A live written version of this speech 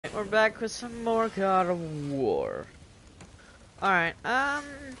Alright, we're back with some more God of War. Alright,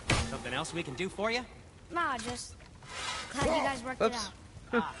 Something else we can do for you? Nah, just glad you guys worked it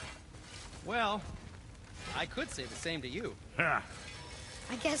out. Well, I could say the same to you. Ha!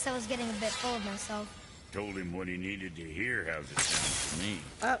 I guess I was getting a bit full of myself. Told him what he needed to hear. How's it sound to me?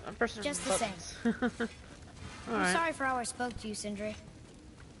 I'm pressing Just the same. buttons. I'm Alright. sorry for how I spoke to you, Sindri.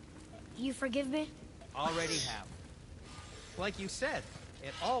 You forgive me? Already have. Like you said,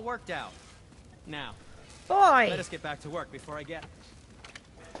 it all worked out. Now, Boy! let us get back to work before I get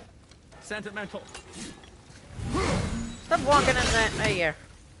sentimental. Stop walking in that. There you go.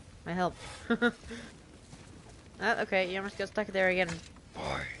 I helped. Okay, you almost got stuck there again.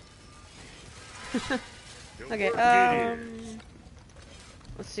 Boy. Okay, It is.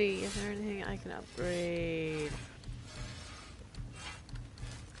 let's see, is there anything I can upgrade?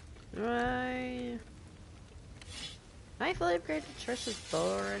 Do I fully upgraded Trish's bow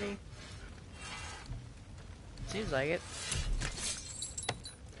already? Seems like it.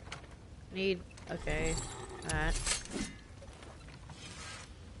 Need, okay, that.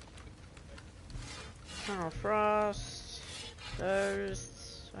 Eternal Frost,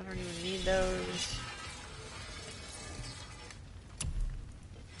 those, I don't even need those.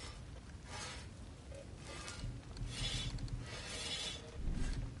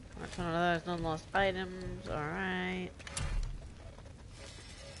 One of those non-lost items, alright.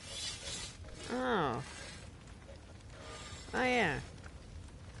 Oh. Oh yeah.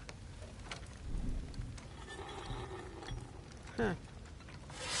 Huh. I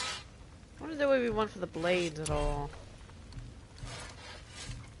wonder if there would be one for the blades at all.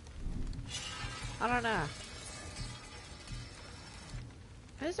 I don't know.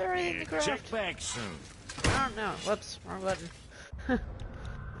 Is there anything to craft? Check back soon. I don't know. Whoops, wrong button. I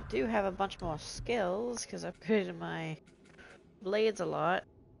do have a bunch more skills because I've upgraded my blades a lot.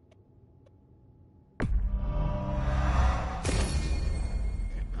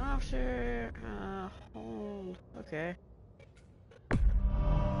 After hold. Okay.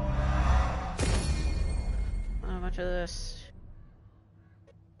 How much of this?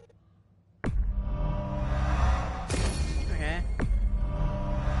 Okay.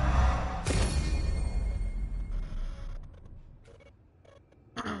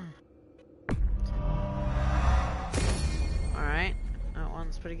 Alright. That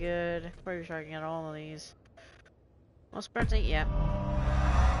one's pretty good. Pretty sure I can get all of these. Well, sprinting, yeah.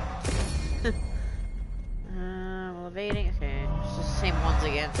 Well, evading, okay. It's just the same ones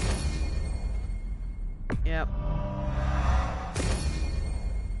again. Yep.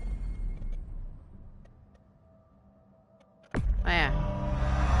 Oh yeah.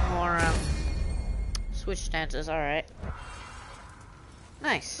 More, switch stances, alright.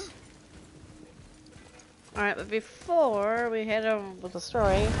 Nice. Alright, but before we head over with the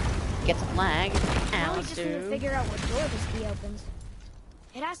story, get some lag. Now we just need to figure out what door this key opens.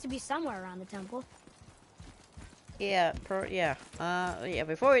 It has to be somewhere around the temple. Yeah, yeah,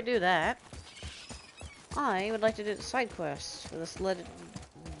 before we do that, I would like to do the side quest for this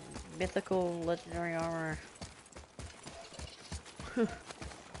mythical legendary armor.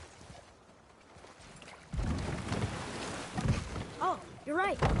 Oh, you're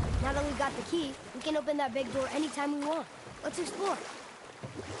right. Now that we've got the key, we can open that big door anytime we want. Let's explore.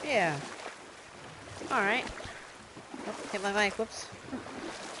 Yeah. Alright. Oh, hit my mic, whoops.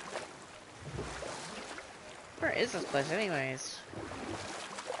 Where is this place anyways?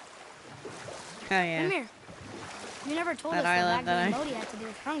 Oh yeah. Come here. You never told That us island what that I Modi had to do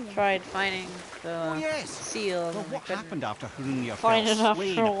with Hrungnir. tried finding the Oh yes. seal. Well, and what couldn't happened after Hrungnir find fell it after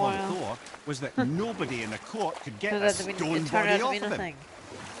slain a upon while. Thor was that nobody in the court could get Turned a out to be- stone it turned body out to off be of him. nothing.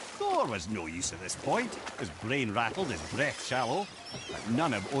 Thor was no use at this point. His brain rattled, his breath shallow, but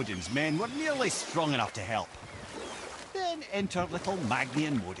none of Odin's men were nearly strong enough to help. Then enter little Magni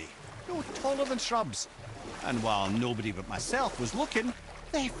and Modi, no taller than shrubs. And while nobody but myself was looking,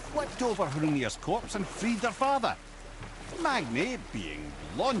 they flipped over Hrungnir's corpse and freed their father. Magni, being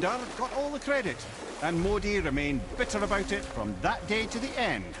blonder, got all the credit, and Modi remained bitter about it from that day to the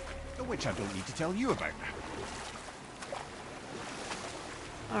end, which I don't need to tell you about.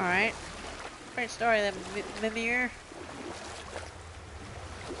 Alright. Great story then, Mimir.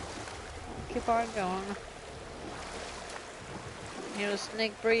 Keep on going. Hear the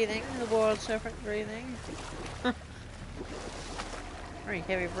snake breathing, the world serpent breathing. Very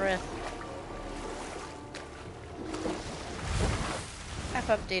heavy breath. F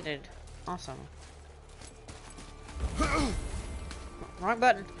updated. Awesome. Wrong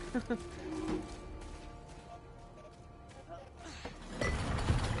button.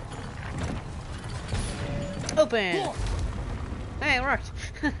 Open! Hey, it worked!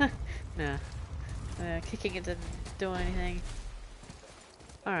 No. Kicking it didn't do anything.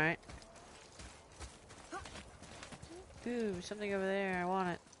 Alright. Ooh, something over there. I want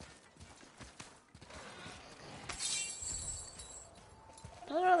it. Is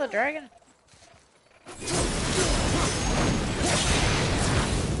there another dragon?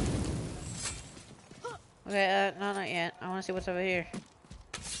 Okay, no, not yet. I want to see what's over here.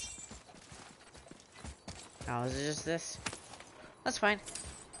 Oh, is it just this? That's fine.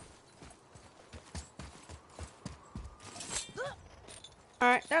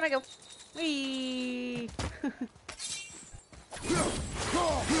 Alright, down I go. Whee!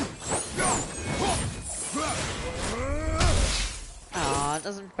 Aw, it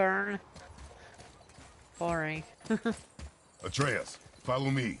doesn't burn. Boring. Atreus,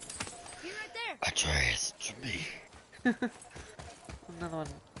 follow me. You're right there. Atreus, to me. Another one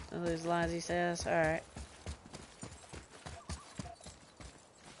of those lines he says. Alright.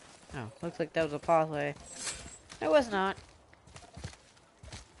 Oh, looks like that was a pathway. It was not.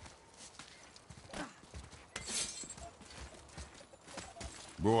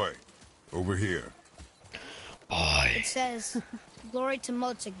 Boy, over here. Boy. It says, "Glory to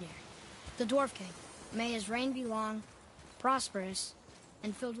Motsignir, the Dwarf King. May his reign be long, prosperous,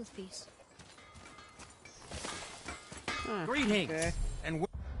 and filled with peace." Huh, Greetings, okay. and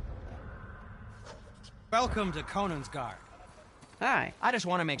welcome to Conan's Guard. Hi. I just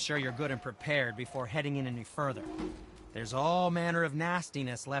want to make sure you're good and prepared before heading in any further. There's all manner of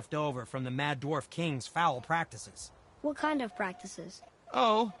nastiness left over from the Mad Dwarf King's foul practices. What kind of practices?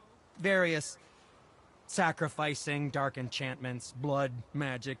 Oh, various sacrificing, dark enchantments, blood,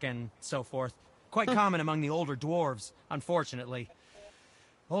 magic, and so forth. Quite common among the older dwarves, unfortunately.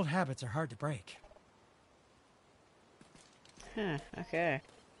 Old habits are hard to break. Huh, okay.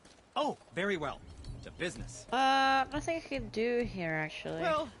 Oh, very well. To business. Nothing I can do here, actually.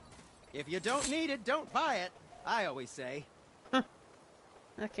 Well, if you don't need it, don't buy it. I always say.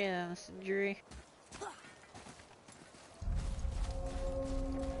 Okay, then, this injury.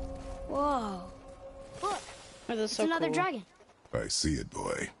 Whoa. Look, Oh, that's it's so another cool. dragon. I see it,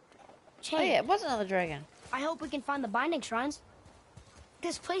 boy. Oh yeah, it was another dragon. I hope we can find the binding shrines.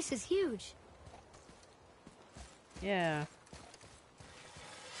 This place is huge. Yeah.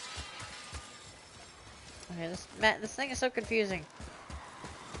 Okay, this thing is so confusing.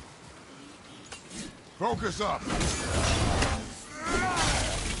 Focus up. Just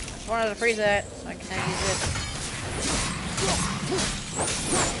wanted to freeze that so I can now use it.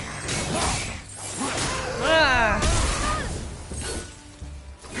 Ah!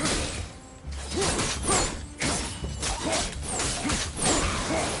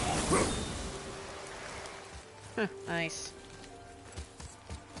 Nice.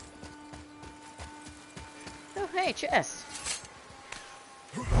 Oh, hey, chest.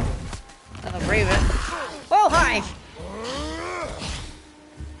 Another raven. Oh, hi!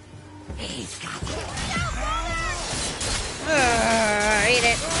 Eat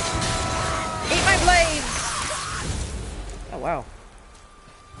it! Eat my blades! Oh, wow.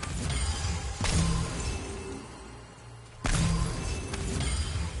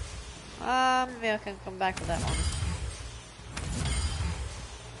 Maybe I can come back with that one.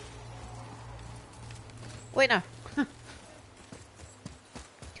 Wait, no. Can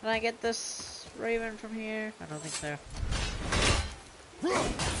I get this raven from here? I don't think so.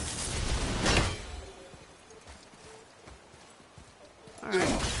 Alright.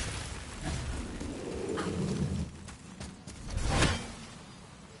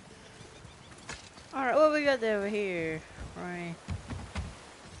 Alright, what we got over here? Right.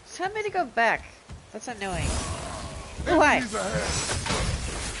 Tell me to go back. That's annoying. Oh, hi. Enemies ahead.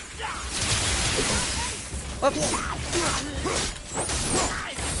 Whoops.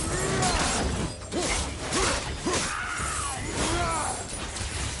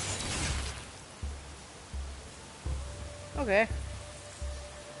 Okay.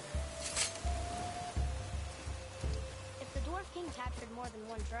 If the Dwarf King captured more than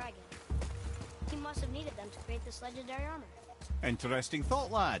one dragon, he must have needed them to create this legendary armor. Interesting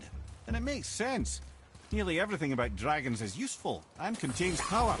thought, lad. And it makes sense. Nearly everything about dragons is useful and contains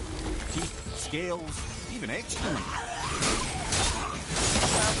power. Teeth, scales, even excrement.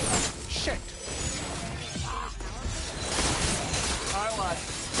 Shit! Aye, lad.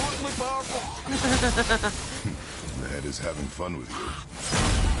 Totally powerful. Ned is having fun with you.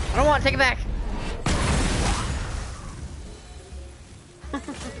 I don't want to take it back.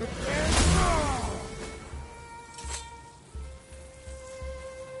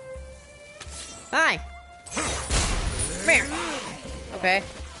 Hi. Come here. Okay.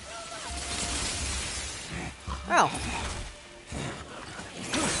 Oh.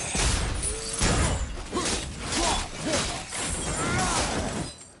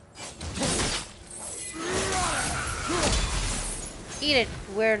 Eat it,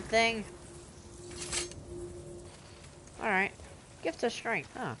 weird thing. Alright. Gift of strength,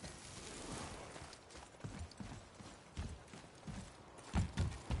 huh?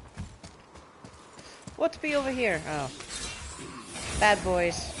 What's be over here? Oh. Bad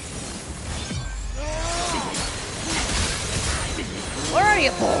boys. Where are you,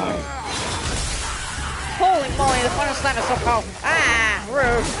 boy? Holy moly, the final slam is so powerful. Ah,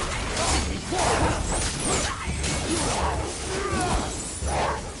 rude.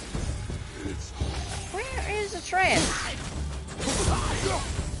 Where is Atreus?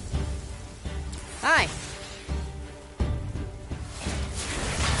 Hi.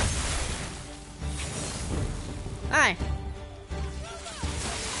 Hi.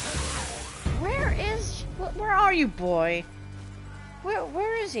 Where are you, boy?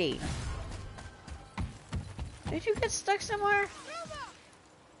 Where is he? Did you get stuck somewhere?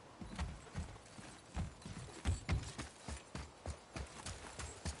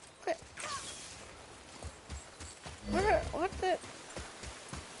 What the?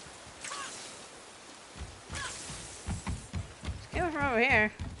 It's coming from over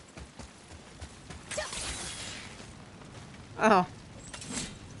here. Oh.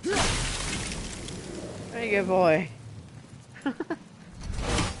 There you go, boy.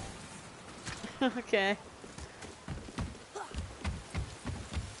 Okay.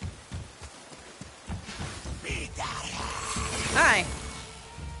 Hi.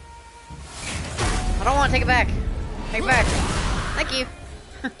 I don't want to take it back. Take it back. Thank you.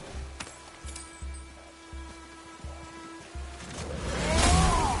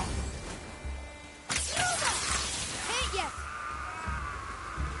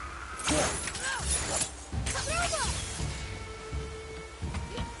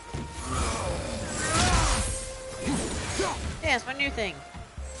 Yeah, it's my new thing.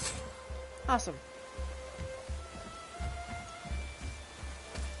 Awesome.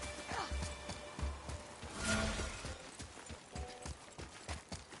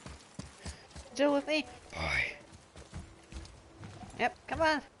 Deal with me? Boy. Yep, come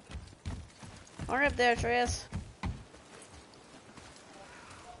on. Hurry up there, Atreus.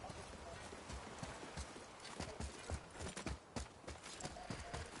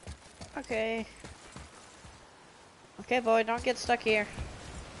 Okay. Okay, boy, don't get stuck here.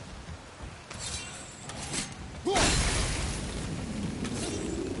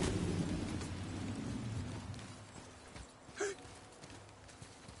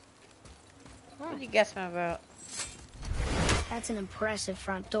 What are you guessing about? That's an impressive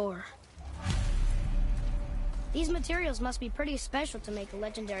front door. These materials must be pretty special to make a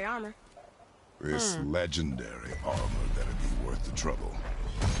legendary armor. This legendary armor better be worth the trouble.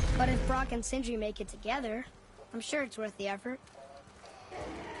 But if Brock and Sindri make it together, I'm sure it's worth the effort.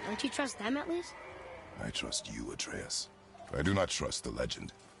 Don't you trust them at least? I trust you, Atreus. I do not trust the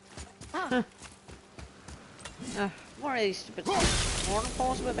legend. Oh. More of these stupid mortal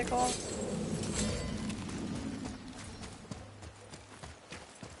poles, what they call?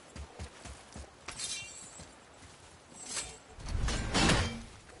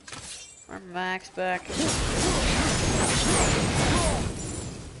 Our Max back.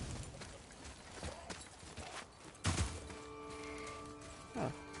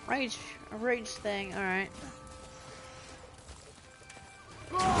 Oh, a rage thing, alright.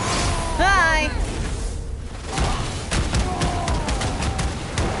 Hi!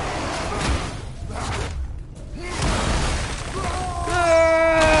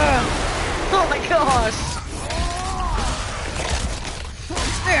 Oh my gosh!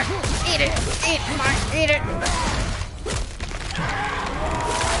 There, eat it! Eat it!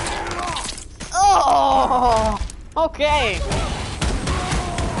 Oh! Okay!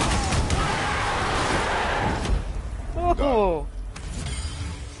 Oh!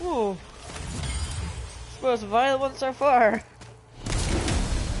 Oh! Most violent one so far.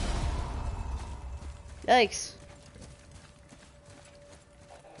 Yikes.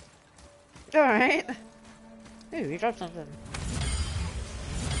 Alright. Ooh, you dropped something.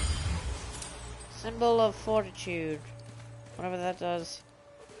 Symbol of fortitude. Whatever that does.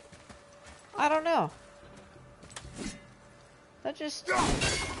 I don't know. That just...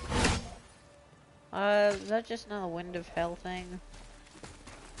 is that just another wind of hell thing?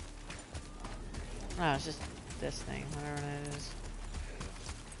 No, it's just this thing, whatever that is.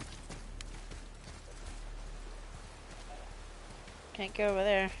 Can't go over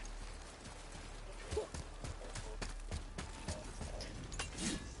there.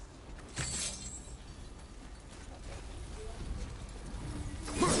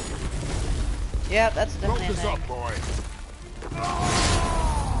 Yeah, that's definitely a thing. Focus up, boy.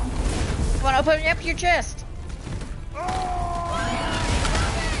 Come on, open up your chest.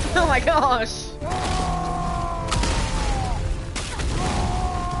 Oh my gosh!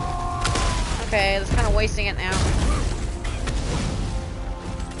 Okay, that's kind of wasting it now.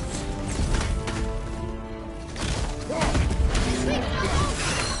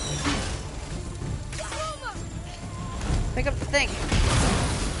 Pick up the thing.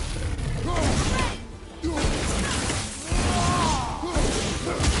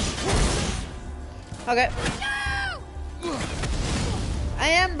 Okay. I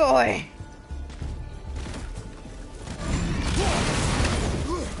am boy.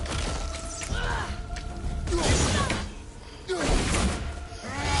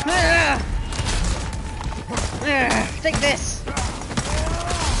 Take this.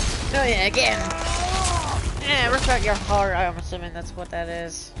 Oh yeah, again. Yeah, rip out your heart. I'm assuming that's what that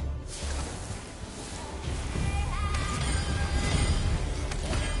is.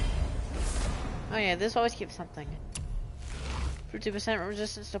 Oh yeah, this always keeps something. 50%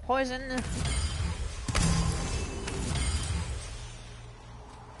 resistance to poison.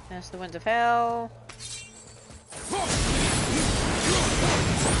 That's the winds of hell.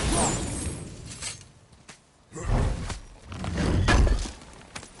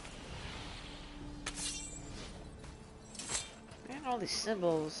 Man, all these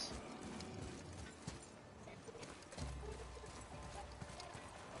symbols.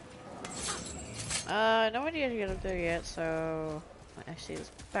 No idea to get up there yet, so actually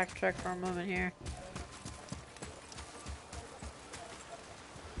let's backtrack for a moment here.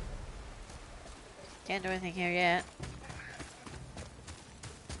 Can't do anything here yet.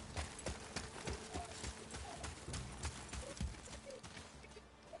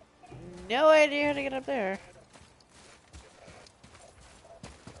 No idea how to get up there.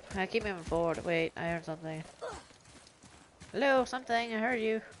 I keep moving forward. Wait, I heard something. Hello, something. I heard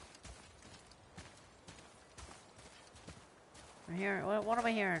you. I'm hearing. What am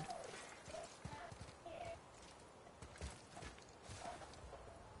I hearing?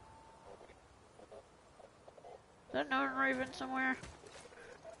 Is that no raven somewhere?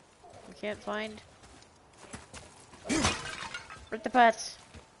 We can't find. Rip the pets.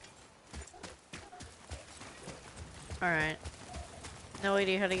 Alright. No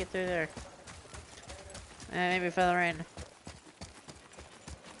idea how to get through there. Maybe feather in.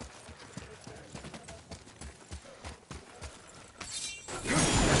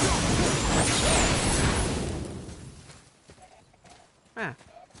 Huh.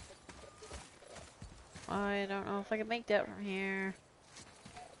 I don't know if I can make that from here.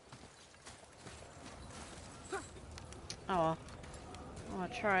 Oh well. I'm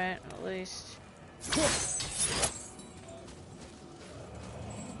gonna try it at least.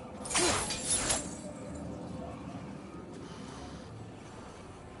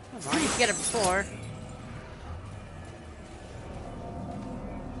 Come on, you can get it before.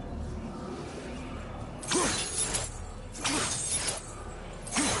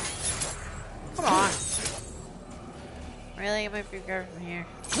 Come on. Really? I might be good from here.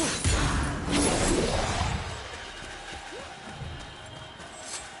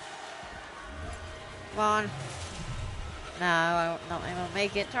 Come on. No, I won't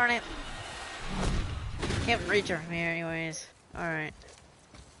make it. Darn it. Can't reach her from here anyways. Alright.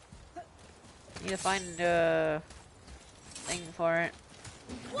 Need to find a thing for it.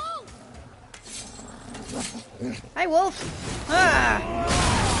 Whoa! Hi, wolf! Ah!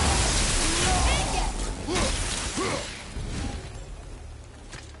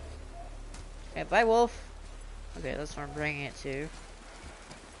 Okay, bye, wolf. Okay, that's where I'm bringing it to.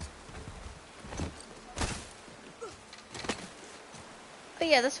 Oh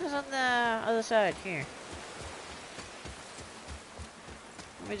yeah, this was on the other side here.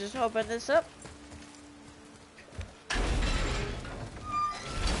 Let me just open this up.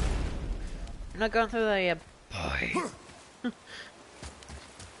 I'm not going through the boy.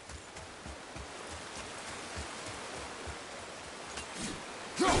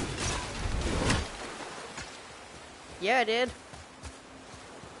 Yeah, I did.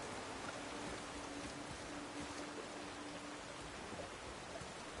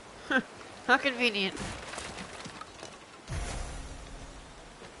 How convenient.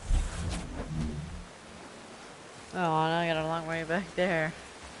 Oh, now I got a long way back there.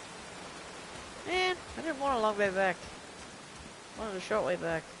 Man, I didn't want a long way back. I wanted a short way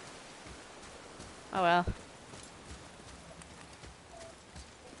back. Oh well.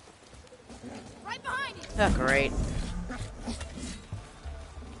 Right behind you. Oh, great.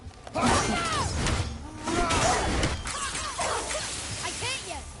 I can't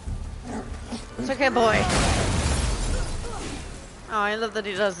yet. It's okay, boy. Oh, I love that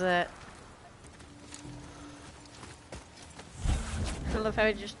he does that. love how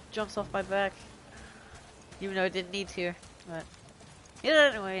he just jumps off my back. Even though I didn't need to. But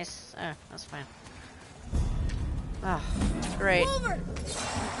yeah, anyways. That's fine. Ah, great. Over.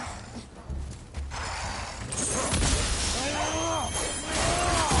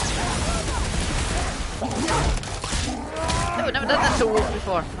 No, we've never done that to a wolf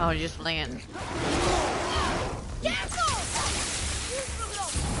before. Oh, you just land.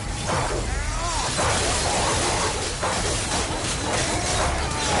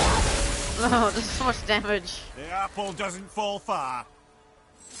 Oh, this is so much damage. The apple doesn't fall far.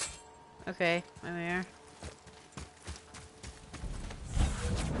 Okay, I'm here.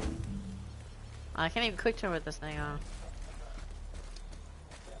 I can't even quick turn with this thing on.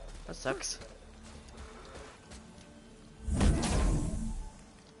 That sucks.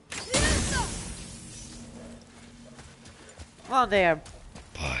 Come on there,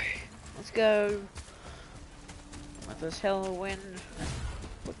 boy. Let's go. Let this hell win.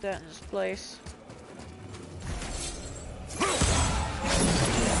 Put that in its place.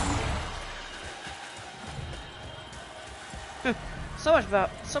 So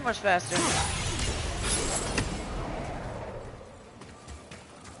much faster.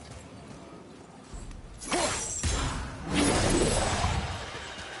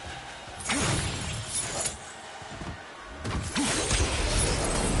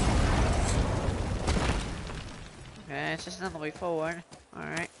 Okay, it's just another way forward.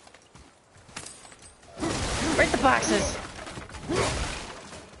 Alright. Break the boxes!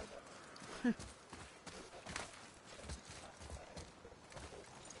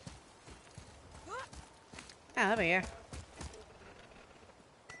 Ah, over here.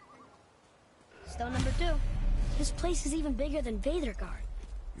 Stone number 2. This place is even bigger than Vadergard.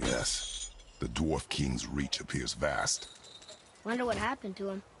 Yes. The Dwarf King's reach appears vast. Wonder what happened to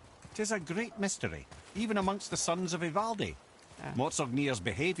him. 'Tis a great mystery, even amongst the sons of Ivaldi. Motsognir's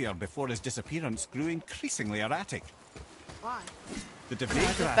behaviour before his disappearance grew increasingly erratic. Why? The Just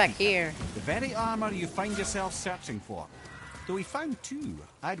Devagraph, back here. the very armour you find yourself searching for. Though he found 2,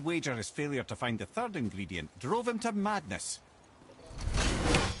 I'd wager his failure to find the 3rd ingredient drove him to madness.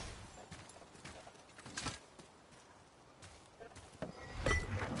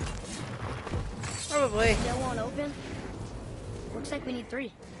 Probably. Still won't open? Looks like we need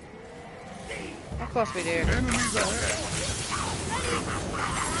 3. Of course we do. Enemies ahead!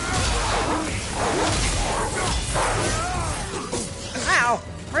 Ow!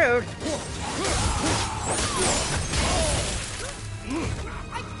 Rude!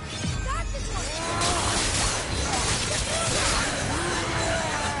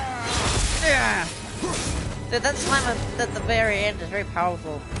 Yeah! Dude, that slime at the very end is very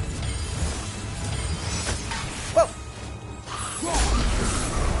powerful. Whoa!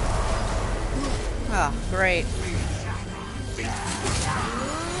 Oh, great.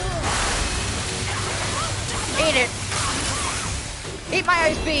 Eat it! Eat my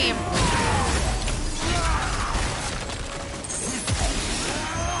ice beam!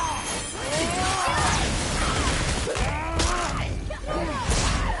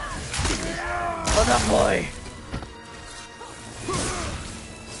 Well done, boy!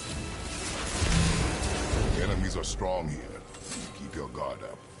 Enemies are strong here. Keep your guard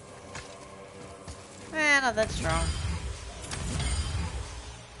up. Not that strong.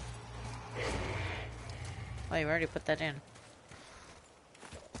 Oh, you already put that in.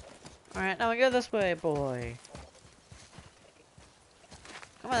 Alright, now we go this way, boy.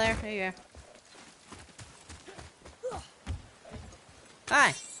 Come on there, here you go.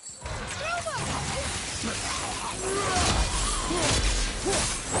 Hi!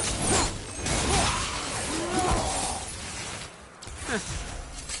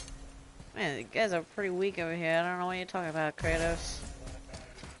 Man, the guys are pretty weak over here. I don't know what you're talking about, Kratos.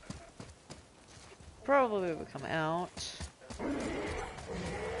 Probably will come out.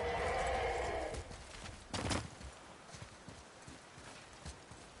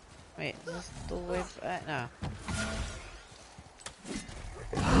 Wait, is this the way back? No.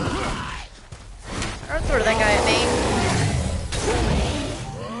 I'll throw that guy at me.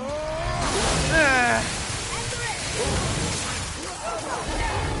 Ugh.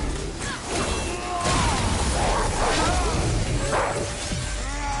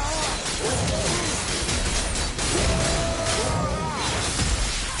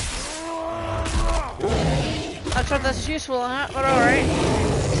 Not sure if that's useful or not, but alright.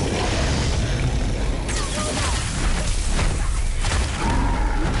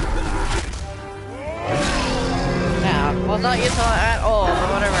 Nah, well, not useful at all, but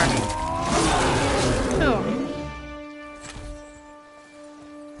whatever. Ooh.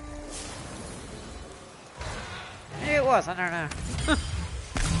 Maybe it was, I don't know.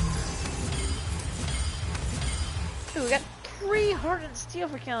 hardened steel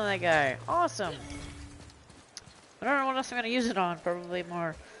for killing that guy. Awesome. I don't know what else I'm gonna use it on. Probably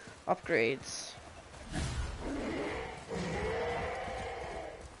more upgrades.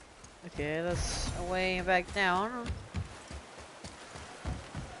 Okay, that's a way back down.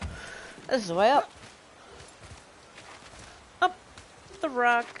 This is the way up. Up the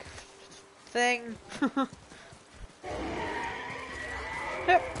rock thing.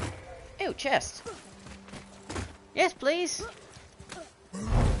 Yep. Ew, chest. Yes, please.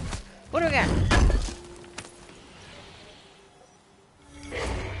 What do we got?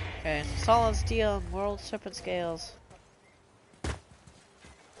 Okay, solid steel and world serpent scales.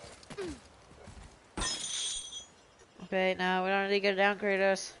 Okay, now we don't need to go down,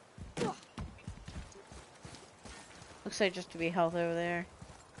 Kratos. Looks like just to be health over there.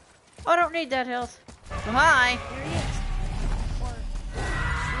 Oh, I don't need that health. Oh, hi. There he is. Or,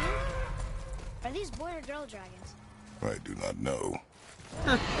 are these boy or girl dragons? I do not know.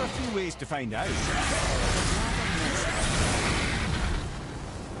 There are a few ways to find out.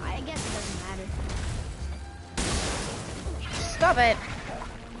 I guess it doesn't matter. Stop it.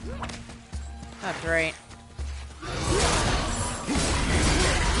 Oh, great.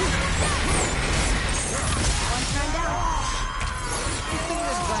 One turn down. I think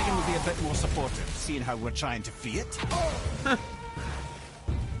this dragon will be a bit more supportive, seeing how we're trying to free it.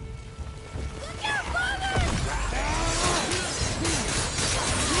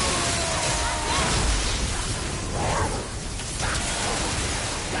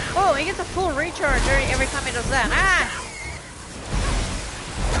 Oh, he gets a full recharge every time he does that. Ah!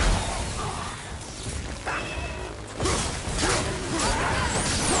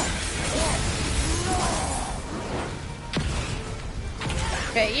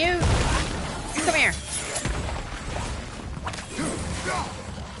 Okay, you come here.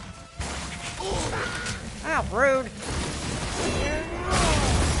 Ah, rude.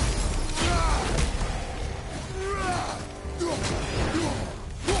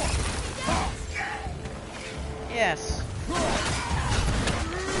 Yes.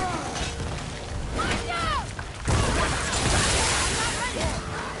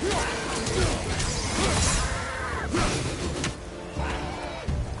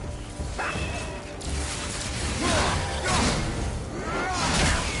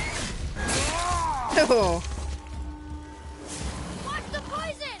 Oh. Watch the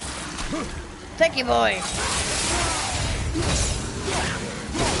poison! Thank you, boy.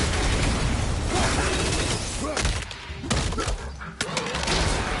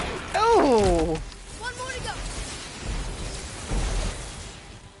 Oh. One more to go.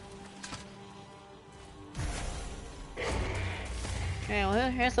 Okay,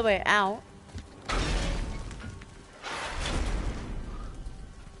 well, here's the way out.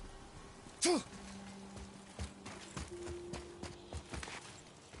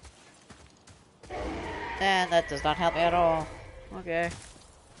 And that does not help me at all. Okay.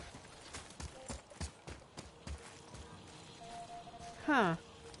 Huh.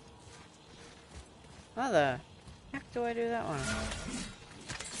 How the heck do I do that one?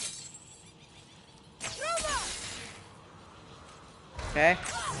 Okay.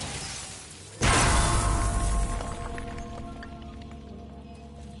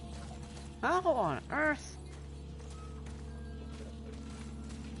 How on earth?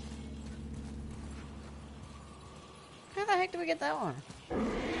 How the heck do we get that one?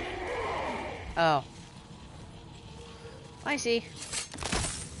 Oh. I see.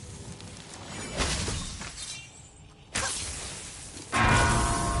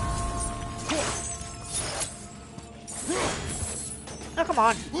 Oh, come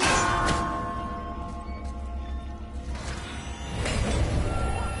on.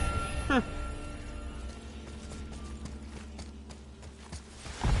 Huh.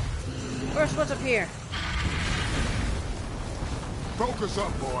 First, what's up here? Focus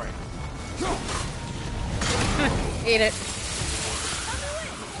up, boy. Eat it.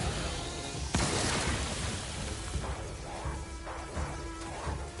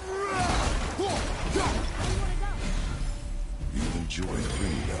 You enjoy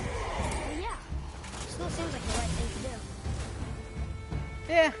freedom. Well, yeah. Still seems like the right thing to do.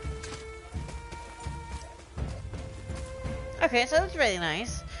 Yeah. Okay, so that's really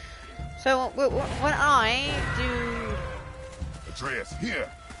nice. So when I do, Atreus, here.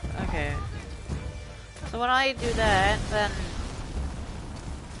 okay. So when I do that, then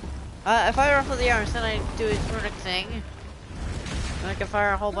if I ruffle the arms, then I do a runic thing, and I can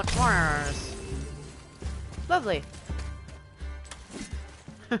fire a whole bunch more arrows. Lovely.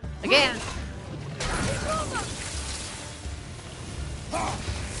 Again.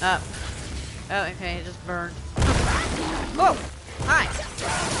 Oh, okay, it just burned. Whoa! Hi!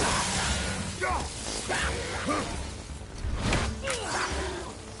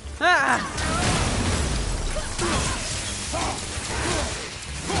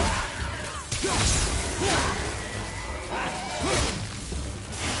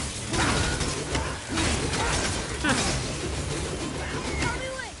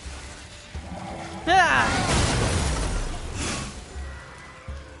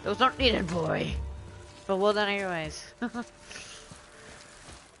 Those aren't needed, boy. But well done anyways.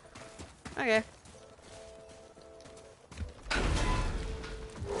 Okay.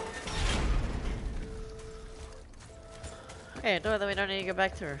 Okay, door that we don't need to go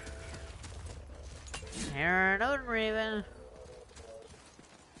back through. Here, no Raven.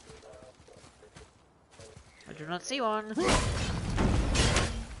 I do not see one.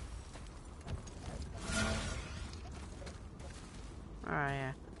 Alright,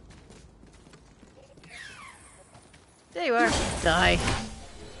 yeah. There you are. Die.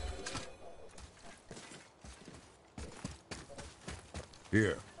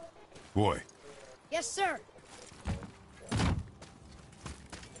 Here. Boy. Yes, sir.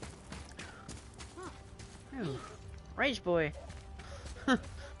 Ooh. Rage boy.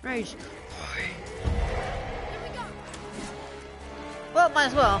 Rage. Well, might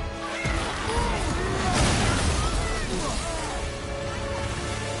as well.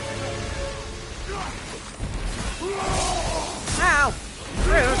 Ow!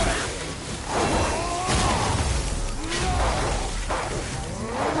 Rude.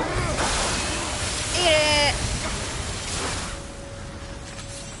 Eat it!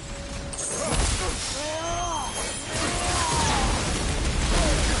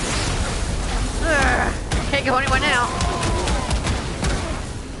 Can't go anywhere now.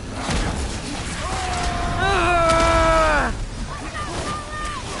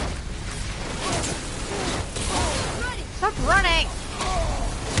 Stop running!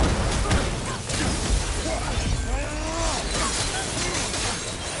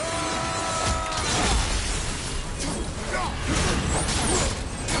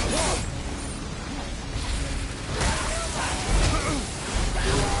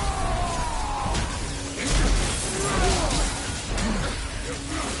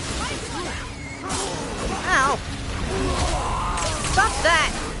 Ow! Stop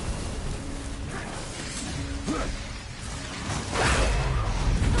that!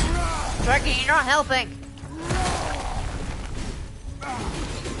 Dragon, you're not helping!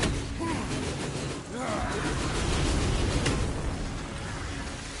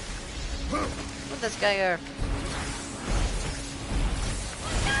 Where'd this guy go?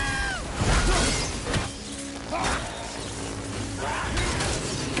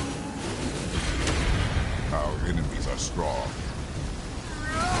 Our enemies are strong.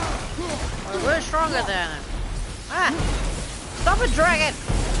 We're stronger than him. Ah! Stop it, dragon!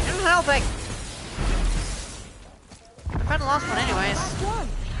 You're not helping! I kinda lost one anyways. Last one.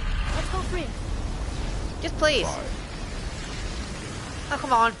 Let's go free. Just please. Fine. Oh,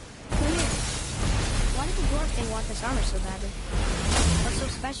 come on. Why did the dwarf thing want this armor so badly? What's so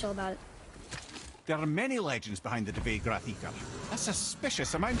special about it? There are many legends behind the Deve Grathika. A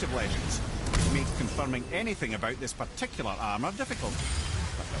suspicious amount of legends, which make confirming anything about this particular armor difficult.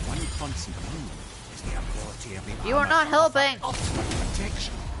 But the one constant rule is the ability of the You are armor not to offer helping. ultimate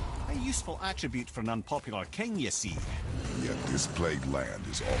protection. A useful attribute for an unpopular king, you see. Yet this plagued land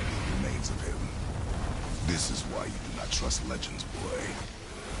is all that remains of him. This is why you do not trust legends, boy.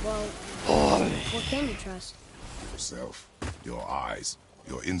 Well, what can you trust? Yourself, your eyes,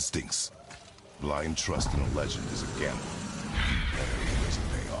 your instincts. Blind trust in a legend is a gamble. It doesn't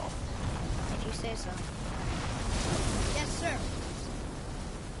pay off. If you say so. Yes, sir.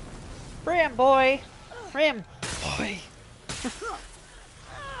 Free him, boy! Free him! Boy!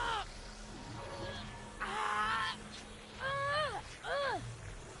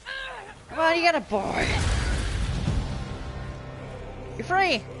 Come on, you got a boy! You're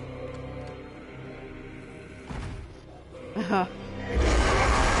free! Oh,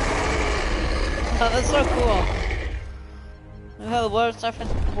 that's so cool. Oh, the world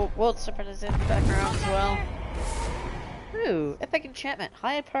serpent is in the background as well. Ooh, epic enchantment.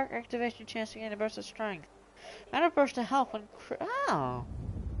 High perk activation chance to gain a burst of strength. And a burst of health when oh.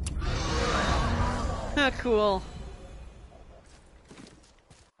 Cool.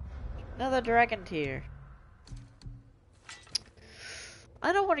 Another dragon tier.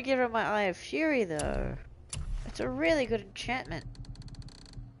 I don't want to give her my Eye of Fury though. It's a really good enchantment.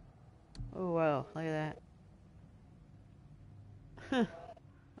 Oh wow, look at that.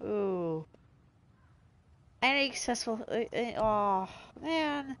 Ooh. Any successful oh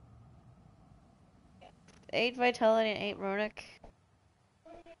man. 8 vitality and 8 runic.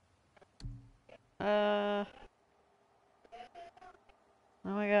 Oh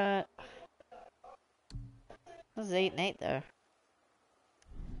my god. This is 8 and 8 though.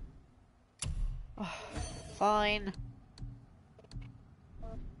 Oh, fine.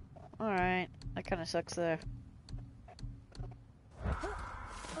 Alright. That kinda sucks though.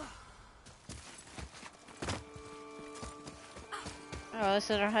 Oh, at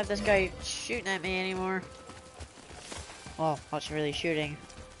least I don't have this guy shooting at me anymore. Well, what's really shooting?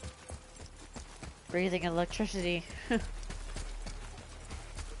 Breathing electricity. Give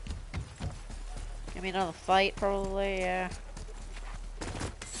me another fight, probably, yeah.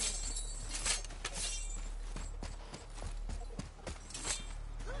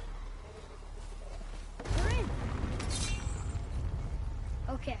 We're in.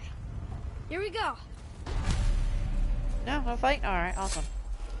 Okay. Here we go. No fight? Alright, awesome.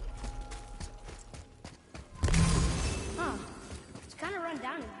 Oh, it's kind of run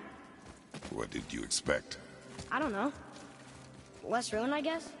down in here. What did you expect? I don't know. Less ruin, I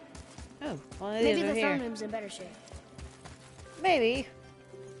guess? Oh, one of these Maybe are the here. throne room's in better shape. Maybe.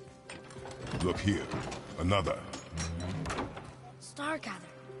 Look here. Another.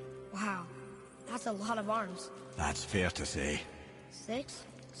 Stargather. Wow, that's a lot of arms. That's fair to say. 6,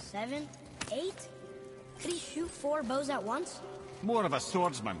 7, 8? Could he shoot 4 bows at once? More of a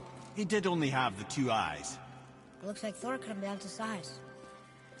swordsman. He did only have the 2 eyes. It looks like Thor cut him down to size.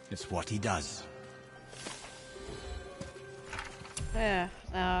 It's what he does. Yeah,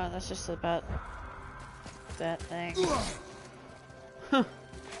 no, that's just about that thing. Huh.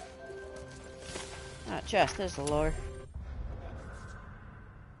 Ah, chest, there's the lore.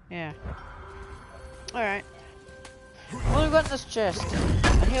 Yeah. Alright. What do we got in this chest?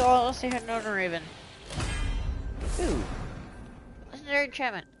 Here, let's see here, Northern Raven. Ooh. Legendary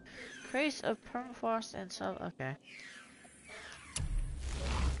enchantment. Increase of permafrost and sub. Okay.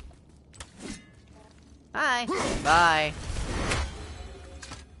 Hi. Bye.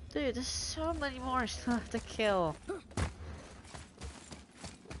 Dude, there's so many more stuff to kill.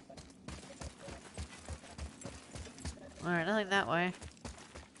 Alright, nothing that way.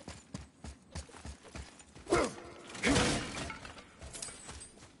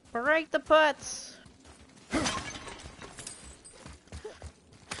 Break the putts!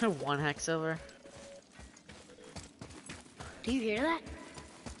 1 hack silver. Do you hear that?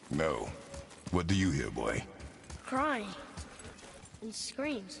 No. What do you hear, boy? Crying. And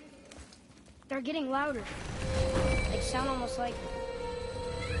screams. They're getting louder. They sound almost like...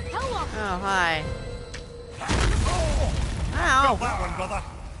 Hellwalkers! Oh, hi. Got Ow! that one, brother.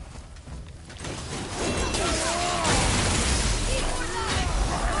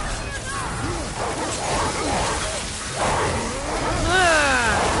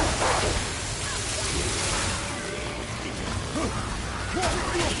 Whoa!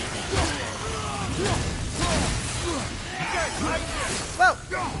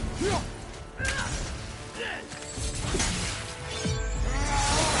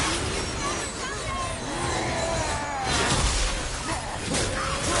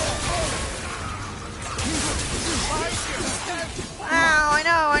 Ow, I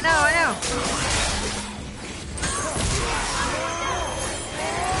know.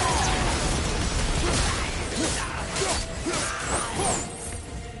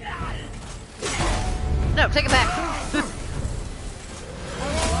 No, take it back.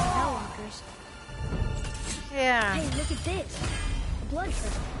 Hellwalkers. Yeah. Hey, look at this. A blood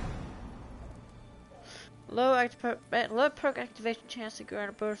trickle. Low perk activation chance to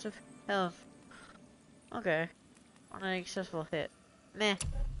grant a burst of health. Okay. On an successful hit. Meh.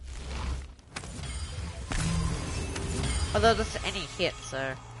 Although that's any hit,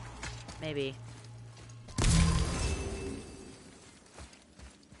 so maybe.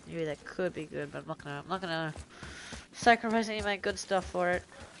 Maybe that could be good, but I'm not gonna sacrifice any of my good stuff for it.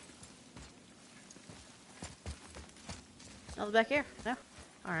 Another back here? No?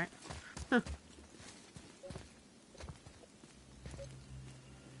 Alright. Huh.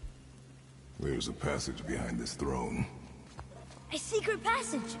 There's a passage behind this throne. A secret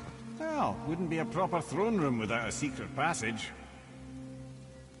passage. Well, wouldn't be a proper throne room without a secret passage.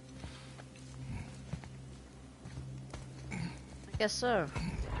 I guess so.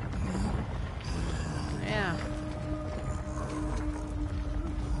 Yeah.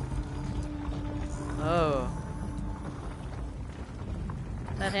 Oh.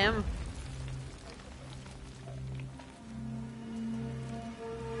 Is that him?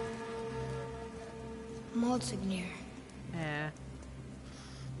 Maldsignir. Yeah.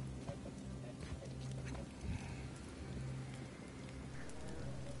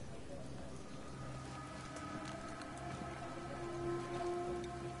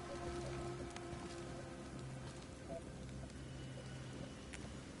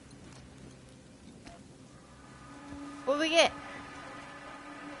 What do we get?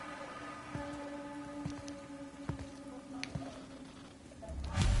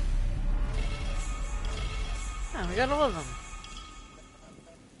 Oh, we got all of them.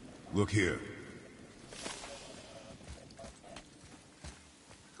 Look here.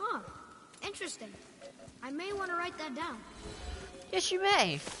 I may want to write that down. Yes, you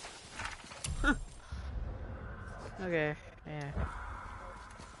may. Okay, yeah.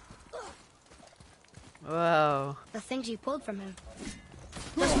 Whoa. The things you pulled from him.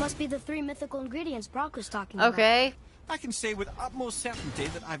 Those must be the 3 mythical ingredients Brock was talking about. Okay. I can say with utmost certainty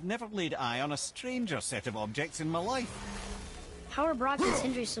that I've never laid eye on a stranger set of objects in my life. How are Brock and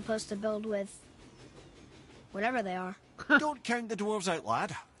Sindri supposed to build with... whatever they are? Don't count the dwarves out,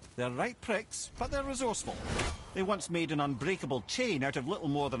 lad. They're right pricks, but they're resourceful. They once made an unbreakable chain out of little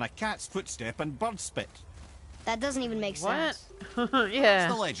more than a cat's footstep and bird spit. That doesn't even make What? sense. Yeah.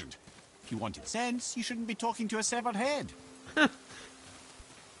 That's the legend. If you wanted sense, you shouldn't be talking to a severed head. Ooh,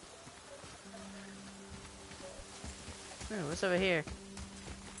 what's over here?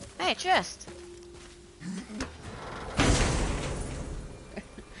 Hey, chest!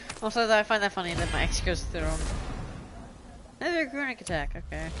 Also, I find that funny that my ex goes through them. Another runic attack,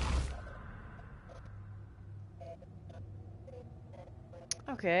 okay.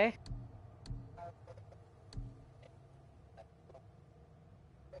 Okay.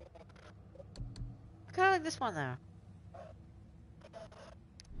 I kinda like this one though.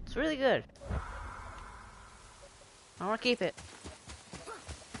 It's really good. I wanna keep it.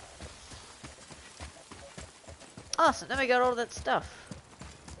 Awesome, then we got all that stuff.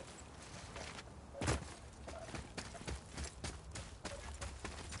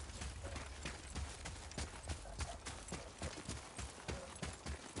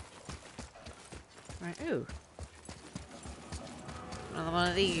 Right, ooh. Another one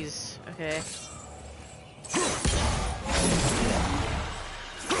of these. Okay.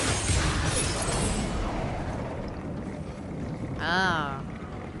 Ah.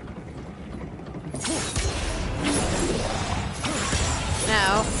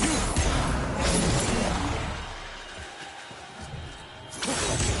 Now.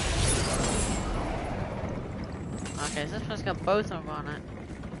 Okay, so this one's got both of them on it.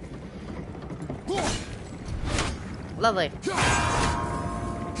 Lovely. Turn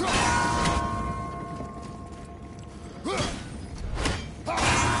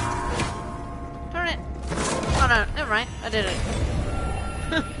it. Oh no, never mind. I did it.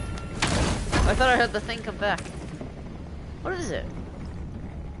 I thought I heard the thing come back. What is it?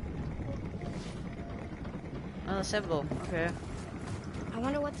 Oh, the symbol. Okay. I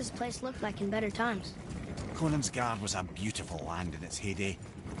wonder what this place looked like in better times. Conan's Guard was a beautiful land in its heyday,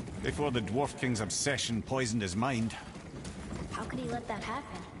 before the Dwarf King's obsession poisoned his mind. How could he let that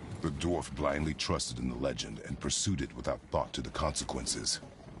happen? The dwarf blindly trusted in the legend and pursued it without thought to the consequences.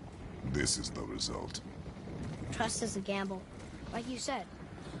 This is the result. Trust is a gamble. Like you said.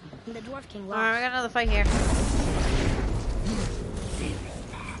 And the Dwarf King lost. Alright, we got another fight here.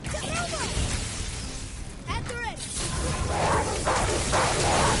 After it!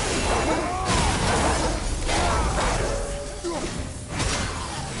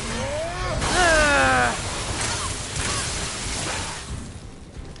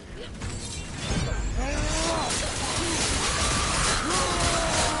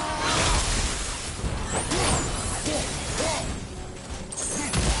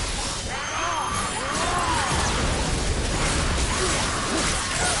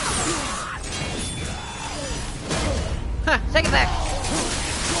 Take it back.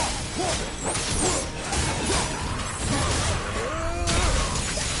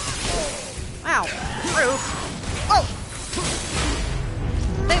 Ow. Rude. Oh.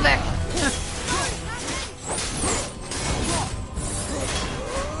 Take it back.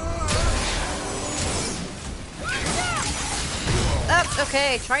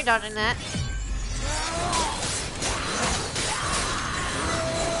 Okay, try dodging that.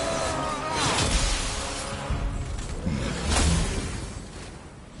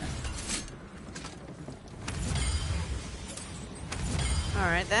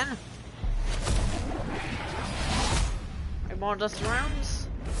 Alright then. More dust rounds.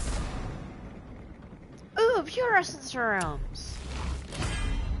 Ooh, pure essence rounds.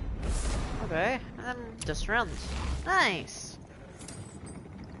 Okay, and then dust rounds. Nice.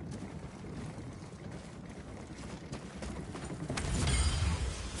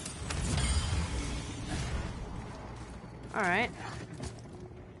 Alright.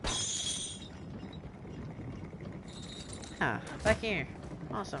 Ah, back here.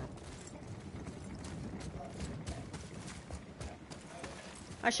 Awesome.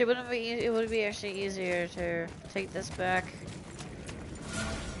 Actually, wouldn't it be? It would be actually easier to take this back.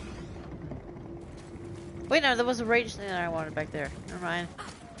 Wait, no, there was a rage thing that I wanted back there. Never mind.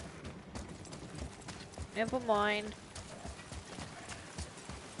 Never mind.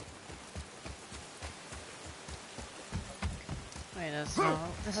 Wait, this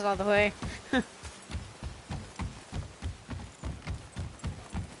is not the way.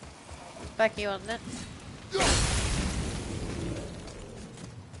 back you, wasn't it?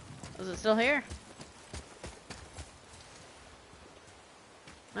 Is it still here?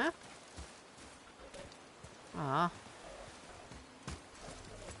 Huh? Aw.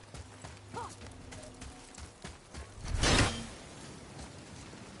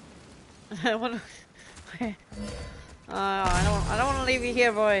 I wanna. I don't want to leave you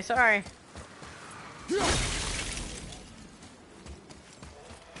here, boy. Sorry.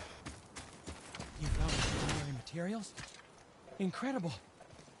 You found extraordinary materials? Incredible.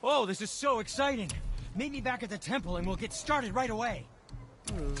 Oh, this is so exciting. Meet me back at the temple and we'll get started right away.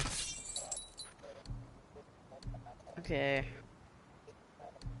 Ooh. Okay.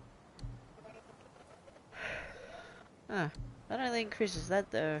 Huh. That only increases that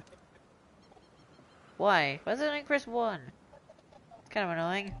though. Why? Why does it increase 1? It's kind of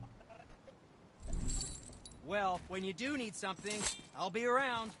annoying. Well, when you do need something, I'll be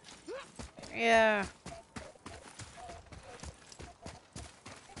around. Yeah.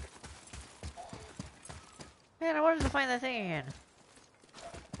 Man, I wanted to find that thing again.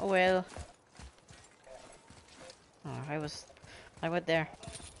 Oh well. Oh, I went there.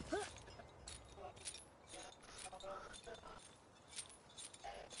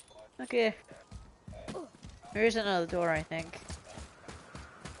 Okay. Here's another door, I think,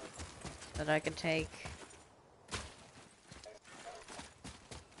 that I can take.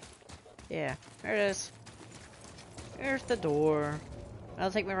 Yeah, there it is. Here's the door.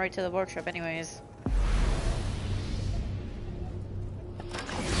 That'll take me right to the workshop anyways.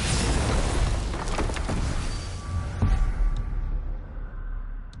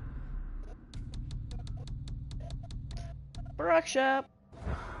 Workshop!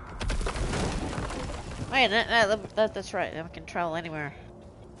 Oh yeah, that's right, I can travel anywhere.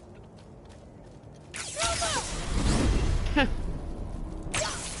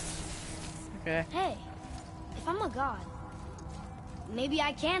 Okay. Hey, if I'm a god, maybe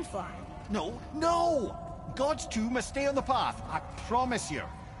I can fly. No, no! Gods too must stay on the path, I promise you.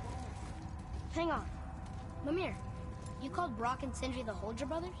 Hang on. Mimir, you called Brock and Sindri the Holger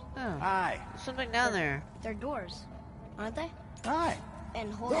brothers? Oh, Aye, there's something down there. They're doors, aren't they? aye,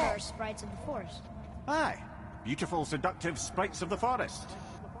 And Holger are sprites of the forest. aye. Beautiful, seductive sprites of the forest.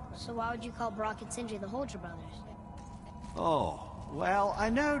 So why would you call Brock and Sindri the Holger brothers? Oh, well, I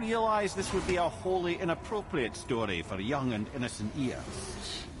now realize this would be a wholly inappropriate story for young and innocent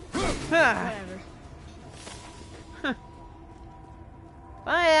ears. Whatever.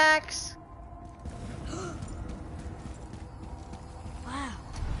 Bye, Axe! Wow.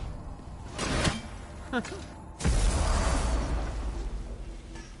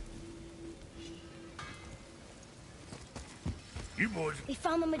 You boys... They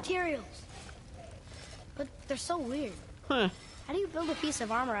found the materials. But they're so weird. Huh. How do you build a piece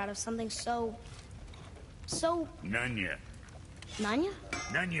of armor out of something so... None ya. Nanya?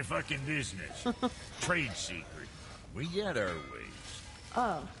 None your fucking business. Trade secret. We got our ways.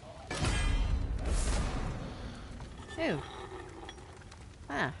 Oh. Ew.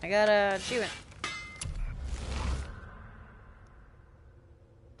 Ah, I got a achievement.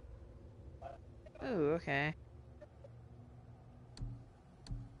 Ooh, okay.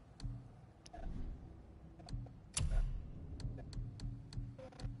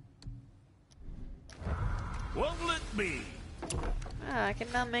 What'll it be? Ah, I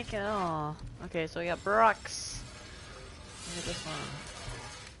cannot make it all. Okay, so we got Brock's. Look at this one.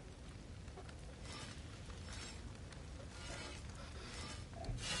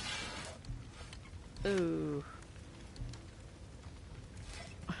 Ooh.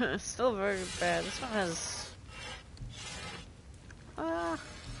 Still very bad. This one has... this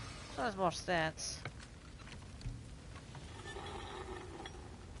one has more stats.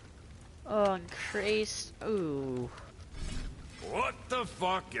 Oh, increased... Ooh. What the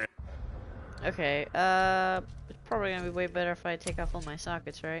fuck? Okay, it's probably gonna be way better if I take off all my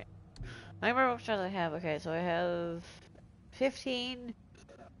sockets, right? I remember which ones I have. Okay, so I have 15.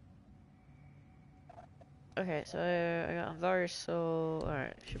 Okay, so I got Anvar's Soul.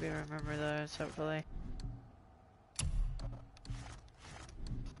 Alright, should be able to remember those, hopefully.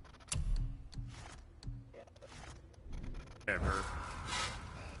 Ever.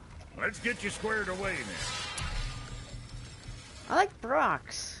 Let's get you squared away now. I like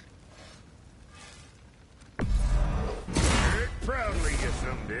Brock's. Proudly, you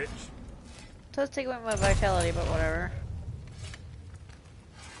some bitch. Does take away my vitality, but whatever.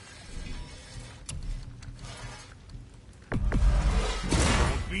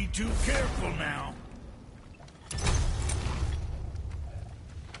 Don't be too careful now.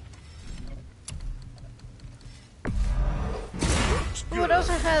 Ooh, those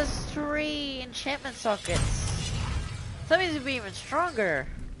are has 3 enchantment sockets. That means it'd be even stronger.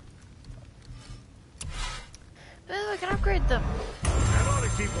 Oh, I can upgrade them. That ought to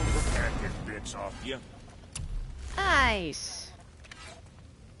keep them protected bits off you. Nice.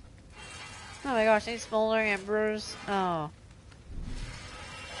 Oh my gosh, these smoldering embers. Oh.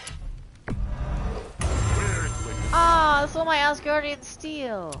 Ah, that's all my Asgardian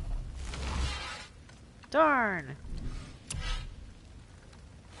steel. Darn.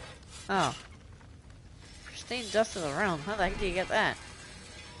 Oh. Pristine dust of the realm. How the heck do you get that?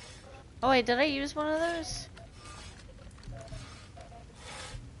 Oh wait, did I use one of those?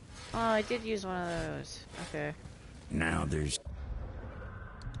 Oh, I did use one of those. Okay. Now there's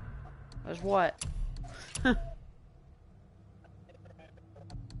what? Okay,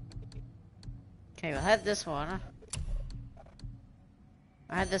 well, I had this one.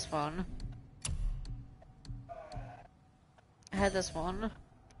 I had this one. I had this one.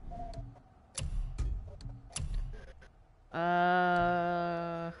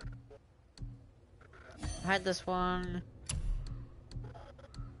 I had this one.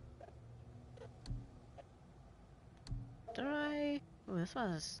 Did I? Oh, this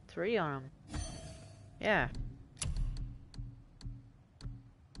one has 3 on them. Yeah.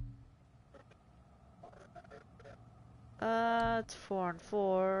 It's 4 and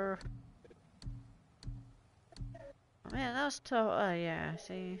 4. Oh man, that was tough. Oh yeah,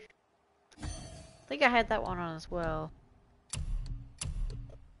 see. I think I had that one on as well.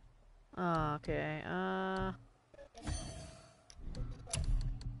 Oh, okay, yeah,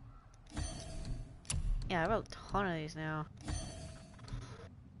 I have a ton of these now.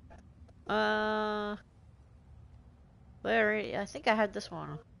 Larry, I think I had this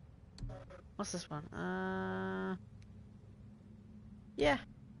one. What's this one? Yeah.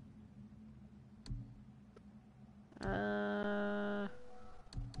 This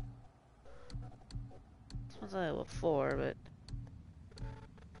one's only level 4, but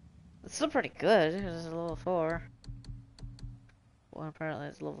it's still pretty good. It's a level 4. Well, apparently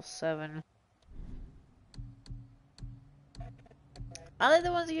it's level 7. I like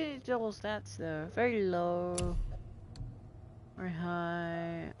the ones that give you double stats though. Very low. Very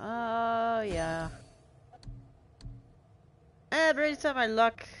high. Oh, yeah. It brings up my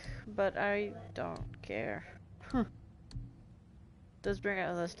luck, but I don't care. Does bring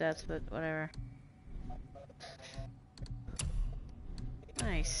out those stats, but whatever.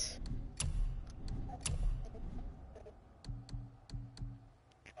 Nice.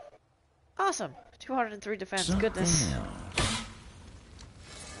 Awesome. 203 defense. something Goodness. else.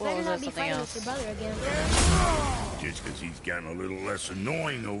 What was Better that? not be Something fighting else? with your brother again. Just because he's gotten a little less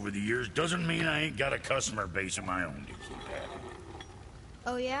annoying over the years doesn't mean I ain't got a customer base of my own, Dixie Pat.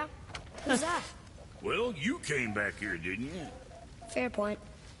 Oh yeah? Who's that? Well, you came back here, didn't you? Fair point.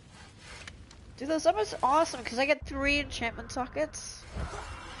 Dude, those summons awesome because I get 3 enchantment sockets.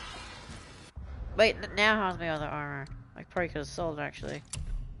 Wait, now how's my other armor? I probably could have sold it actually.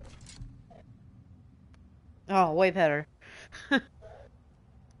 Oh, way better. This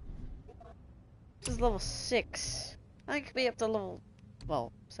is level 6. I think it could be up to level,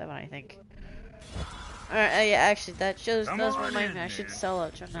 well, 7 I think. Alright, yeah, actually that does remind me I should sell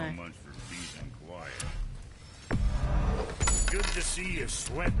it, shouldn't I? So much for peace and quiet. Good to see you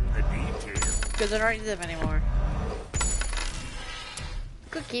sweating the details. Because I don't need them anymore.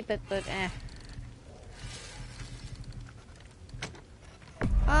 Could keep it, but eh.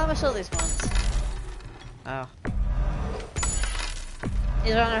 I'm gonna sell these ones. Oh.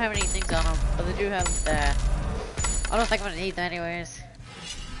 These don't have any things on them, but they do have I don't think I'm gonna need that anyways.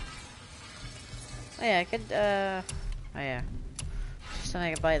 Oh yeah, I could, oh yeah. Just so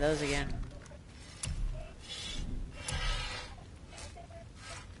I can buy those again.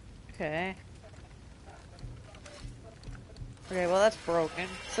 Okay. Okay, well that's broken.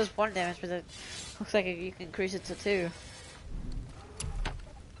 It says 1 damage, but it looks like you can increase it to 2.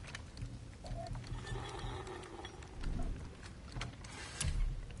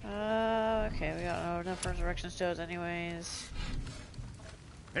 Okay, we got enough resurrection stones anyways.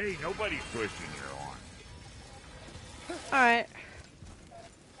 Hey, nobody's pushing your arm. Alright.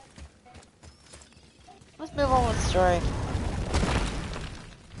 Let's move on with the story.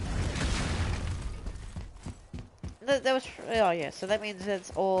 That was, oh yeah, so that means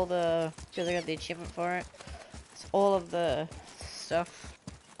it's all the, because I got the achievement for it. It's all of the stuff.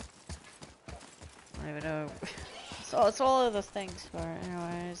 I don't even know. It's all of the things for it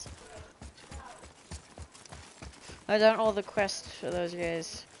anyways. I've done all the quests for those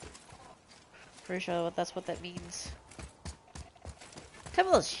guys. Pretty sure that's what that means.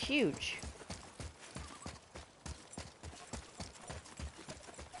 Temple is huge.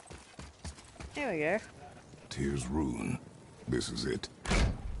 Here we go. Tyr's Rune. This is it.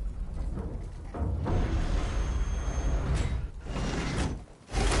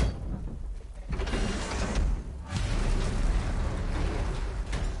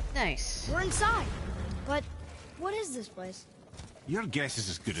 Nice. We're inside. But what is this place? Your guess is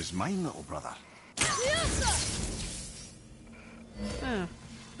as good as mine, little brother. Oh.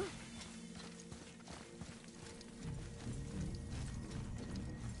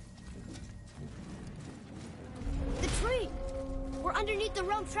 The tree! We're underneath the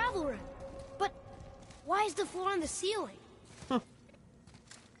realm travel room. But why is the floor on the ceiling?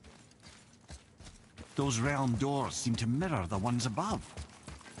 Those realm doors seem to mirror the ones above.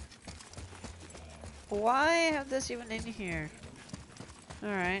 Why have this even in here?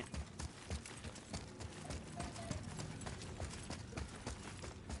 Alright.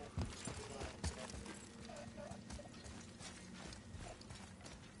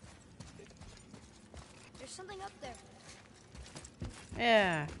 There's something up there.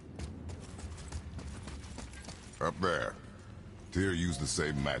 Yeah. Up there. Tyr used the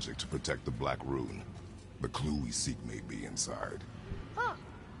same magic to protect the Black Rune. The clue we seek may be inside. Huh.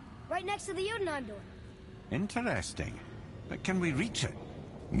 Right next to the Jotunheim door. Interesting. But can we reach it?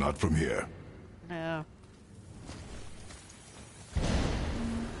 Not from here. No.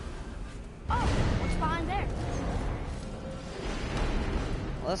 Oh, what's behind there?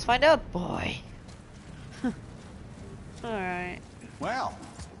 Let's find out, boy. Alright. Well,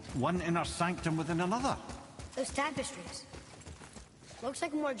 one inner sanctum within another. Those tapestries. Looks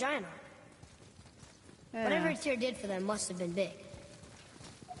like more giant art. Yeah. Whatever Tyr did for them must have been big.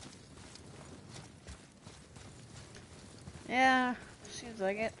 Yeah, seems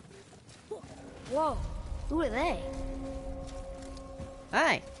like it. Whoa, who are they?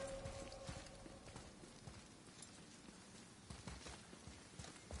 Hi.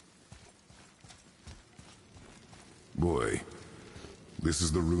 Boy, this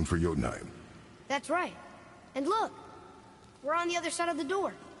is the rune for Jotunheim. That's right. And look, we're on the other side of the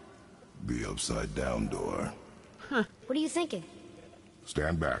door. The upside-down door. What are you thinking?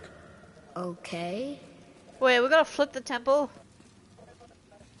 Stand back. Okay. Wait, we gotta flip the temple?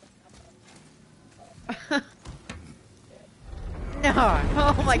 No.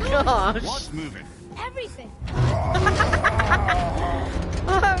 Oh my gosh. What's moving? Everything.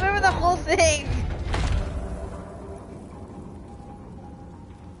 Oh, I remember the whole thing.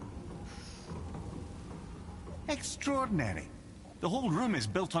 Extraordinary. The whole room is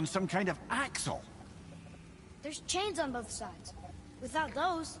built on some kind of axle. There's chains on both sides. Without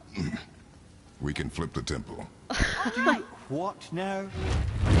those... We can flip the temple. What now?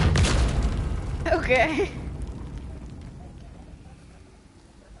 Okay.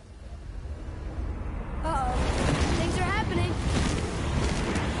 Uh-oh. Things are happening.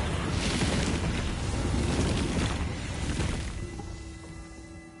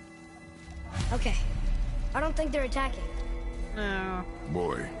 Okay. I don't think they're attacking. No.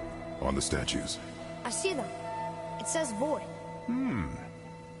 Boy, on the statues. I see them. It says void.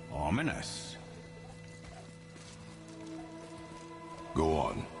 Ominous. Go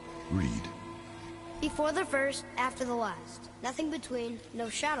on. Read. Before the first, after the last. Nothing between, no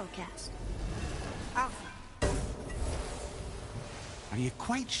shadow cast. Alpha. Are you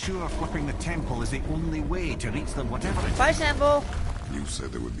quite sure flipping the temple is the only way to reach the whatever it is? Bye, Sample. You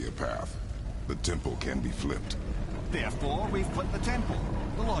said there would be a path. The temple can be flipped. Therefore, we've flipped the temple.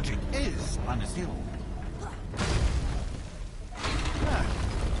 The logic is unassailable.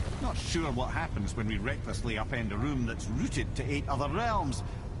 Not sure what happens when we recklessly upend a room that's rooted to 8 other realms.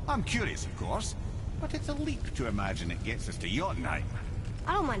 I'm curious, of course, but it's a leap to imagine it gets us to Jotunheim.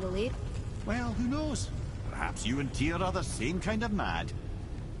 I don't mind a lead. Well, who knows? Perhaps you and Tyr are the same kind of mad.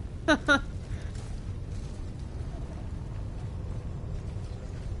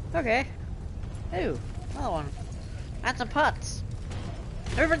 Okay. Ooh, another one. And some pots.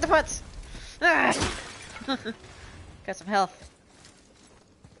 Remember the pots. Ah! Got some health.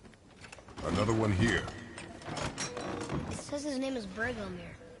 Another one here. It says his name is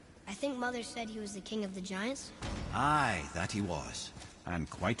Bergelmir. I think Mother said he was the king of the giants. Aye, that he was. And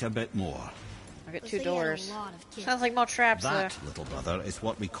quite a bit more. I got Looks 2 like he had a doors. lot of kids. Sounds like more traps there. That, little brother, is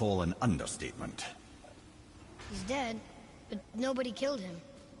what we call an understatement. He's dead, but nobody killed him.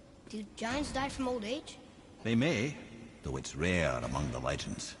 Do giants die from old age? They may, though it's rare among the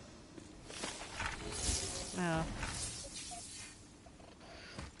legends. Oh.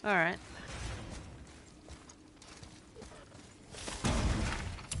 Alright.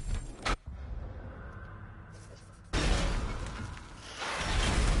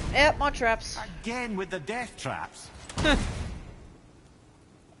 Yep, more traps. Again with the death traps.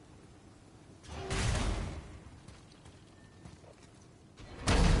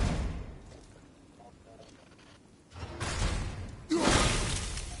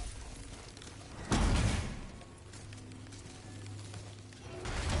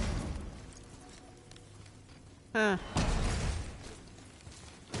 Huh.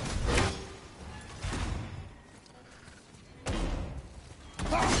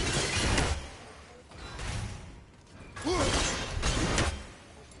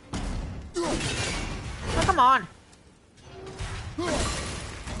 Oh, come on.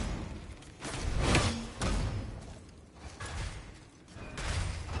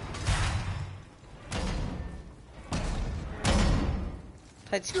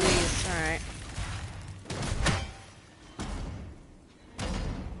 Tight squeeze, alright.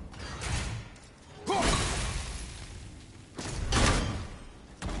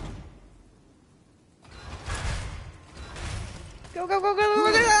 Go, go, go, go,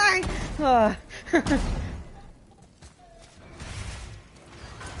 go, go, go!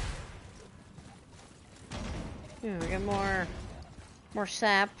 Yeah, we got more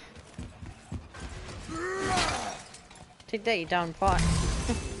sap. Take that, you down pot.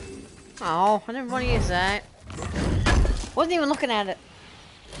 Oh, I didn't want to use that. Wasn't even looking at it.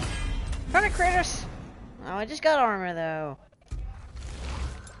 Run it, critters! Oh, I just got armor though.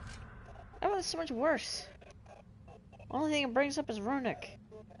 Oh, that's so much worse. Only thing it brings up is runic.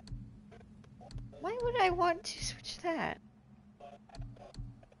 Why would I want to switch that?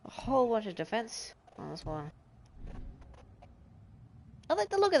 A whole bunch of defense on this one. I like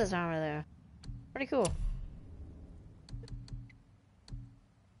the look of this armor though. Pretty cool.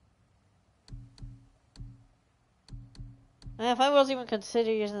 And if I was even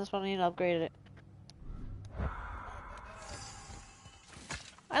consider using this one, I need to upgrade it.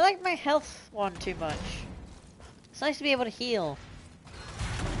 I like my health one too much. It's nice to be able to heal.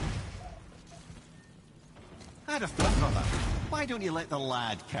 I had a thought, brother. Why don't you let the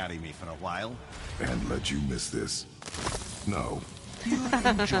lad carry me for a while? And let you miss this? No. You're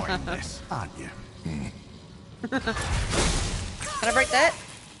enjoying this, aren't you? Can I break that?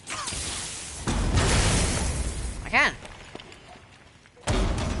 I can.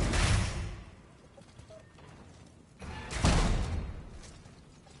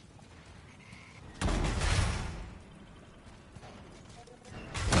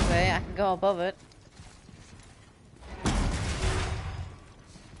 Okay, I can go above it.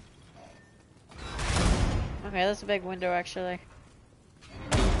 Okay, that's a big window actually.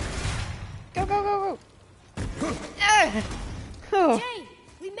 Go, go, go, go! Jay,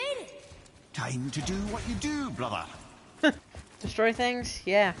 we made it! Time to do what you do, brother. Destroy things?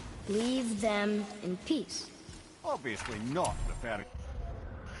 Yeah. Leave them in peace. Obviously not referring.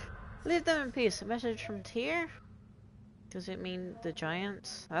 Leave them in peace. A message from Tyr? Does it mean the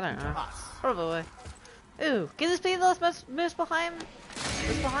giants? I don't know. Us. Probably. Ooh, can this be the Muspelheim?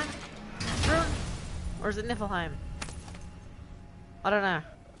 Muspelheim? Rune? Or is it Niflheim? I don't know.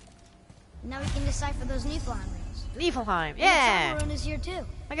 Now we can decipher those Niflheim runes. Niflheim, And yeah! the Rune is here too.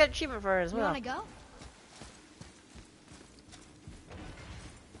 I got an achievement for it as You well. wanna go?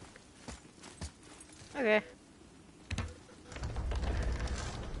 Okay.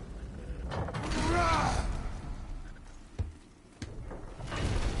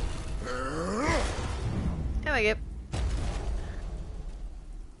 Here we go.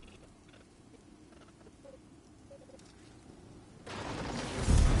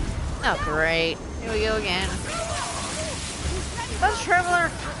 Oh, great. Here we go again. That's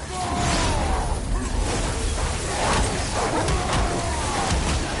Traveler.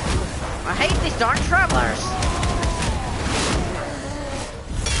 I hate these darn travelers.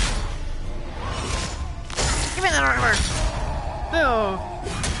 Give me that armor. No.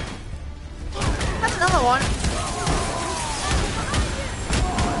 That's another one.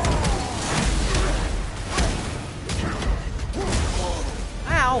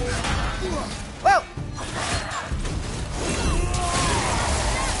 Ow. Whoa.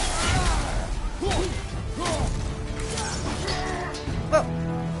 Whoa.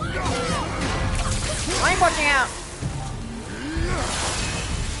 I'm watching out.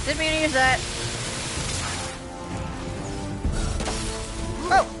 Didn't mean to use that.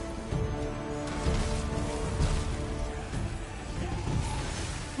 Whoa.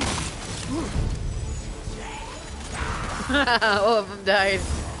 All of them died.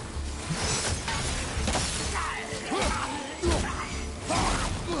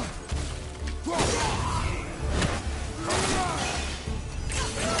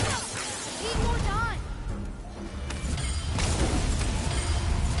 Need more time.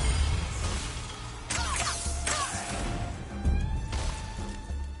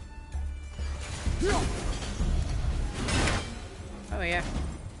 Oh yeah.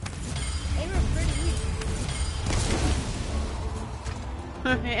 They were pretty weak.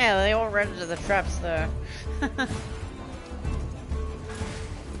 Yeah, they won't run into the traps though.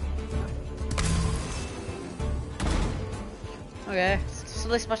 Okay, it's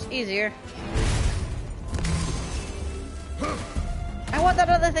at least much easier. I want that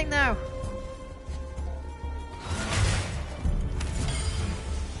other thing now!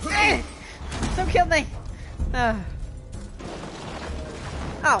 Don't kill me!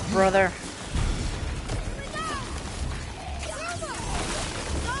 Oh, brother.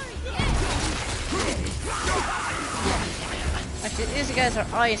 Actually, these guys are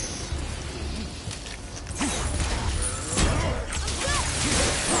ice.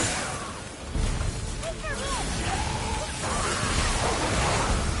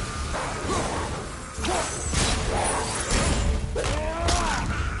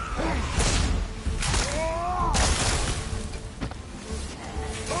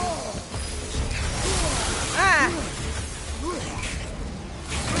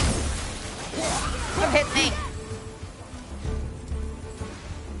 Don't hit me!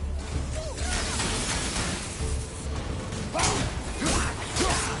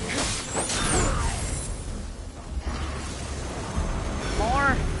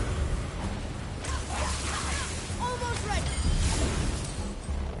 More? Almost ready.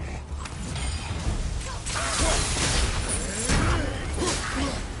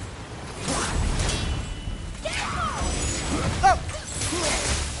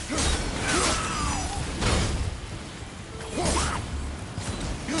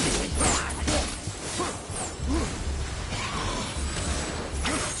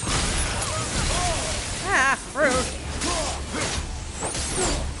 Ah, rude.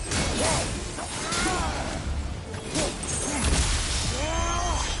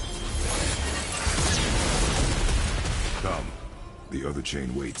 Come. The other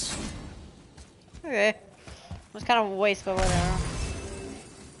chain waits. Okay. It was kind of a waste, but whatever.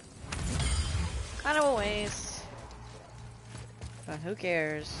 Kind of a waste. But who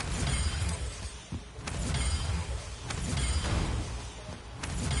cares?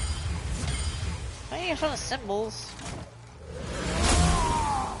 I need some of the symbols.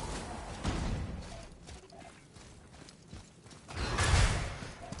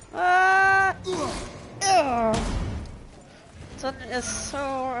 Ah! Ugh. It's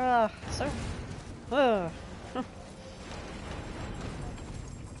so.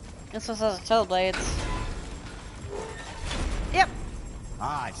 This was has tail blades. Yep.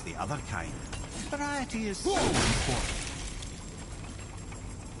 Ah, it's the other kind. Variety is so important.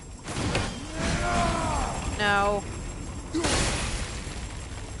 No.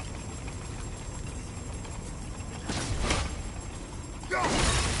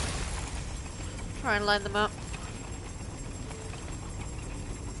 Try and line them up.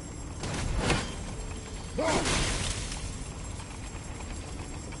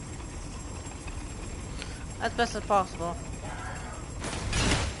 As best as possible.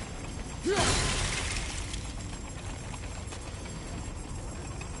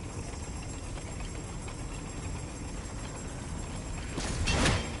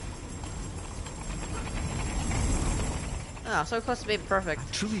 Oh, so close to being perfect. I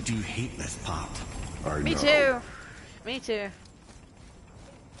truly do hate this part. I Me know. too. Me too.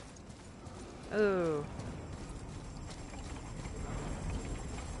 Ooh.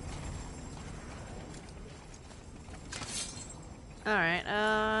 Alright,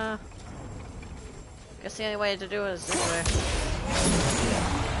 guess the only way to do it is this way.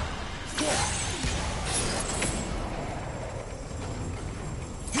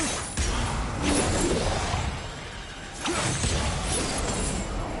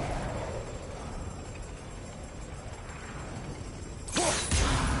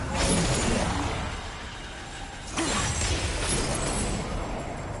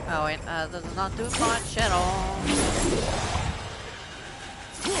 Oh wait, that does not do much at all.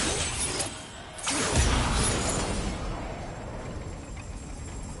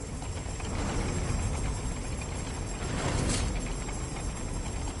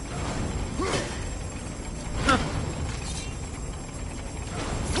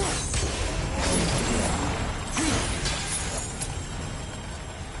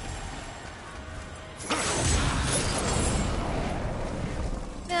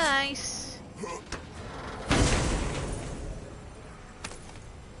 Nice.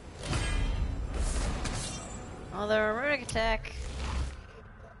 Another runic attack.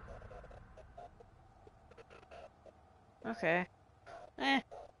 Okay.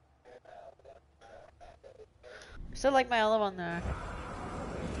 Still like my other one though.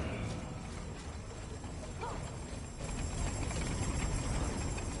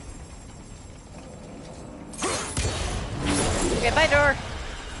 Okay, bye door.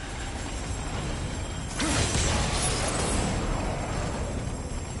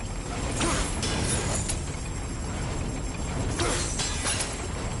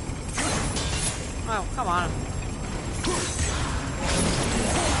 No, come on.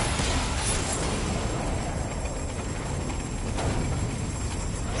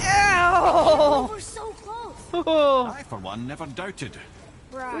 Ow! We're so close. Oh, I, for one, never doubted.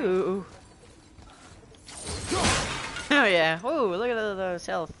 Right. ooh. Oh yeah. Ooh, look at those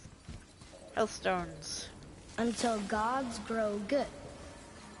health stones. Until gods grow good.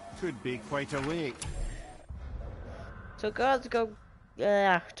 Could be quite a wait. Till gods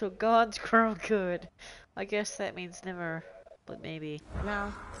grow good. I guess that means never, but maybe.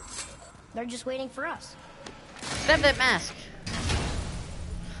 No. They're just waiting for us. Stab that mask.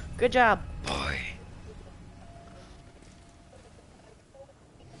 Good job. Boy.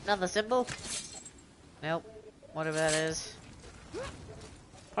 Another symbol? Nope. Whatever that is.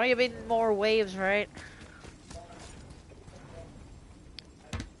 Probably been more waves, right?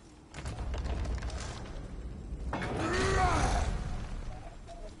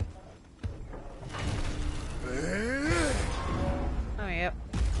 Oh, yep.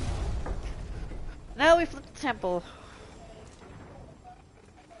 Now we flip the temple.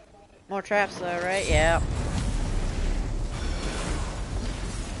 More traps though, right? Yeah.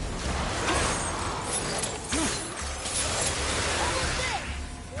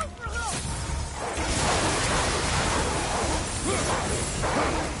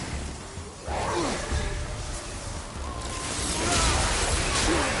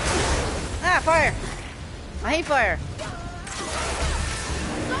 Ah, fire! I hate fire.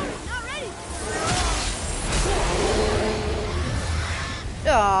 Not ready.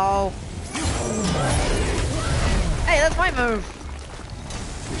 Oh. Hey, that's my move.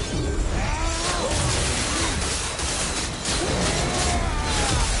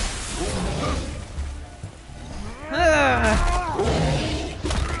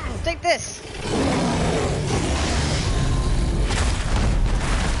 Take this.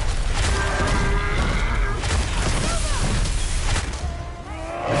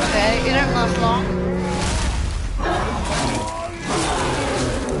 Okay, you don't last long.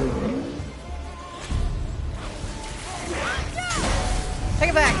 Take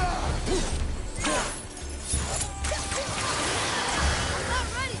it back. Not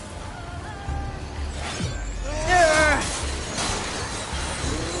ready.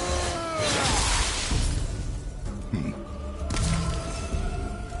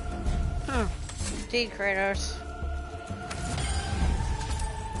 Indeed, Kratos.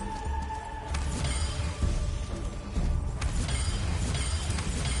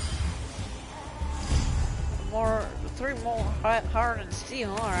 Three more hard and steel,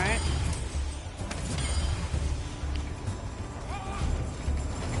 alright.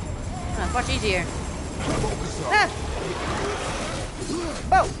 Much easier. Ah!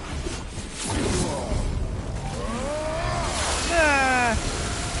 Whoa! Ah!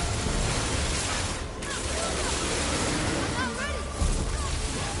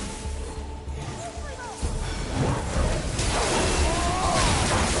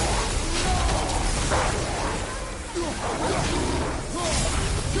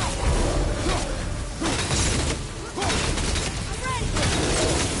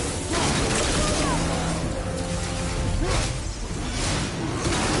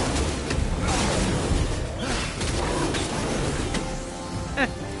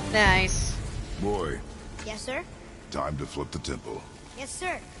 Nice. Boy, Yes, sir. time to flip the temple. Yes,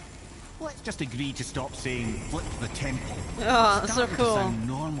 sir. Let's just agree to stop saying flip the temple. Oh, that's so Starting to cool. sound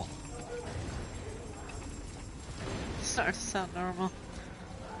normal. Starting to sound normal.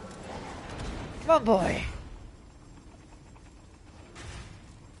 Come on, boy.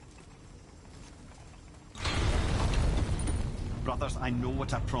 Brothers, I know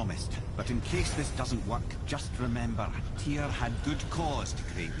what I promised, but in case this doesn't work, just remember, Tyr had good cause to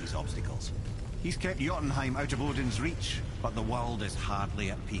create these obstacles. He's kept Jotunheim out of Odin's reach, but the world is hardly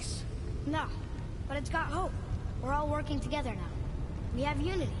at peace. No, but it's got hope. We're all working together now. We have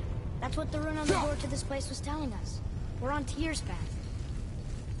unity. That's what the rune on the door to this place was telling us. We're on Tyr's path.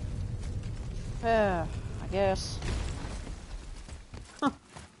 Yeah, I guess.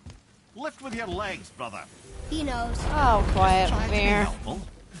 Lift with your legs, brother. He knows. Oh, quiet, Try to be Mir. helpful.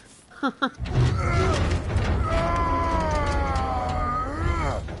 Come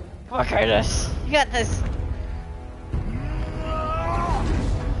on, Kratos. You got this.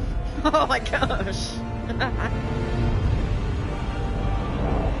 Oh my gosh.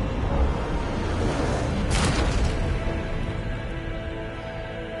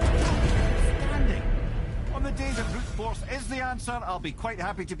 Standing. On the days that brute force is the answer, I'll be quite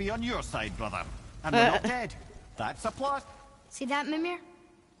happy to be on your side, brother. And we're not dead. That's a plus. See that, Mimir?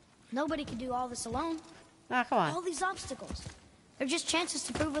 Nobody can do all this alone. Ah, come All on. these obstacles. They're just chances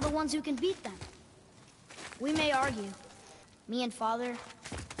to prove we're the ones who can beat them. We may argue. Me and Father,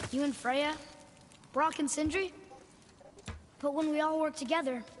 you and Freya, Brock and Sindri. But when we all work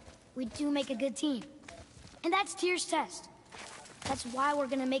together, we do make a good team. And that's Tyr's test. That's why we're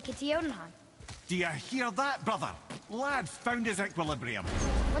gonna make it to Jotunheim. Do you hear that, brother? Lad found his equilibrium.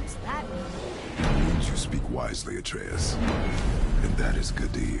 What's that mean? Means you speak wisely, Atreus. And that is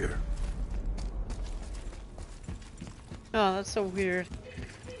good to hear. Oh, that's so weird.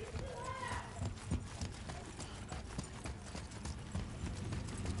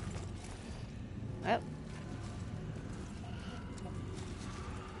 Well.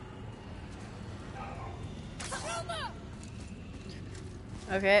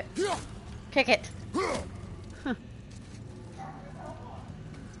 Okay. Kick it. Huh.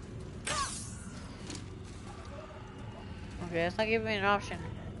 Okay, it's not giving me an option.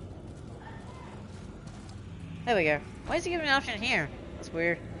 There we go. Why is he giving me an option here? That's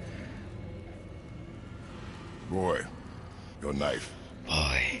weird. Boy, your knife.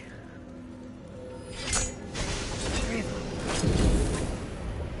 Boy.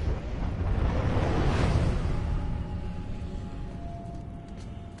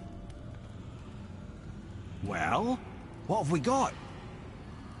 Well, what have we got?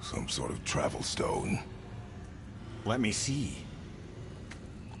 Some sort of travel stone. Let me see.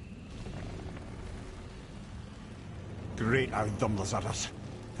 Great Ardumlazaras.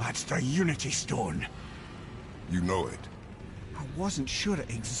 That's the Unity Stone. You know it. I wasn't sure it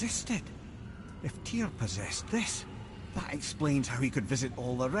existed. If Tyr possessed this, that explains how he could visit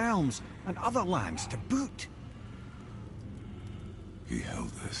all the realms and other lands to boot. He held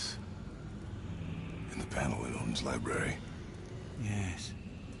this. In the panel in Odin's library. Yes.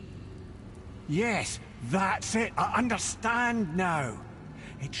 Yes, that's it. I understand now.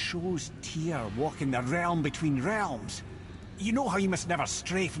 It shows Tyr walking the realm between realms. You know how you must never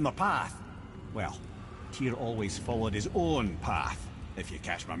stray from the path? Well, Tyr always followed his own path, if you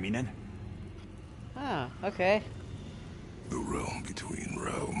catch my meaning. Ah, okay. The realm between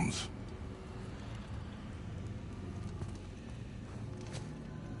realms.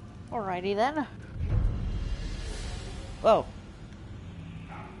 Alrighty then. Whoa.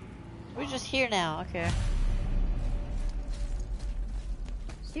 We're just here now, okay.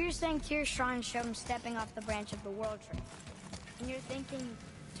 So you're saying Tyr's shrine showed him stepping off the branch of the World Tree. And you're thinking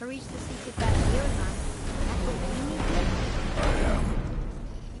to reach the secret path to Jotunheim, that's what we need to do? I am.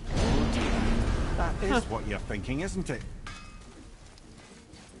 That is what you're thinking, isn't it?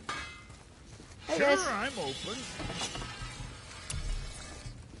 Hey Sure, guys. I'm open.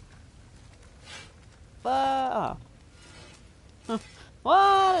 Oh.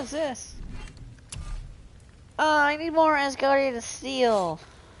 What is this? I need more Asgardian steel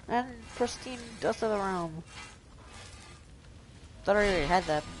and pristine dust of the realm. Thought I already had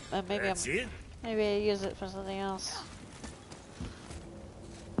that. That's it? Maybe I use it for something else.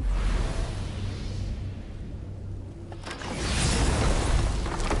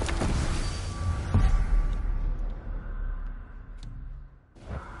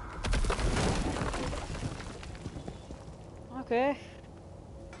 Okay.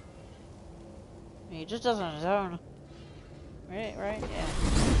 He just does it on his own. Right, yeah.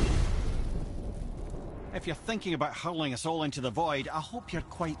 If you're thinking about hurling us all into the void, I hope you're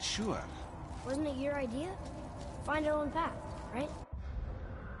quite sure. Wasn't it your idea? Find our own path, right?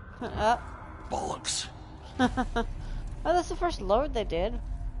 Bollocks. Oh, that's the first load they did.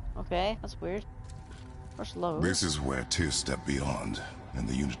 Okay, that's weird. First load. This is where Tyr stepped beyond, and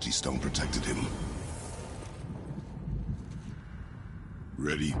the Unity Stone protected him.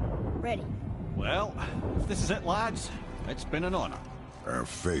 Ready? Ready. Well, if this is it, lads, it's been an honor. Our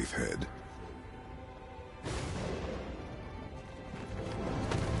faith head.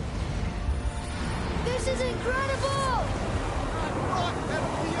 This is incredible!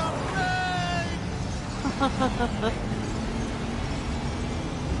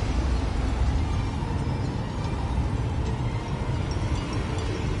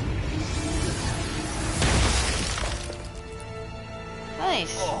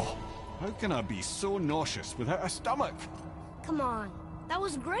 Nice. Oh, how can I be so nauseous without a stomach? Come on, that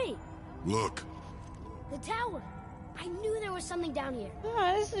was great. Look. The tower. I knew there was something down here.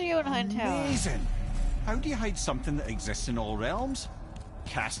 Ah, this is the Jotunheim Tower. Amazing! How do you hide something that exists in all realms?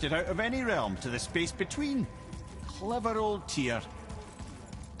 Cast it out of any realm to the space between. Clever old Tyr.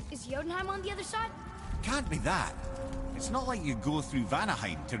 Is Jotunheim on the other side? Can't be that. It's not like you go through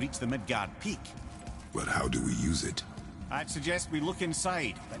Vanaheim to reach the Midgard Peak. But how do we use it? I'd suggest we look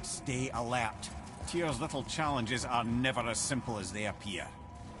inside, but stay alert. Tyr's little challenges are never as simple as they appear.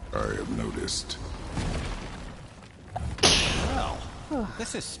 I have noticed. Well,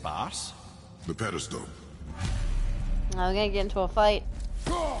 this is sparse. The pedestal. Now we're gonna get into a fight.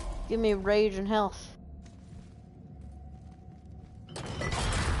 Give me rage and health.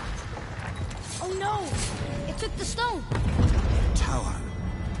 Oh no! It took the stone! Tower.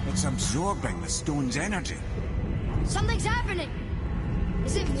 It's absorbing the stone's energy. Something's happening!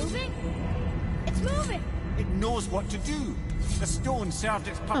 Is it moving? It's moving! It knows what to do. The stone served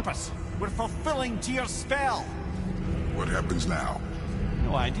its purpose. We're fulfilling Tyr's spell. What happens now?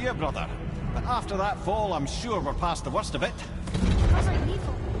 No idea, brother. But after that fall, I'm sure we're past the worst of it. How's our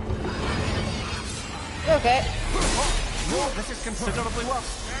lethal? Okay. No, this is considerably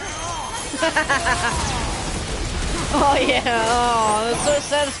worse. Oh yeah, oh, it's so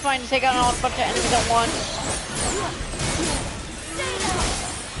satisfying to take out a bunch of enemies at once.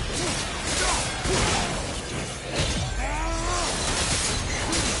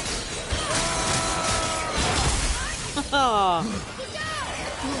 Oh.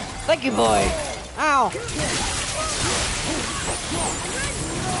 Thank you, boy. Ow.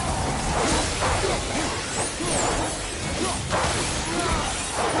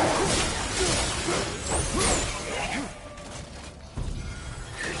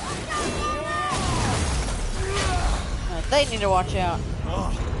 They need to watch out.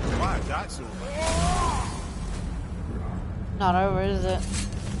 Oh, glad that's over. Not over, is it?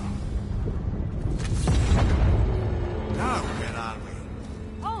 Now, where are we?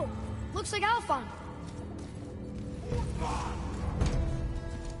 Oh! Looks like Alphon.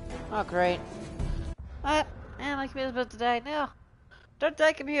 Oh, great. What? Man, my computer's about to die. No! Don't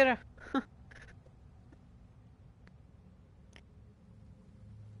die, computer!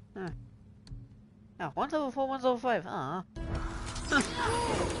 Huh. Oh, one's level 4, one's level 5. Aw.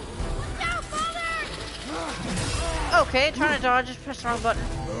 Okay, trying to dodge, just press the wrong button.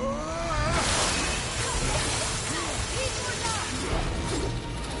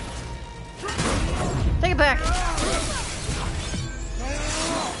 Take it back!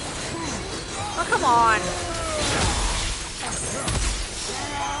 Oh, come on!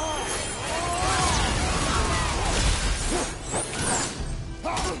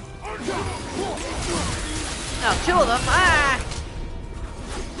 No, two of them. Ah!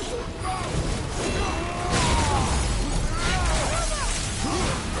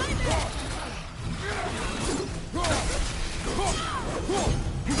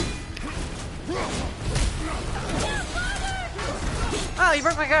 Oh, you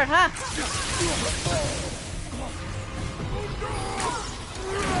broke my guard, huh?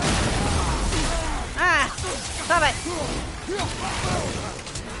 Ah! Stop it!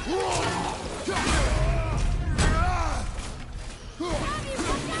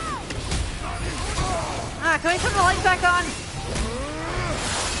 Ah, can we turn the lights back on?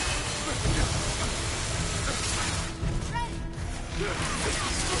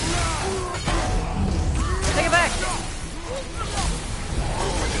 Take it back!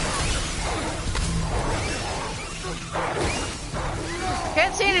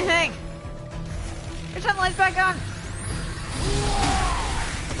 Can't see anything! Can you turn the lights back on?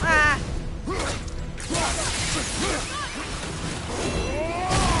 Ah!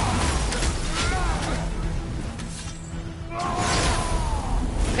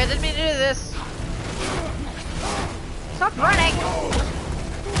 Okay, I didn't mean to do this. Stop running!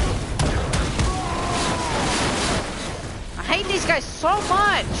 I hate these guys so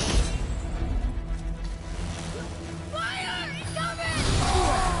much! Fire! Incoming!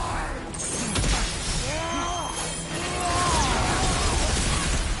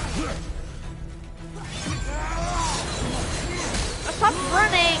 Stop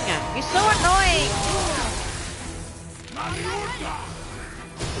running! You're so annoying!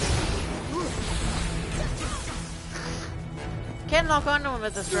 Can't lock onto him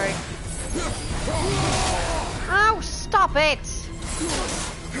at this rate. Oh, stop it!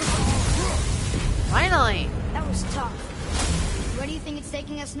 Finally! That was tough. Where do you think it's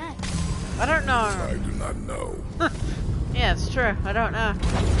taking us next? I don't know. I do not know. Yeah, it's true. I don't know.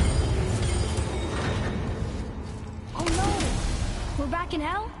 Oh no! We're back in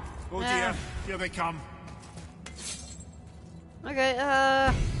hell? Oh Yeah. dear, here they come. Okay,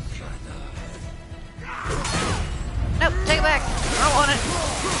 nope, take it back. I don't want it.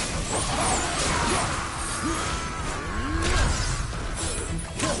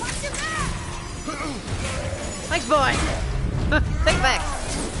 Thanks, boy. Take it back.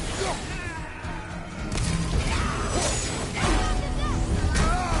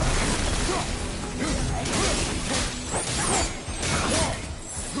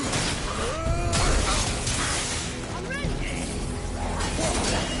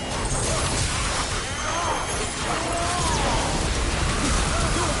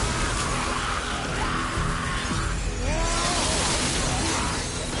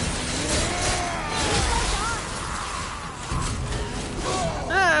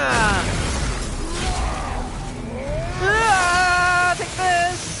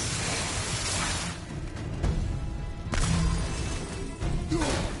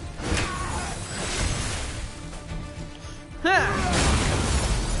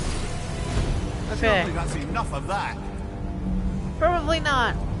 Surely that's enough of that. Probably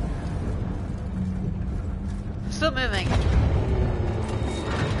not. Still moving.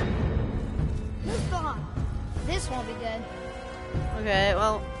 Who's gone? This won't be good. Okay,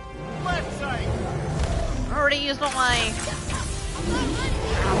 well, Left side. I already used all my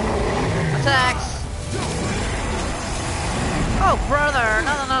attacks. Oh, brother,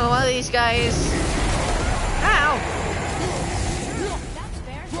 another one of these guys. Ow! That's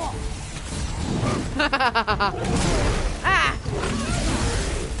fair. Ah!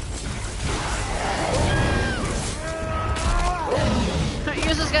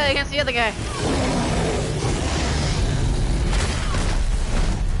 Use this guy against the other guy.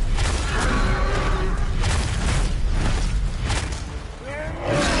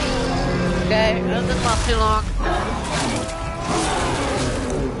 Okay, that didn't last too long.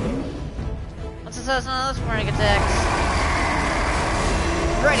 Let's assess another sporting attacks.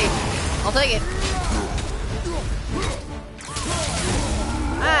 Ready. I'll take it.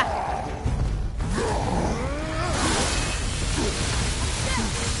 Ah!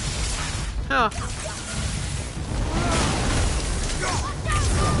 Huh.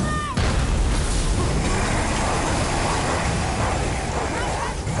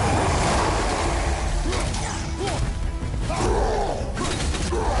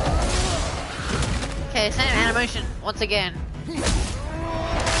 Okay, same animation once again.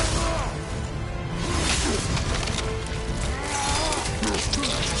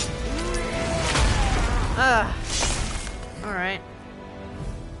 Alright.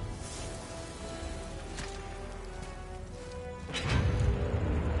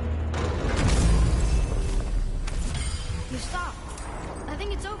 You stopped. I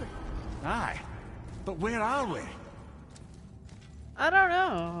think it's over. Aye. But where are we? I don't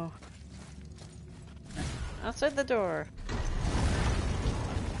know. Outside the door.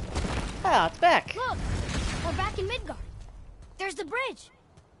 Ah, it's back. Look! We're back in Midgard. There's the bridge.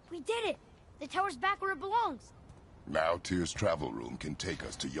 We did it. The tower's back where it belongs. Now Tyr's travel room can take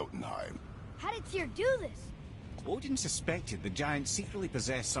us to Jotunheim. How did Tyr do this? Odin suspected the giant secretly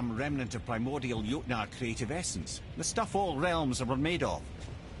possessed some remnant of primordial Jotnar creative essence, the stuff all realms were made of.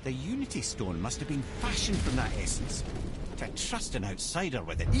 The Unity Stone must have been fashioned from that essence. To trust an outsider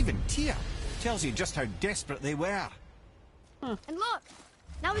with it, even Tyr, tells you just how desperate they were. And look!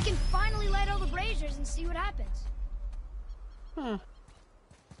 Now we can finally light all the braziers and see what happens.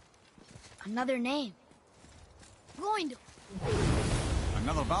 Another name. Gloindor.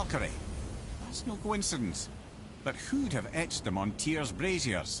 Another Valkyrie. That's no coincidence. But who'd have etched them on Tyr's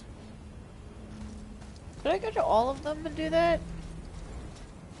braziers? Could I go to all of them and do that?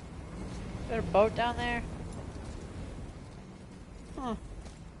 Is there a boat down there? Huh. I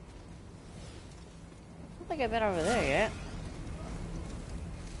don't think I've been over there yet.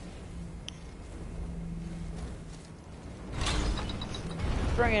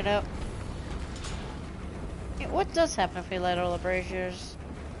 Bring it up. Yeah, what does happen if we light all the braziers?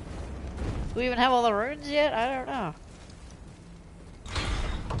 Do we even have all the runes yet? I don't know.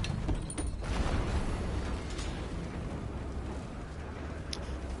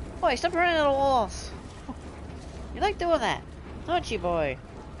 Boy, stop running at the walls. You like doing that, don't you, boy?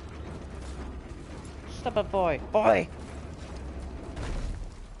 Stop it, boy. Boy!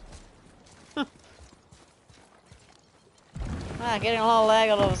 Ah, getting a little lag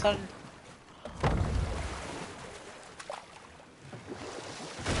all of a sudden.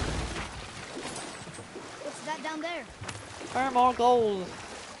 What's that down there? Earn more gold.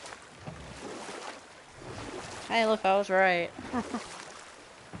 Hey, look, I was right.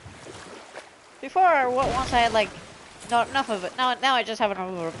 Before, once I had like not enough of it. Now I just have an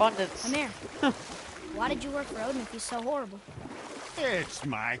overabundance. Come here. Why did you work for Odin if he's so horrible? It's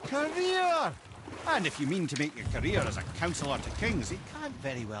my career! And if you mean to make your career as a counsellor to kings, you can't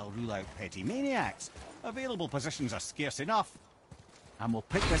very well rule out petty maniacs. Available positions are scarce enough. And we'll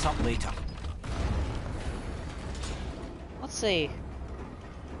pick this up later. Let's see.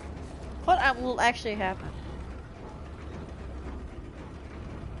 What will actually happen?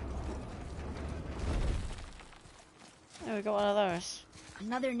 There we got one of those.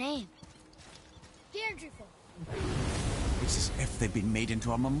 Another name. Deirdreful. It's as if they've been made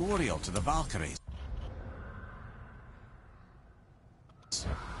into a memorial to the Valkyries.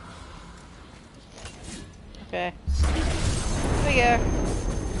 Okay. Here we go.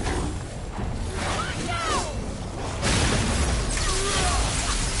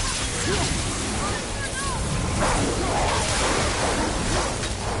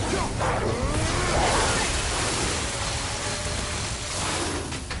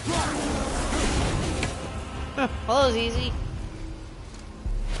 Well, that was easy.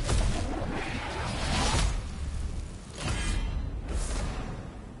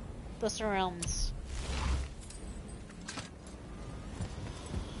 the surrounds.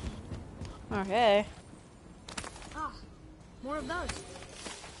 Okay. Ah, more of those.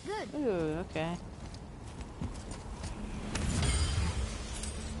 Good. Ooh, okay.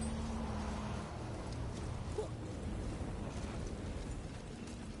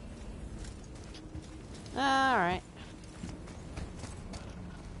 Alright.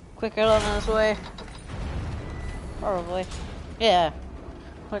 Quicker than this way. Probably. Yeah.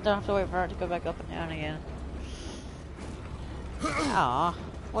 But don't have to wait for it to go back up and down again. Aw.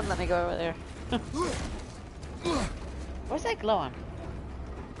 Wouldn't let me go over there. What's that glowing?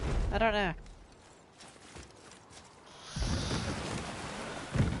 I don't know.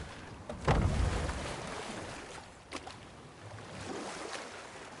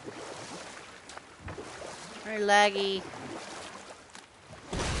 Very laggy.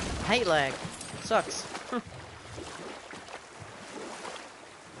 I hate lag. It sucks.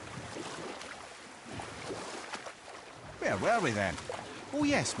 Where were we then? Oh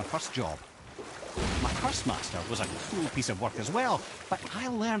yes, my first job. My first master was a cool piece of work as well, but I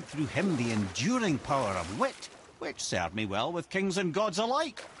learned through him the enduring power of wit, which served me well with kings and gods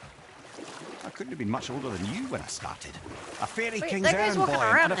alike. I couldn't have been much older than you when I started. A fairy Wait, king's that guy's errand boy, walking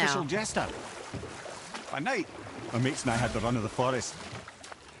an around unofficial now. jester. By night, my mates and I had the run of the forest.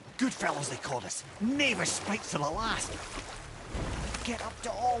 Good fellows they called us, knavish sprites to the last. Get up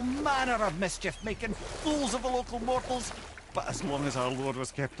to all manner of mischief, making fools of the local mortals. But as long as our lord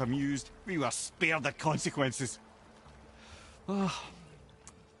was kept amused, we were spared the consequences. Oh.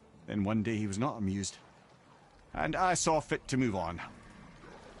 Then one day he was not amused, and I saw fit to move on.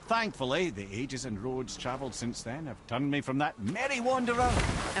 Thankfully, the ages and roads travelled since then have turned me from that merry wanderer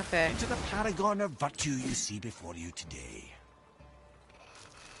Okay. into the paragon of virtue you see before you today.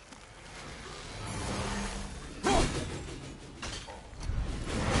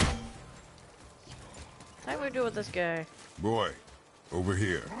 How do we do with this guy? Boy, over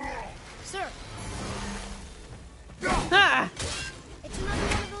here. Sir, Ha! it's another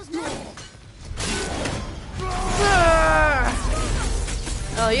one of those nights.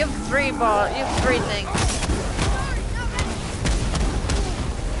 Oh, you have three balls. You have three things.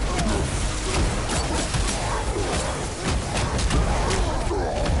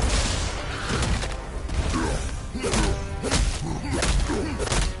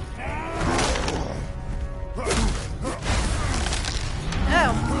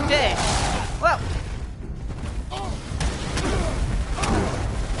 Oh, okay. Whoa.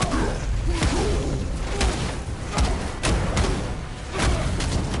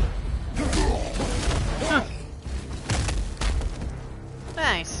 Huh.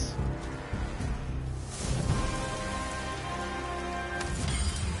 Nice.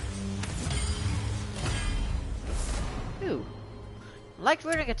 Ooh. Light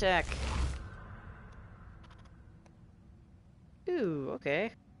runic attack. Ooh,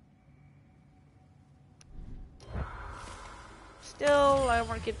 okay. Still, I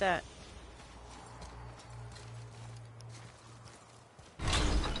want to get that.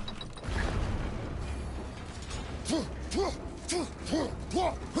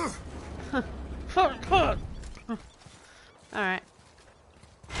 Alright.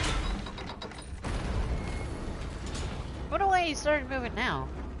 What why he started moving now?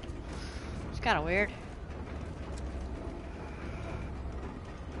 It's kind of weird.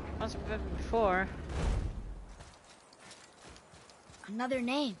 Must have been before. Another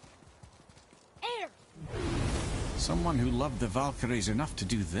name. Air. Someone who loved the Valkyries enough to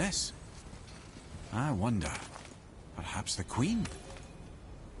do this. I wonder. Perhaps the Queen?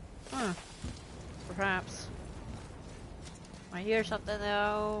 Huh. Perhaps. I hear something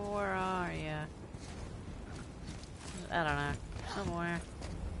though. Where are you? I don't know. Somewhere.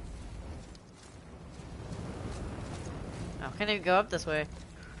 Oh, can't even go up this way.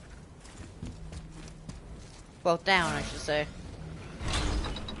 Well, down, I should say.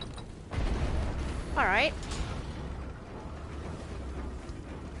 Alright.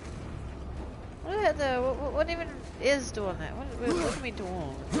 What even is doing that? What are we doing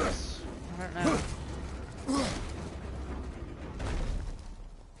with this? I don't know.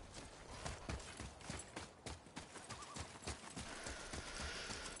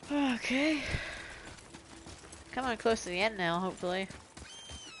 Okay. Coming close to the end now, hopefully.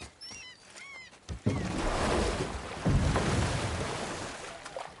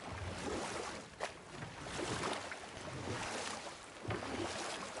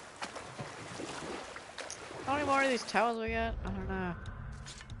 How many more of these towers we got? I don't know.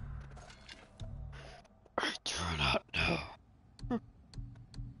 I do not know.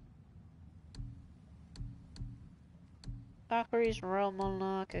 Valkyrie's Realm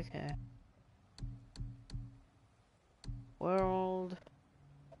unlock, okay. World.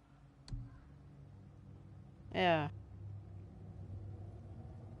 Yeah.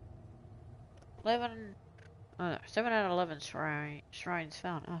 11. 7 out of 11 shrines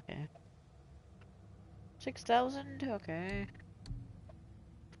found. Okay. 6,000? Okay.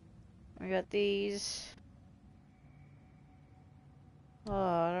 We got these. Oh,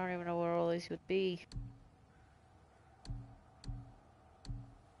 I don't even know where all these would be.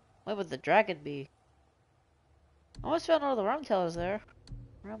 Where would the dragon be? I almost found all the realm tellers there.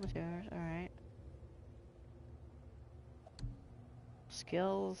 Realm materials, alright.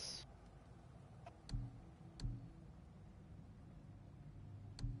 Skills.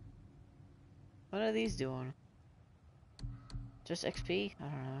 What are these doing? Just XP? I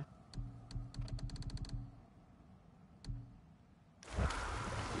don't know.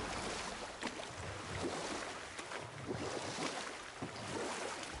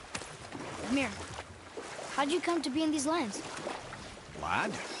 Amir, how'd you come to be in these lands?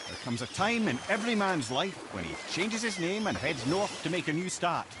 Lad, there comes a time in every man's life when he changes his name and heads north to make a new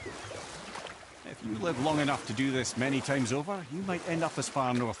start. If you live long enough to do this many times over, you might end up as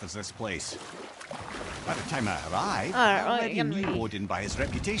far north as this place. By the time I arrived, I already knew Odin by his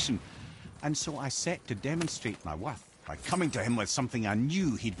reputation, and so I set to demonstrate my worth by coming to him with something I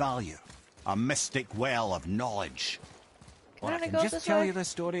knew he'd value. A mystic well of knowledge. But I can just tell you this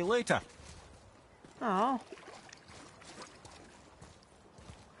story later. Oh.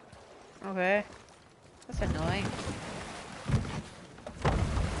 Okay. That's annoying.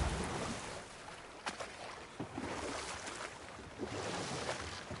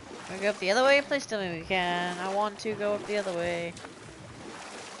 Can we go up the other way? Please tell me we can. I want to go up the other way.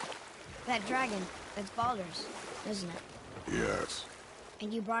 That dragon, it's Baldur's, isn't it? Yes.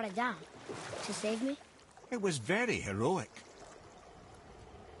 And you brought it down to save me? It was very heroic.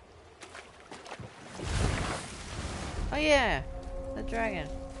 Oh yeah, the dragon.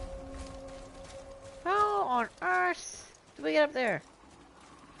 How on earth did we get up there?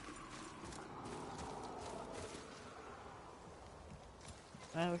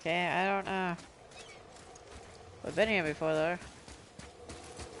 Okay, I don't know. We've been here before though.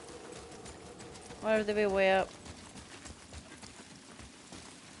 Why would there be a way up?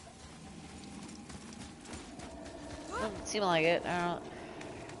 Doesn't seem like it. I don't.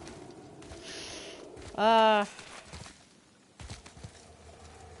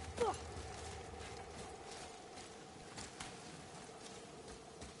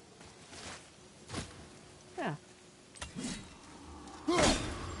 Yeah.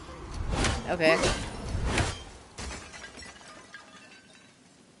 Okay.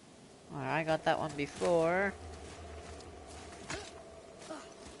 Alright, I got that one before.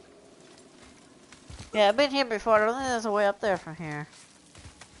 Yeah, I've been here before. I don't think there's a way up there from here.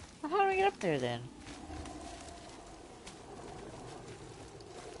 Well, how do we get up there then?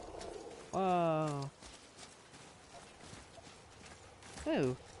 Whoa.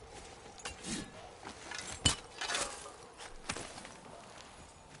 Ooh.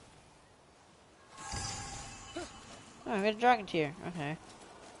 Oh, we got a dragon tier. Okay.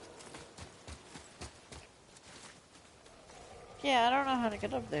 Yeah, I don't know how to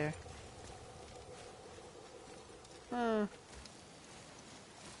get up there.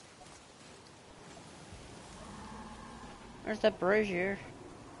 Where's that brazier?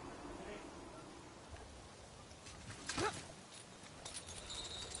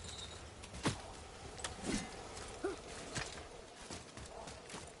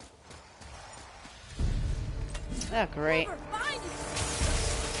 Oh, great.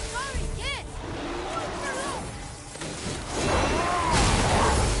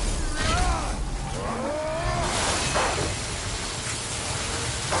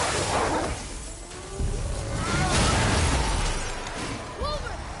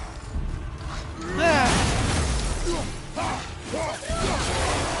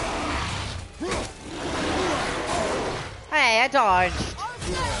 Hey, I dodged.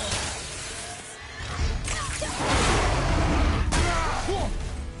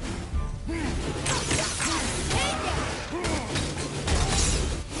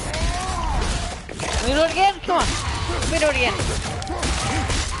 Can we do it again? Come on. Can we do it again?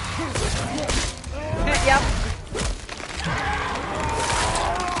 Yep.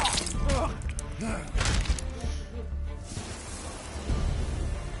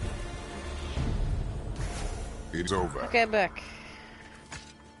 It's over. Okay, back.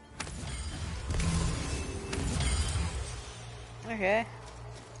 Okay.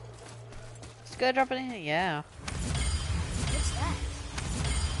 Let's go drop anything. Yeah. What's that?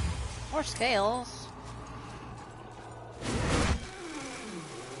 More scales.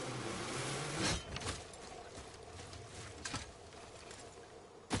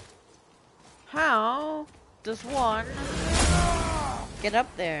 does one get up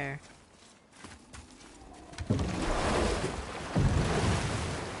there? I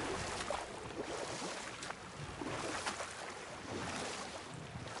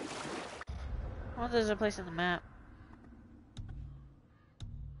wonder if there's a place on the map.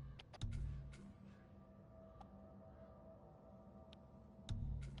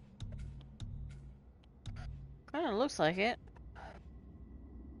 Kinda looks like it.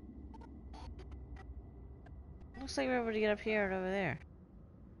 Looks like we're able to get up here and over there.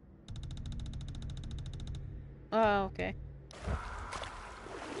 Oh, okay.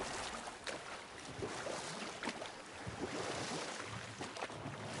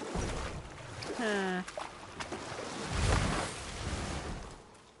 Huh.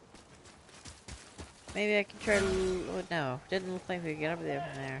 Maybe I can try to... Oh, no, didn't look like we could get up there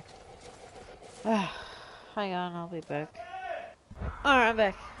from there. Hang on, I'll be back. Alright, I'm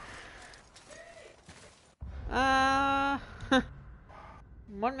back.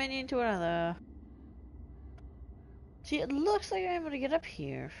 One menu to another. See, it looks like I'm able to get up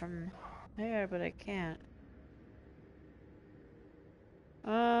here from there, but I can't.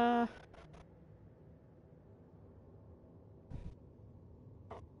 Oh,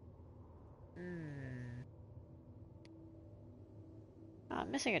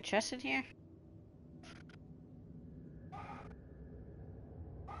 I'm missing a chest in here?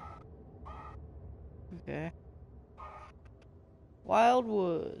 Okay. Wild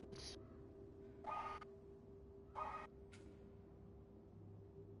Woods.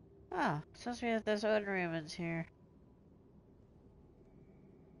 Oh, supposed to be that there's other ruins here.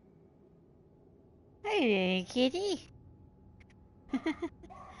 Hey, kitty.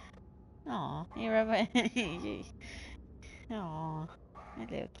 Aw, you're right. Aw,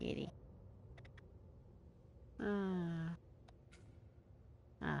 hello, kitty.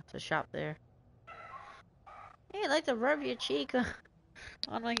 It's a shop there. Hey, I'd like to rub your cheek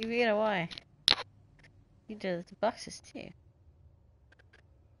on my computer. Why? You do the boxes too.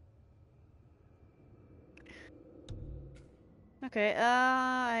 Okay,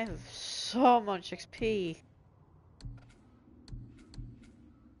 I have so much XP.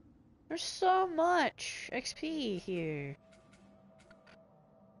 There's so much XP here.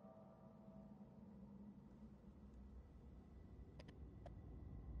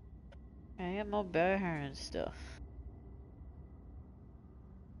 I got more bear hair and stuff.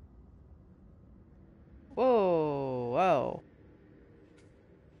 Whoa, whoa.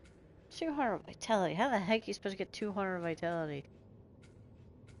 200 vitality. How the heck are you supposed to get 200 vitality?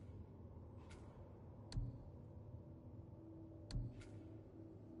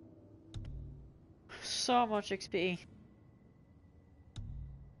 So much XP.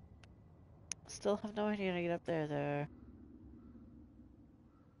 Still have no idea how to get up there though.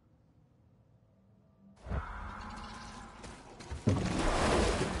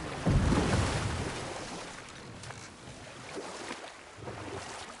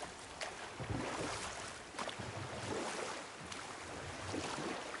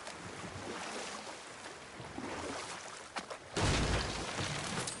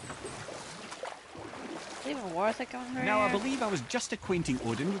 Is it even worth it going through Now, I here? believe I was just acquainting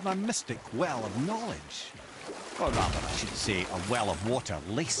Odin with my mystic well of knowledge. Or rather, I should say, a well of water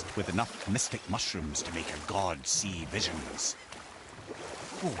laced with enough mystic mushrooms to make a god see visions.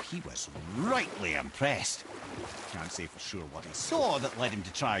 Oh, he was rightly impressed. Can't say for sure what he saw that led him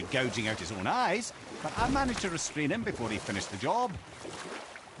to try gouging out his own eyes, but I managed to restrain him before he finished the job.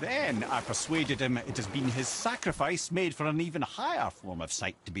 Then I persuaded him it has been his sacrifice made for an even higher form of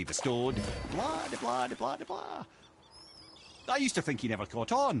sight to be bestowed. Blah, de blah, de blah, de blah. I used to think he never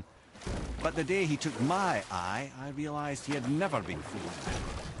caught on, but the day he took my eye, I realised he had never been fooled.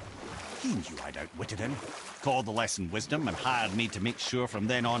 He knew I'd outwitted him, called the lesson wisdom, and hired me to make sure from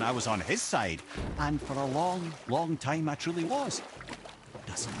then on I was on his side. And for a long, long time I truly was.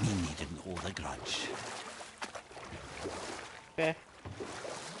 Doesn't mean he didn't hold a grudge. Okay.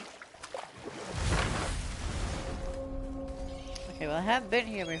 Okay, well I have been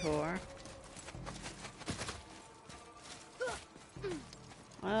here before.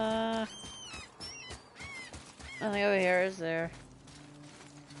 Nothing over here, is there?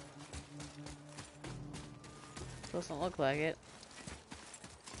 Doesn't look like it.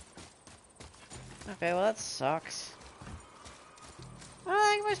 Okay, well that sucks. How the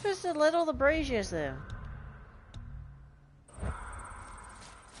heck am I supposed to let all the braziers then?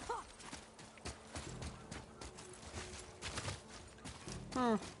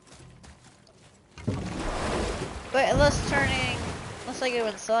 But unless I go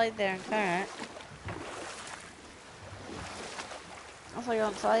inside there and turn it. Unless I go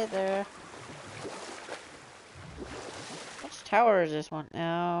inside there. tower is this one?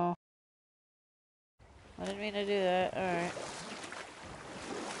 No. I didn't mean to do that. Alright.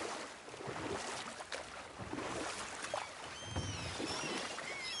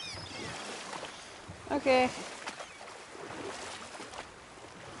 Okay.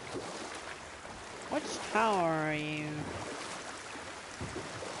 Which tower are you?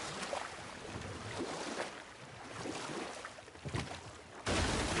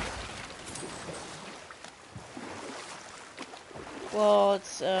 Well,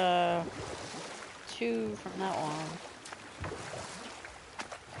 it's 2 from that one.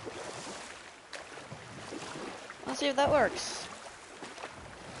 Let's see if that works.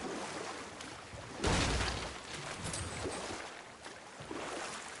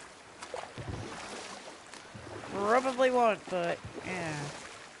 Probably won't, but yeah.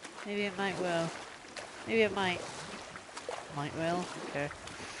 Maybe it might will. Maybe it might. Might will? Okay.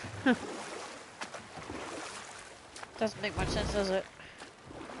 Doesn't make much sense, does it?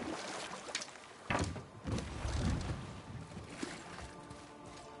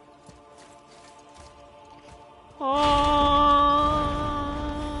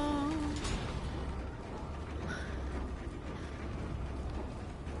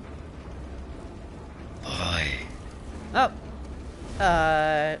 Oh.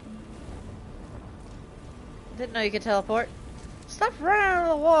 Oh. Didn't know you could teleport. Stop running out of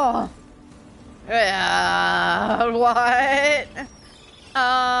the wall. What?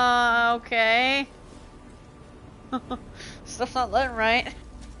 Okay. Stuff's not letting right.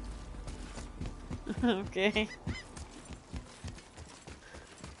 Okay.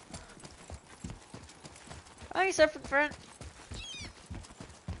 Oh, you surfing front.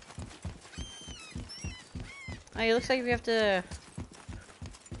 Oh, it looks like we have to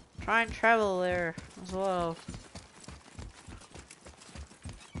try and travel there as well.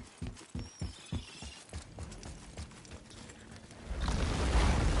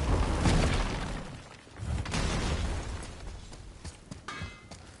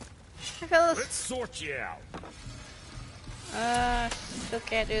 Hey, fellas. Let's sort you out. Still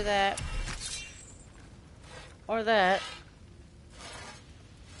can't do that. Or that.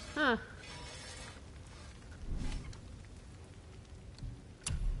 Huh.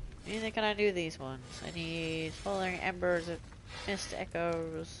 Neither can I do these ones. I need smoldering embers and mist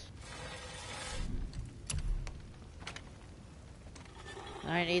echoes.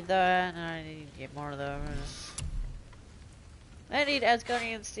 I need that, and I need to get more of those. I need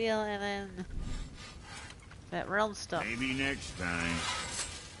Asgardian steel and then that realm stuff. Maybe next time.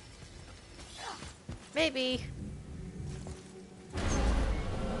 Maybe.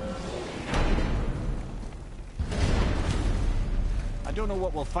 I don't know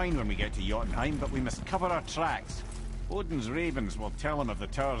what we'll find when we get to Jotunheim, but we must cover our tracks. Odin's ravens will tell him of the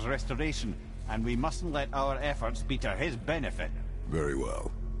tower's restoration, and we mustn't let our efforts be to his benefit. Very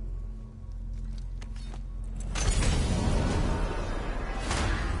well.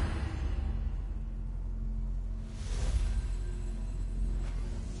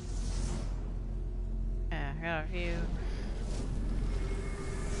 Yeah, I got a few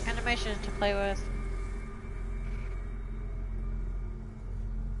animations to play with.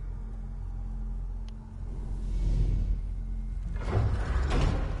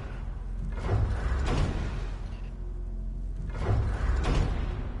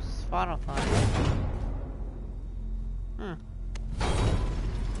 Spotify. Let's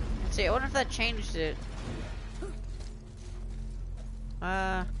see, I wonder if that changed it.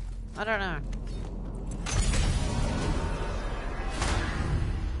 I don't know.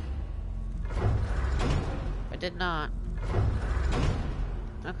 I did not.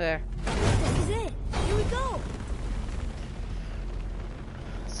 Okay. This is it. Here we go.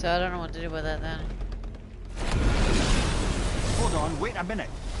 So I don't know what to do with that then. Hold on, wait a minute.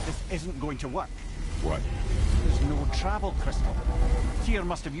 This isn't going to work. What? There's no travel crystal. Tyr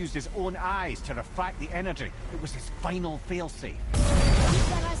must have used his own eyes to refract the energy. It was his final failsafe. You've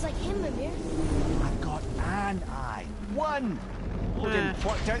got eyes like him, Mimir. I've got an eye. One! Odin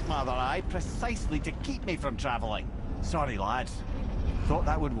plucked out my other eye precisely to keep me from traveling. Sorry, lads. Thought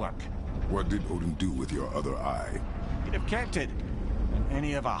that would work. What did Odin do with your other eye? He'd have kept it. In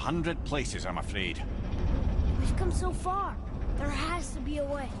any of 100 places, I'm afraid. We've come so far. There has to be a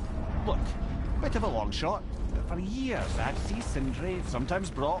way. Look, bit of a long shot, but for years I'd see Sindri,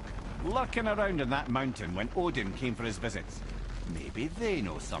 sometimes Brock, lurking around in that mountain when Odin came for his visits. Maybe they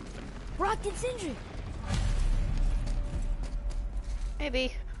know something. Brock and Sindri.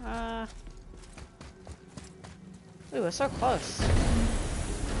 Maybe. Ooh, we're so close.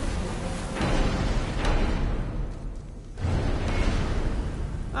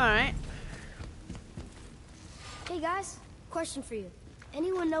 Alright. Hey guys, Question for you.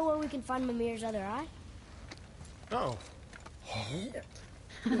 Anyone know where we can find Mimir's other eye? Oh.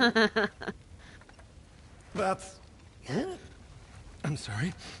 That's... I'm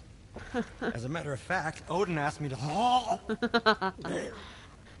sorry. As a matter of fact, Odin asked me to...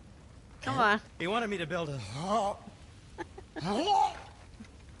 Come on. He wanted me to build a...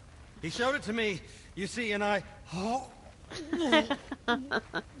 He showed it to me, you see, and I...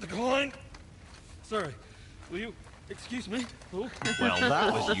 Declined. Sorry. Will you excuse me? Oh. Well,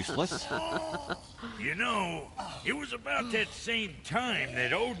 that was useless. You know, it was about that same time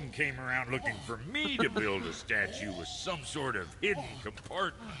that Odin came around looking for me to build a statue with some sort of hidden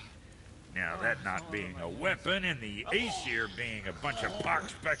compartment. Now, that not being a weapon and the Aesir being a bunch of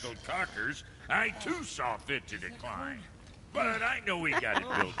pock-speckled cockers, I too saw fit to decline. But I know we got it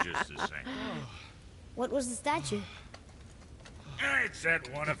built just the same. What was the statue? It's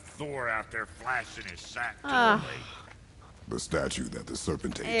that one of Thor out there flashing his sack to the Ah. lake. The statue that the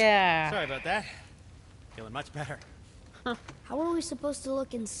serpent ate. Yeah. Sorry about that. Feeling much better. How are we supposed to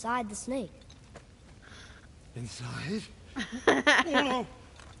look inside the snake? Inside? Oh,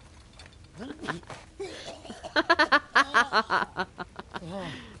 no.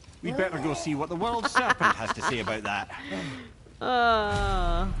 We better go see what the world serpent has to say about that.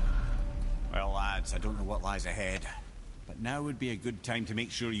 Uh, Well, lads, I don't know what lies ahead, but now would be a good time to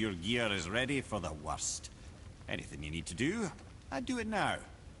make sure your gear is ready for the worst. Anything you need to do, I'd do it now.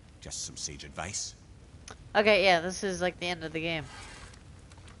 Just some sage advice. okay, yeah, this is like the end of the game.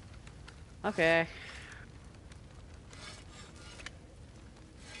 Okay.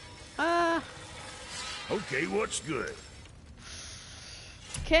 Okay, what's good?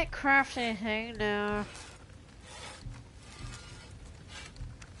 Can't craft anything now.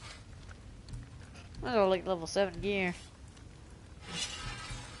 I'll go like level 7 gear.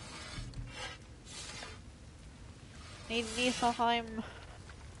 Need Niflheim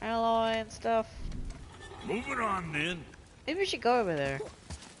alloy and stuff. Moving on then. Maybe we should go over there.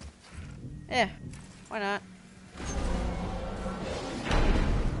 Yeah, why not?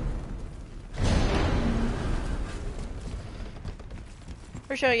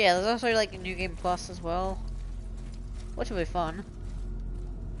 For sure, yeah, there's also like a New Game Plus as well, which will be fun.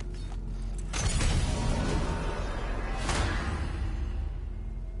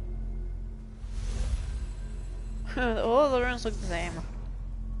 All the rooms look the same.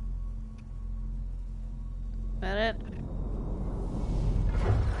 That it?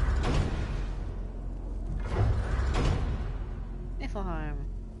 Niflheim.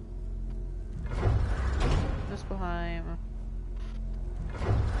 Muspelheim.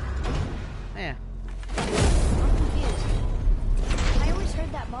 Yeah. I'm confused. I always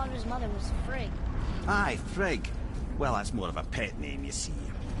heard that Baldur's mother was Frigg. Aye, Frigg. Well, that's more of a pet name, you see.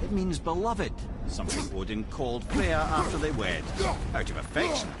 It means beloved, something Odin called Freya after they wed. Out of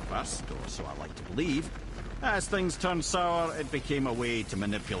affection at first, or so I like to believe. As things turned sour, it became a way to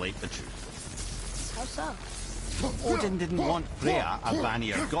manipulate the truth. How so? Odin didn't want Freya, a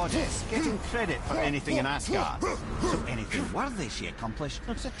Vanir goddess, getting credit for anything in Asgard. So anything worthy she accomplished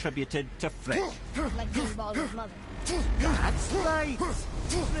was attributed to Frigg. Like being Baldur's mother. That's right.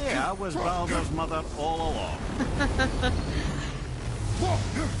 Freya was Baldur's mother all along.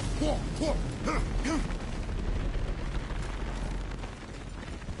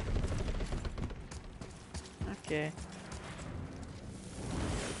 Okay.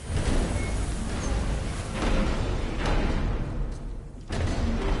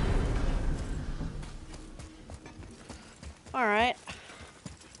 Alright.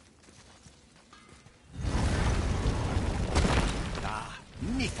 Ah,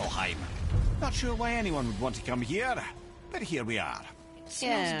 Niflheim. Not sure why anyone would want to come here, but here we are.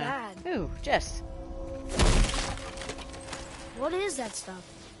 Smells Yeah. bad. Ooh, Jess. What is that stuff?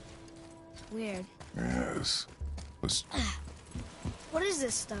 Weird. Yes. What is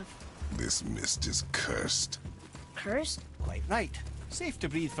this stuff? This mist is cursed. Cursed? Quite right. Safe to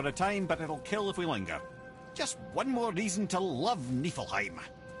breathe for a time, but it'll kill if we linger. Just one more reason to love Niflheim.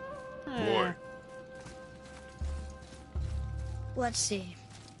 Boy, Let's see.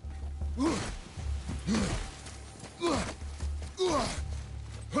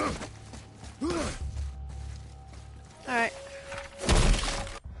 Alright.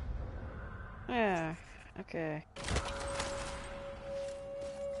 Yeah, okay.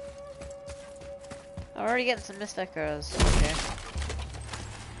 I'm already getting some mist echoes. Okay.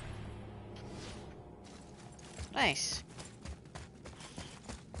 Nice.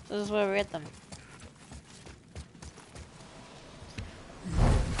 This is where we get them.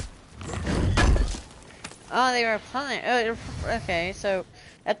 Oh, they replenish. Oh, okay, so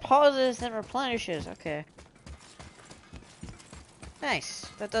it pauses and replenishes. Okay. Nice.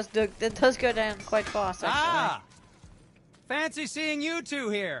 That does go down quite fast, actually. Ah! Fancy seeing you two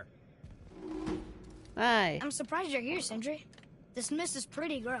here. Hi. I'm surprised you're here, Sindri. This mist is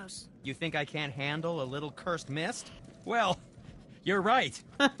pretty gross. You think I can't handle a little cursed mist? Well, you're right.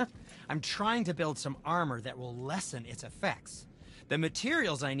 I'm trying to build some armor that will lessen its effects. The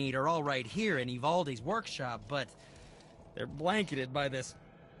materials I need are all right here in Ivaldi's workshop, but they're blanketed by this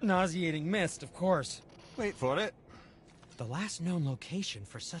nauseating mist, of course. Wait for it. The last known location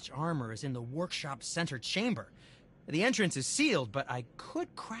for such armor is in the workshop's center chamber. The entrance is sealed, but I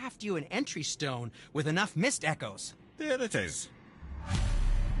could craft you an entry stone with enough mist echoes. There it is.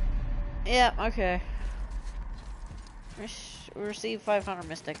 Yeah, okay. Receive 500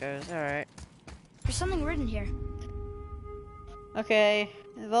 mist echoes, alright. There's something written here. Okay,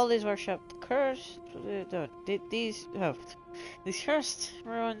 Ivaldi's workshop. These cursed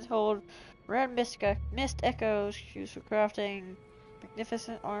ruins hold rare mist echoes used for crafting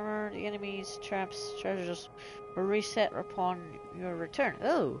magnificent armor. The enemy's traps, treasures will reset upon your return.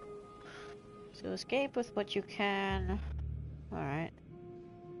 Oh! So escape with what you can. Alright.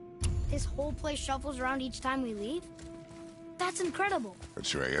 This whole place shuffles around each time we leave? That's incredible.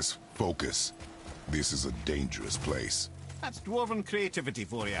 Atreus, focus. This is a dangerous place. That's dwarven creativity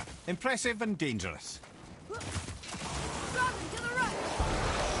for you. Impressive and dangerous. Robin, to the right!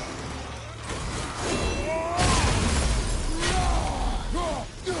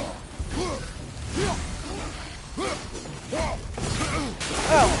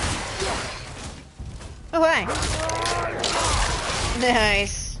 Oh, hey!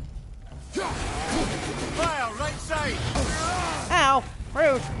 Nice. Fire, right side! Ow!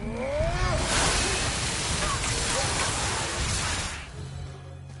 Rude!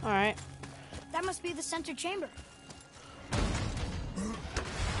 Alright. That must be the center chamber.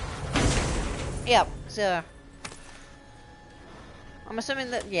 Yep, so... I'm assuming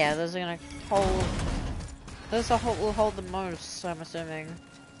that, yeah, those are gonna hold... Those will hold the most, I'm assuming.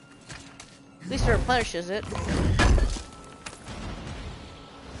 At least it replenishes it.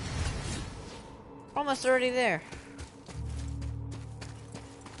 Almost already there.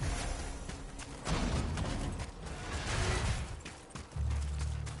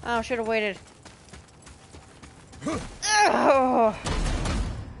 Oh, should have waited. Oh.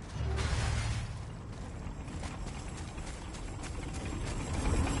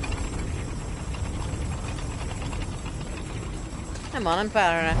 Come on, I'm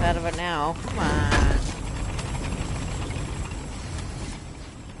better enough out of it now. Come on.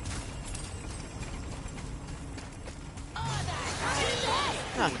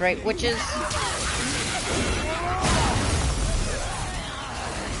 Oh, great witches.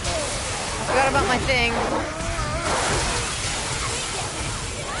 I forgot about my thing.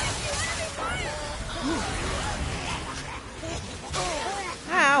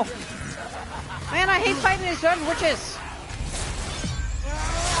 Ow! Man, I hate fighting these red witches.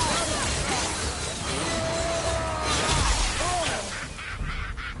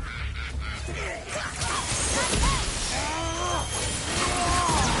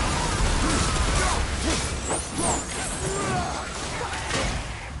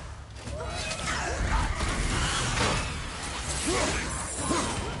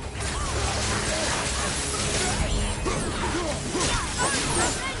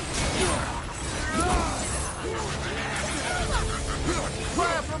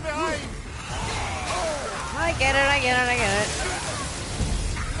 I get it.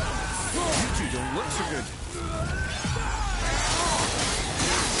 You two don't look so good.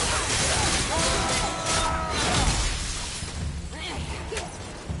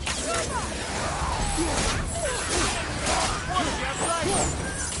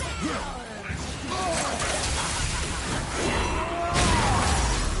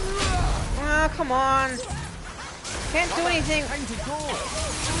 Oh, come on. Can't do anything.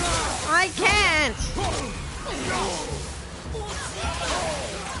 I can't.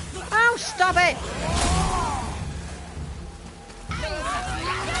 Oh, stop it.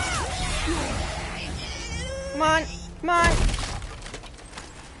 Come on. Come on.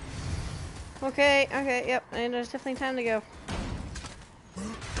 Okay, yep. And there's definitely time to go.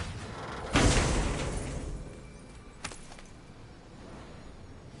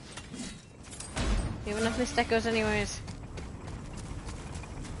 You have enough mist echoes anyways.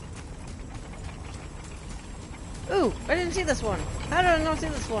 Ooh, I didn't see this one. How did I not see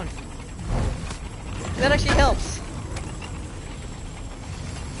this one? That actually helps.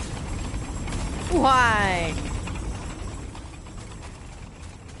 Why?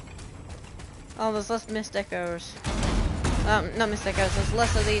 Oh, there's less mist echoes. Not mist echoes, there's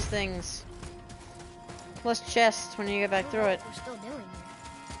less of these things. Less chests when you get back through it. We're still doing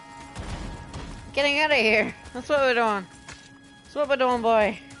Getting out of here. That's what we're doing. That's what we're doing,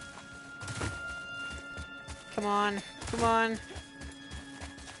 boy. Come on. Come on.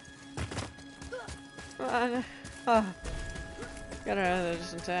 Come on. Oh. Got her out of there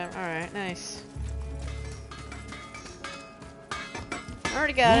just in time. Alright, nice.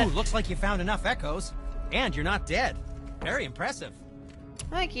 Already got it. Looks like you found enough echoes. And you're not dead. Very impressive.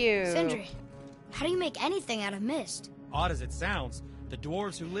 Thank you. Sindri, how do you make anything out of mist? Odd as it sounds, the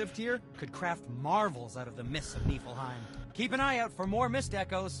dwarves who lived here could craft marvels out of the mists of Niflheim. Keep an eye out for more mist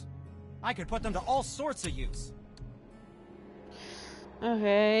echoes. I could put them to all sorts of use.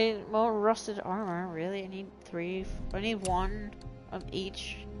 Okay, more rusted armor. Really? I need 3. I need 1 of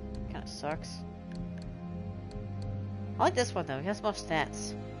each. Kinda sucks. I like this one though, it has more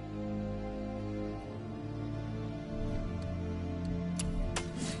stats.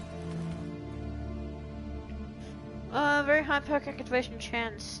 Very high perk activation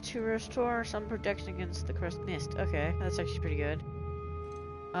chance to restore some protection against the cursed mist. Okay, that's actually pretty good.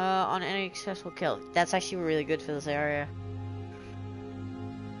 On any successful kill. That's actually really good for this area.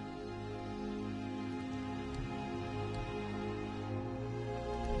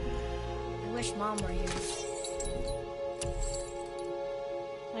 I wish Mom were here.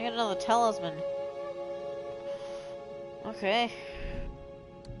 I got another talisman. Okay.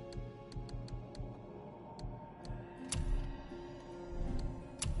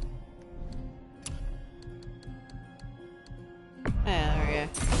 Yeah, there we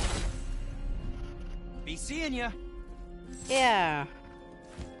go. Be seeing ya. Yeah.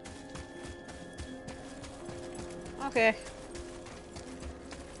 Okay.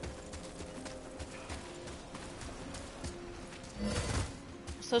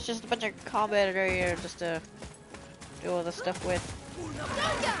 So it's just a bunch of combat area just to do all the stuff with.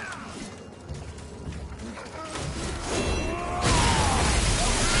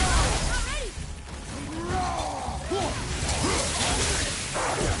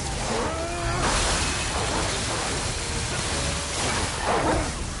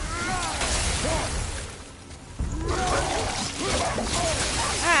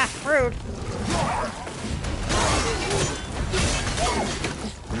 Ah, rude.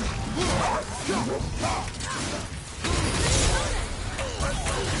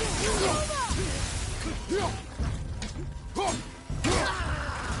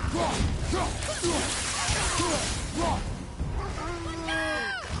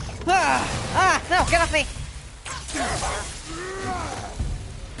 Ah, no, get off me.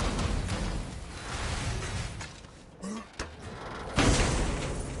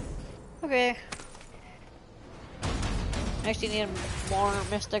 Okay. Actually need more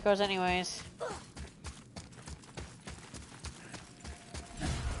mysticos anyways.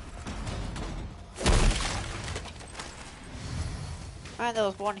 Alright, there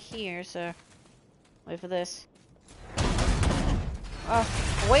was one here, so wait for this.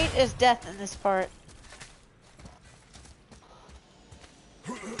 Weight is death in this part.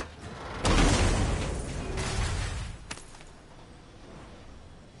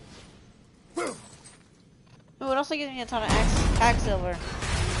 Oh, it also gives me a ton of axe silver.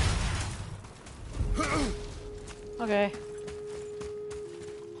 Okay.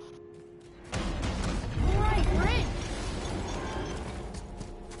 Alright, we're in.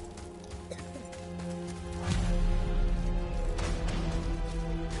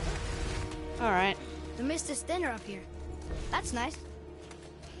 Alright. The mist is thinner up here. That's nice.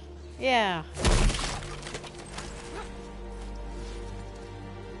 Yeah.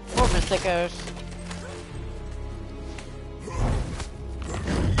 More mysticos.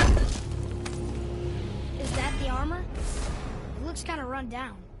 Is that the armor? It looks kind of run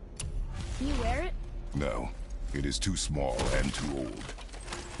down. Can you wear it? No, it is too small and too old.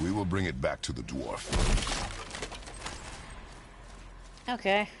 We will bring it back to the dwarf.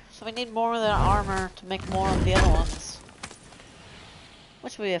 Okay, so we need more of the armor to make more of the other ones.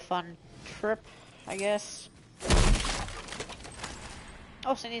 Which would be a fun trip, I guess.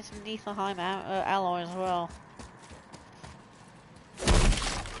 Also need some Niflheim alloy as well.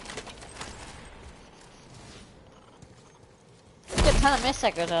 Get a ton of mist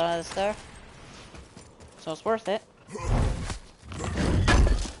echoes out of this though. So it's worth it.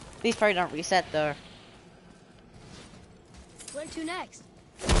 These probably don't reset though. Where to next?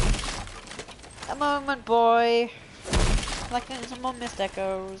 A moment, boy. Collecting some more mist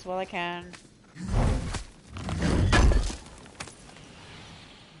echoes while I can.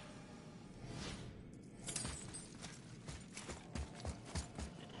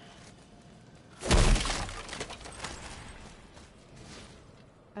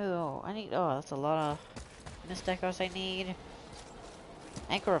 Oh, I need. Oh, that's a lot of mist echoes I need.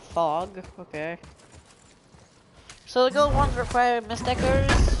 Anchor of fog. Okay. So the gold ones require mist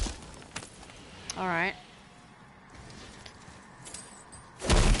echoes. All right.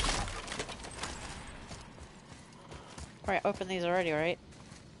 Alright, open these already, right?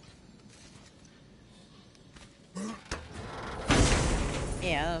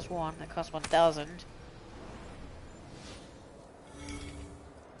 Yeah, there's one that costs 1,000.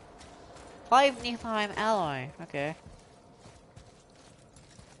 5 Niflheim alloy. Okay.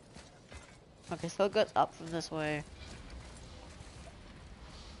 Okay, so it goes up from this way.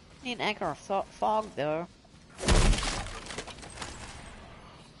 Need an anchor of fog though.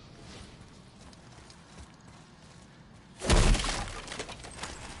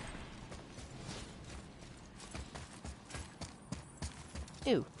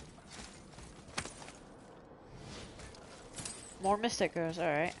 Ew. More mysticers,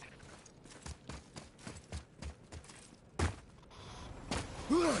 alright.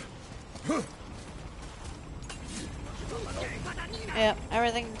 Yep,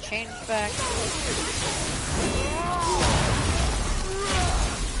 everything changed back.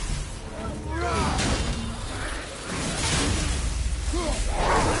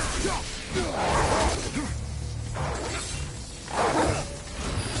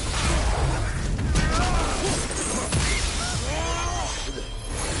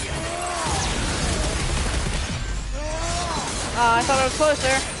 I thought I was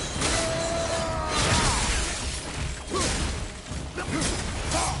closer.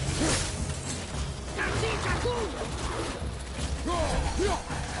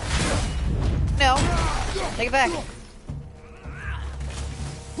 No. Take it back. I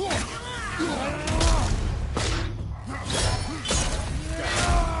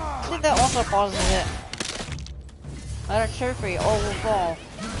think that also pauses it. Let a trophy, all will fall.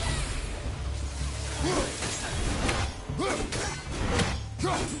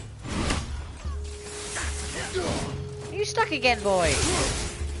 You stuck again, boy.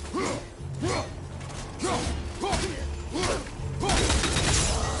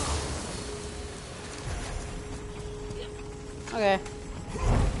 Okay.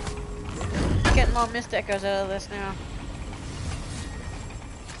 Getting more mist echoes out of this now.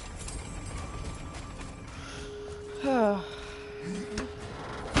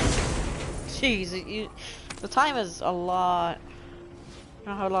 Jeez, the time is a lot. I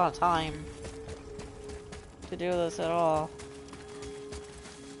don't have a lot of time to do this at all.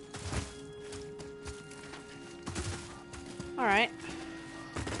 Alright.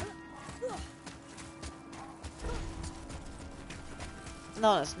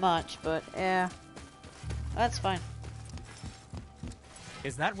 Not as much, but yeah. That's fine.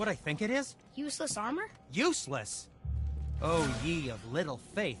 Is that what I think it is? Useless armor? Useless? Oh, ye of little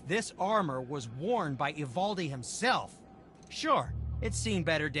faith, this armor was worn by Ivaldi himself. Sure, it's seen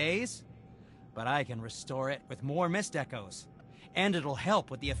better days, but I can restore it with more mist echoes. And it'll help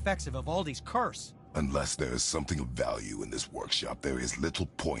with the effects of Ivaldi's curse. Unless there is something of value in this workshop, there is little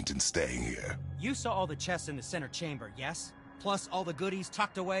point in staying here. You saw all the chests in the center chamber, yes? Plus all the goodies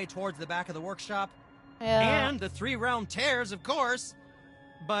tucked away towards the back of the workshop? Yeah. And the 3 round tears, of course.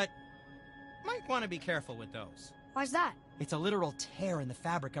 But might want to be careful with those. Why's that? It's a literal tear in the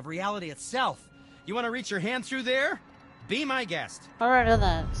fabric of reality itself. You want to reach your hand through there? Be my guest. Alright,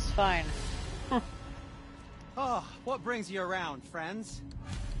 then it's fine. Oh, what brings you around, friends?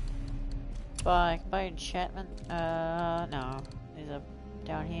 By enchantment? No. These are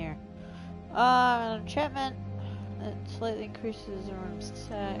down here. Enchantment. It slightly increases the room's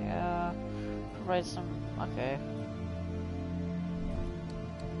attack, provides some, okay.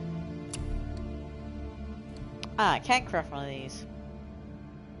 I can't craft one of these.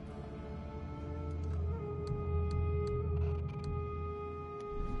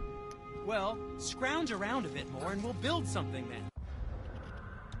 Well, scrounge around a bit more and we'll build something then.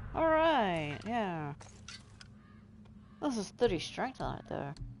 Alright, yeah. This is 30 strength on it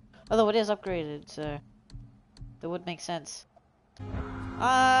though. Although it is upgraded, so that would make sense.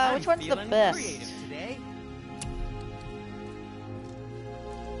 Which one's the best? Creative today.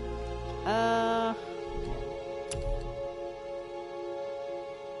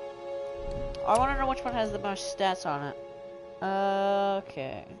 I want to know which one has the most stats on it.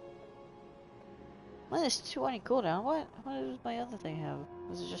 Okay. Well, there's 20 cooldown. What does my other thing have?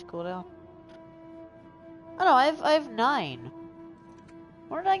 Does it just cooldown? Oh no, I have 9.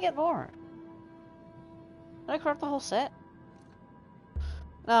 Where did I get more? Did I craft the whole set?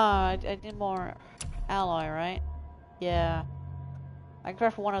 No, I did more alloy, right? Yeah. I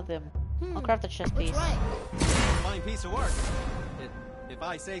craft one of them. I'll craft the chest piece. Right. Fine piece of work. If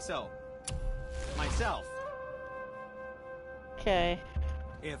I say so. Myself. Okay.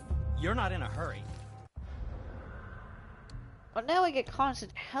 if you're not in a hurry. But now we get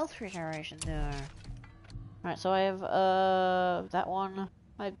constant health regeneration there. Alright, so I have, that one.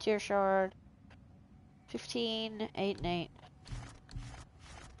 I have Tear Shard. 15, 8, and 8.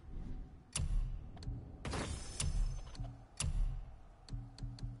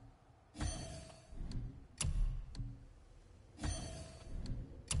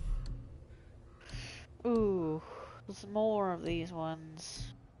 Ooh, there's more of these ones.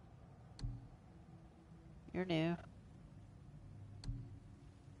 You're new.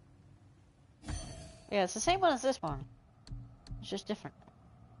 Yeah, it's the same one as this one. It's just different.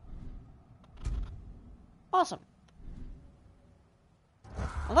 Awesome.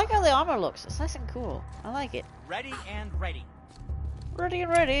 I like how the armor looks. It's nice and cool. I like it. Ready and ready. Ready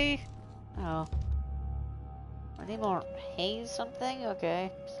and ready. Oh. I need more haze something?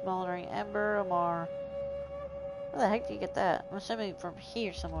 Okay. Smoldering ember, more... Where the heck do you get that? I'm assuming from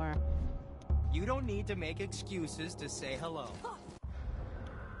here somewhere. You don't need to make excuses to say hello.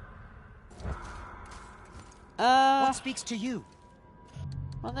 What speaks to you?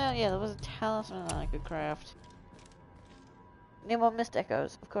 Well, no, yeah, there was a talisman that I could craft. Need more mist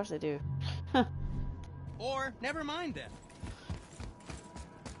echoes. Of course I do. Or, never mind then.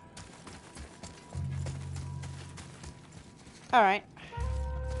 Alright.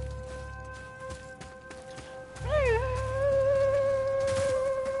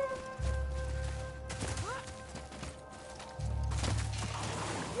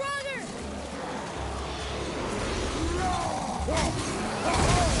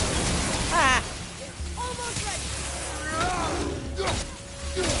 Ah! Almost ready.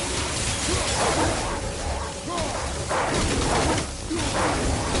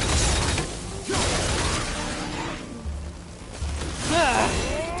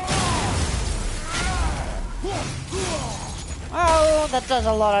 Oh, that does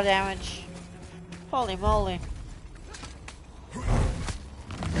a lot of damage. Holy moly.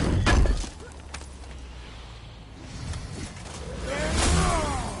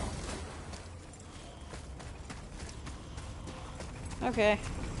 Okay.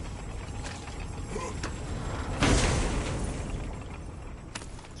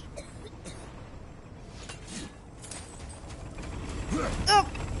 Oh.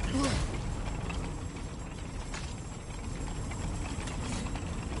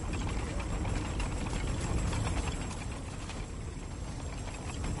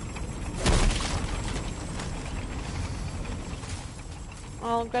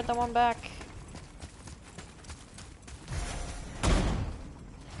 I'll get that one back.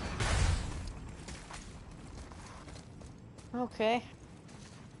 Okay.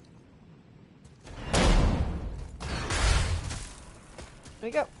 Here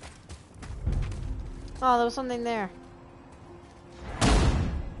we go. Oh, there was something there.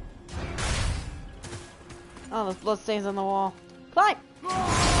 Oh, there's bloodstains on the wall. Climb!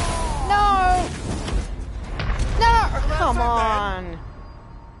 No! No! Come on!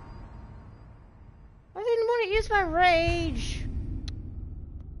 I didn't want to use my rage.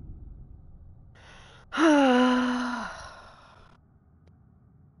 I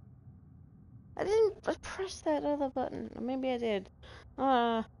didn't press that other button. Or maybe I did.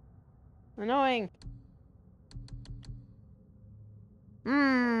 Annoying.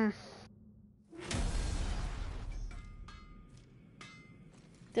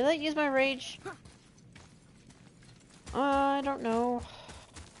 Did I use my rage? I don't know.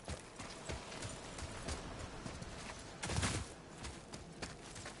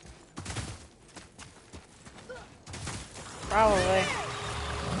 Probably.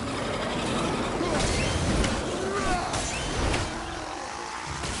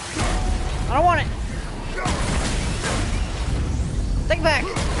 I don't want it. Take it back.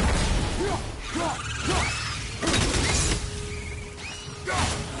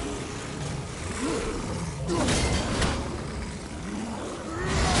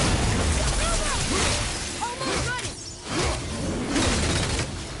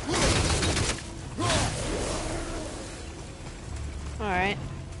 Alright.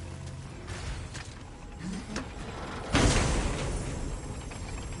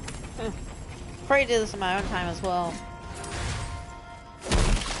 Probably do this in my own time as well.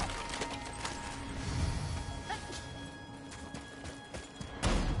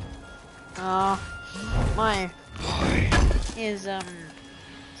 My is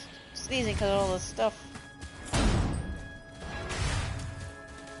sneezing because of all this stuff.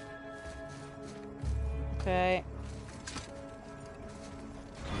 Okay.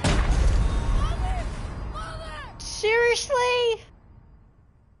 Seriously?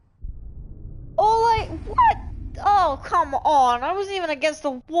 What? Oh, come Come on, I wasn't even against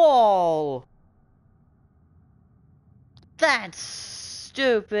the wall. That's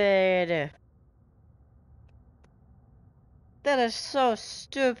stupid. That is so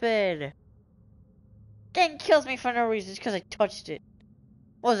stupid. Game kills me for no reason just because I touched it.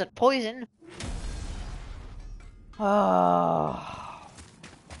 Was it poison? Oh,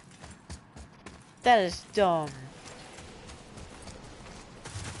 that is dumb.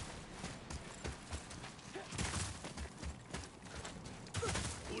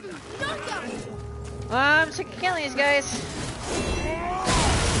 I'm sick of killing these guys.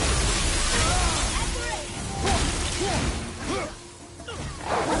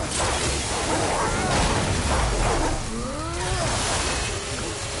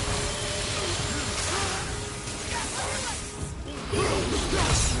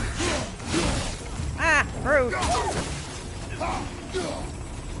 Ah, rude.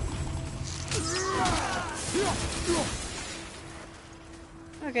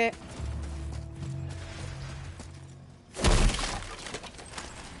 Okay.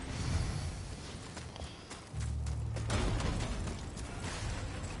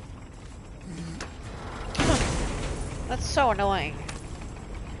 That's so annoying.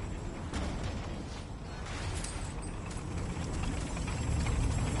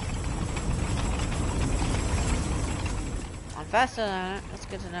 I'm faster than it. That's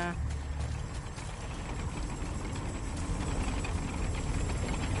good to know.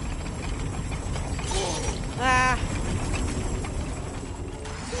 Ah!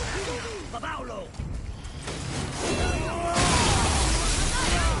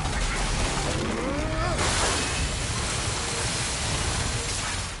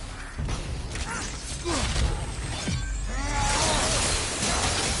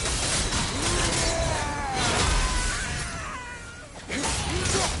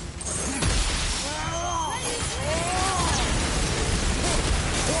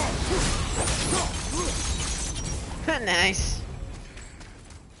 Nice.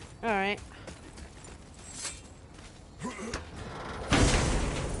 Alright.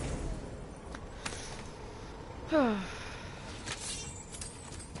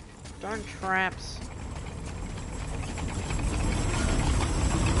 Darn traps.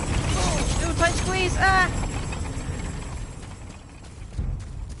 Ooh, tight squeeze! Ah!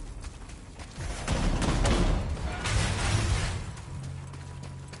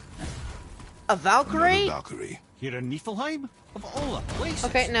 A Valkyrie? Another Valkyrie. Here in Niflheim? Of all the places.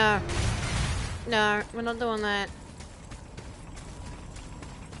 Okay, no. No, we're not doing that.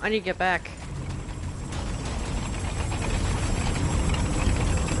 I need to get back.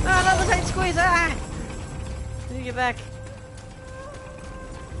 Oh, another tight squeeze! Ah! I need to get back.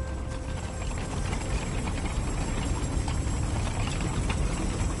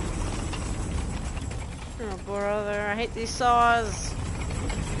 Oh, brother, I hate these saws.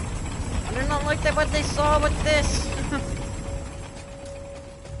 I do not like that what they saw with this.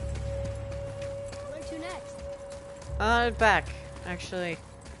 Where to next? Back, actually.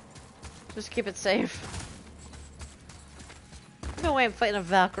 Just keep it safe. No way I'm fighting a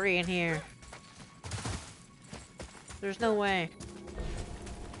Valkyrie in here. There's no way.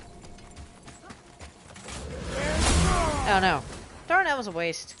 Oh no. Darn, that was a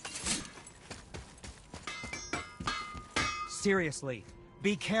waste. Seriously,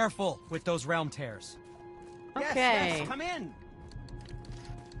 be careful with those realm tears. Okay. Yes, come in.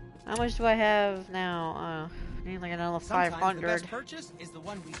 How much do I have now? I need like another Sometimes 500. the best purchase is the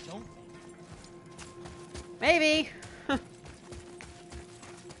one we don't make. Maybe.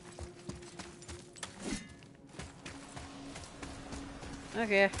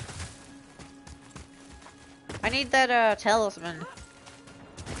 Okay. I need that talisman.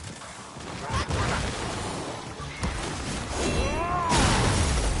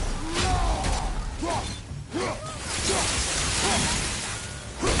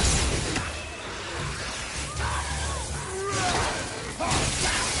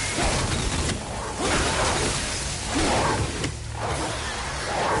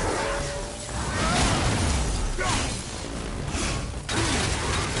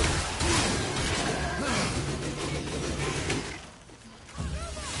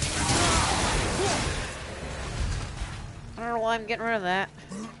 I don't know why I'm getting rid of that.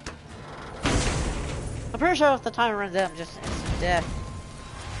 I'm pretty sure if the timer runs out, I'm just instant death.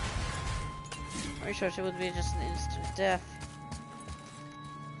 Pretty sure it would be just an instant death.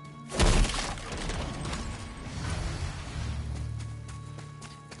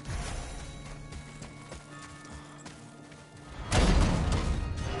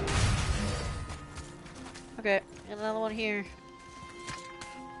 Okay, and another one here.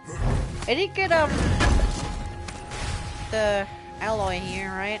 I did get the alloy here,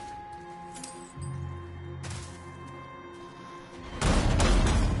 right?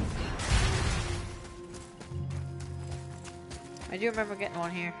 I do remember getting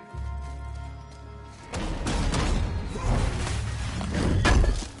one here.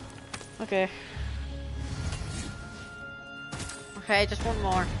 Okay. Okay, just one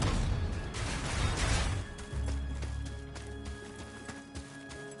more.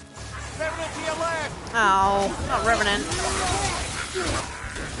 Revenant to your left! Oh, not Revenant.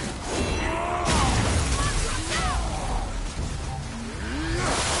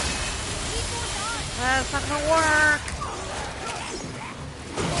 That's not gonna work.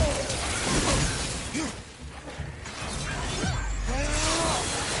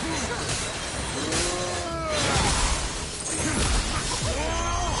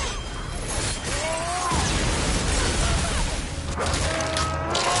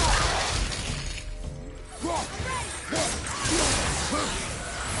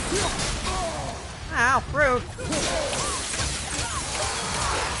 Ow, rude.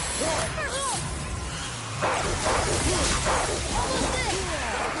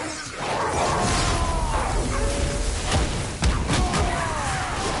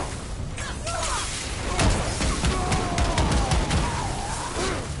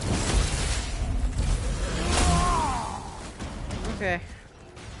 Okay.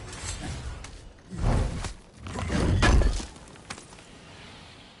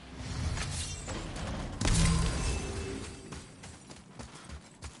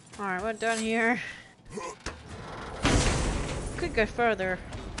 Alright, we're done here. Could go further.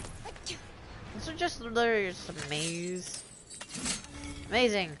 This is just literally just a maze.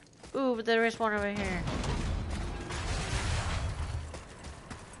 Amazing. Ooh, but there is one over here.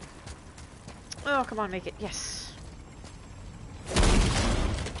 Oh, come on, make it. Yes.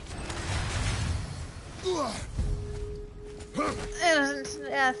 Innocent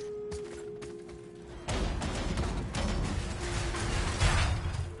death.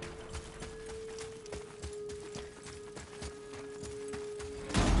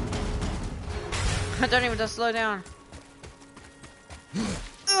 I don't even just slow down.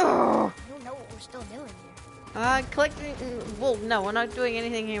 I don't know what we're still doing here. Collecting. Well, no, we're not doing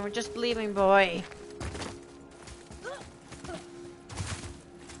anything here. We're just leaving, boy.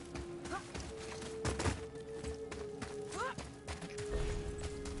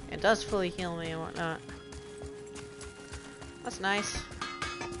 It does fully heal me and whatnot. That's nice.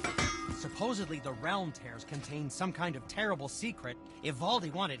 Supposedly the realm tears contain some kind of terrible secret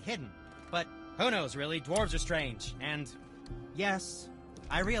Ivaldi wanted hidden. But who knows, really? Dwarves are strange. And yes,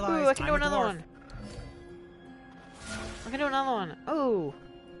 I realize Ooh, I can do I'm a another dwarf. one. I can do another one. Oh.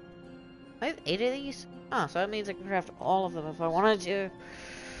 I have 8 of these? Oh, so that means I can craft all of them if I wanted to.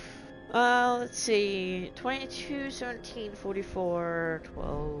 Let's see. 22, 17, 44,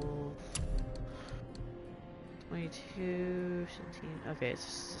 12. 22, 17. Okay,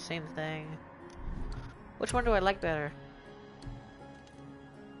 it's the same thing. Which one do I like better?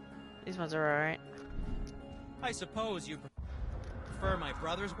 These ones are alright. I suppose you prefer my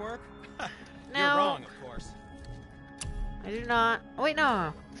brother's work? No. You're wrong, of course. I do not. Oh, wait,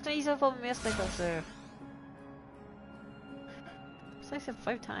 no. It's not easy for mistake also. It's like I said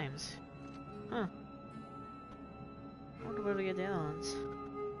 5 times. Huh. I wonder where to get the other ones.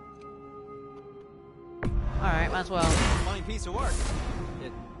 Alright, might as well. Fine piece of work,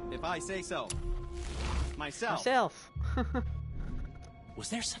 if I say so. Myself. Was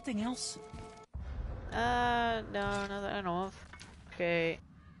there something else? No, not that I know of. Okay.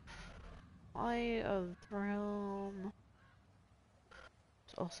 Eye of the Realm.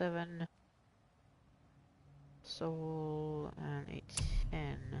 It's all 7. Soul and a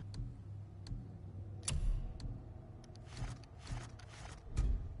 10.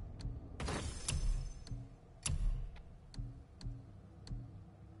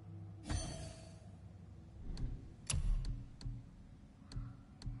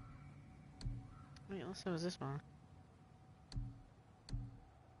 Wait, let's see what's this one.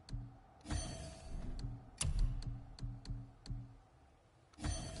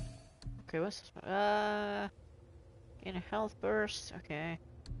 Okay, what's this one? In a health burst, okay.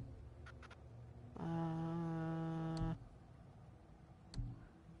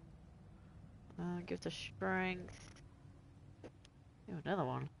 Give the strength. Ooh, another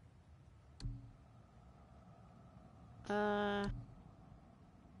one. No,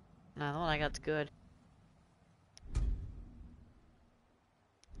 the one I got's good.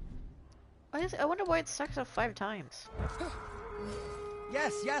 I wonder why it sucks up 5 times.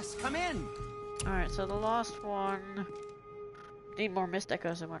 Yes, come in! Alright, so the last one... Need more mist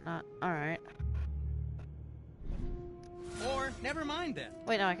echoes and whatnot. Alright. Or, never mind then.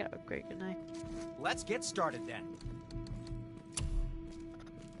 Wait, no, I can upgrade, couldn't I? Let's get started then.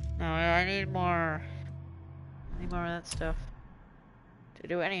 No, I need more. I need more of that stuff. To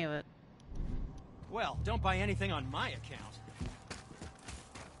do any of it. Well, don't buy anything on my account.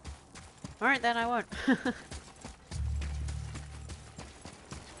 Alright, then I won't.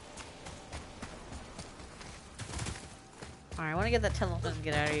 Alright, I want to get that telephone and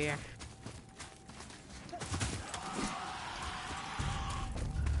get out of here.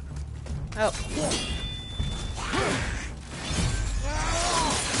 Oh.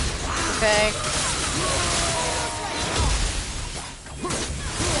 Okay.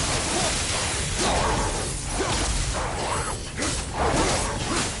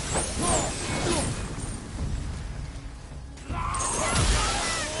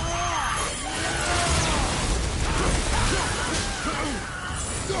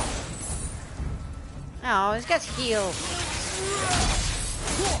 Oh, this guy's healed.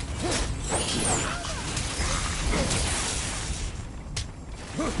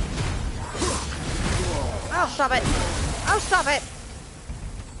 Oh, stop it! Oh, stop it!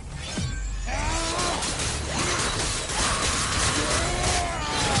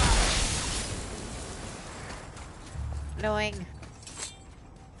 Annoying.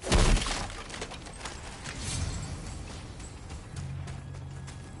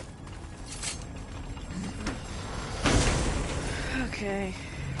 Okay.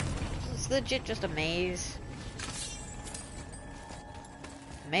 It's legit just a maze.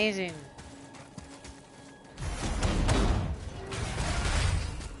 Amazing.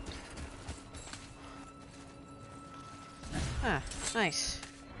 Ah, nice.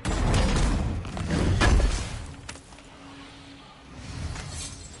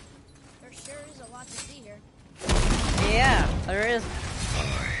 There sure is a lot to see here. Yeah, there is.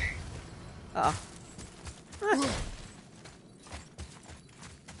 Uh oh.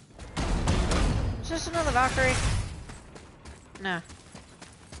 Is this another Valkyrie? No.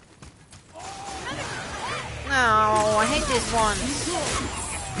 No, I hate these ones.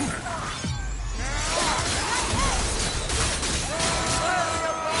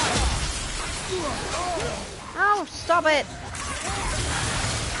 Oh, stop it!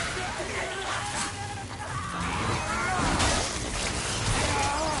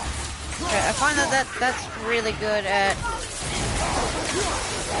 Okay, I find that's really good at.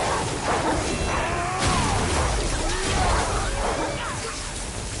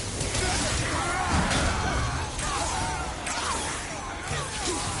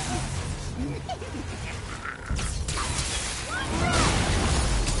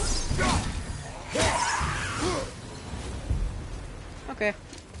 Okay.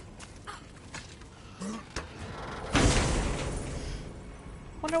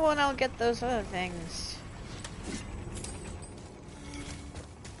 Wonder when I'll get those other things.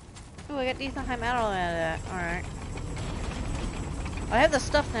 Ooh, I got Jotunheim alloy out of that. Alright. I have the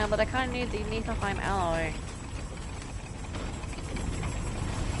stuff now, but I kinda need the Jotunheim alloy.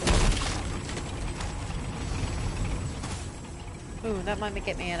 Ooh, that might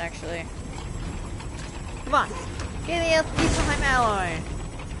get me in actually. Come on! Get the Jotunheim alloy!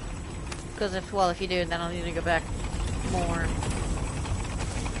 Because if you do, then I'll need to go back more.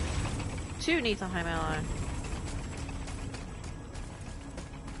 To Jotunheim alloy.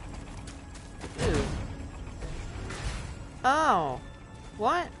 Ooh. Oh.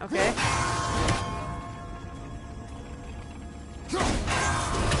 What? Okay.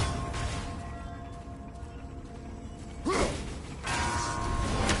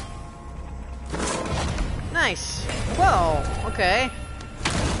 Nice. Whoa. Okay.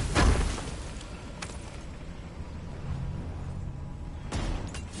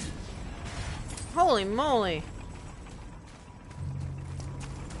 Holy moly.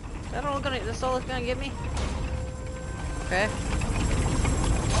 That's all it's gonna give me? Okay.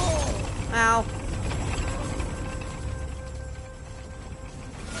 Ow.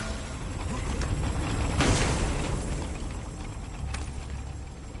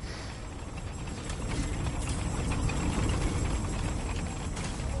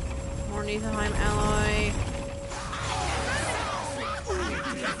 More Jotunheim alloy.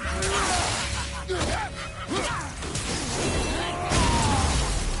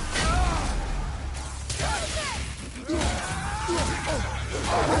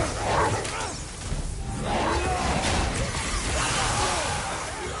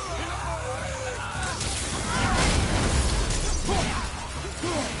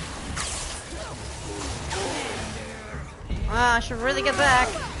 Ah, I should really get back.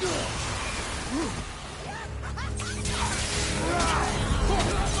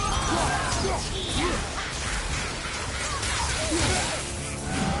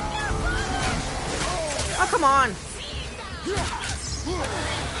 come on!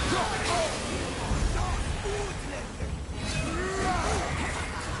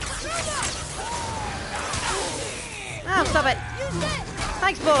 Oh, stop it!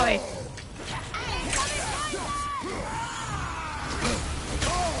 Thanks, boy!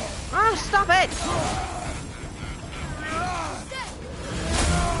 Oh, stop it!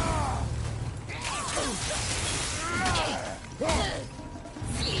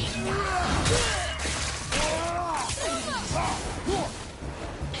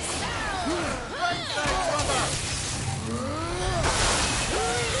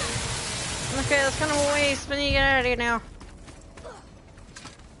 Okay, that's kind of a waste. We need to get out of here now.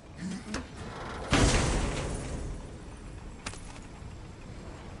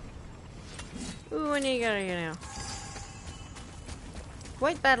 Ooh, I need to get out of here now.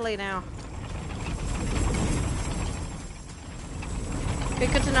 Quite badly now. Okay,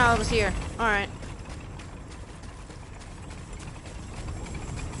 good to know I was here. Alright.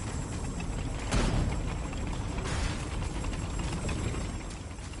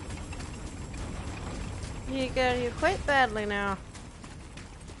 You get here quite badly now.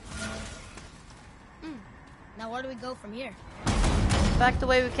 Now where do we go from here? Back the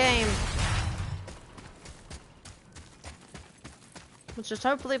way we came. Which is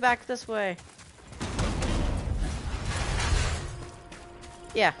hopefully back this way.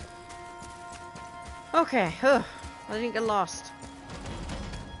 Yeah. Okay. I didn't get lost.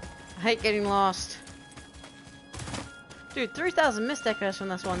 I hate getting lost. Dude, 3,000 mist echoes from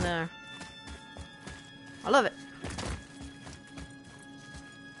this one there. I love it.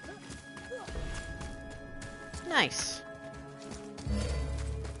 Nice.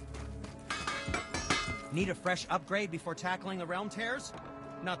 Need a fresh upgrade before tackling the realm tears?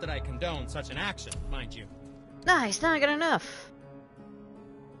 Not that I condone such an action, mind you. Nice, now I got enough.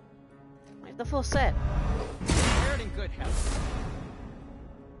 Like the full set. They're in good health.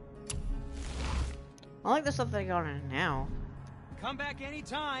 I like the stuff they got in it now. Come back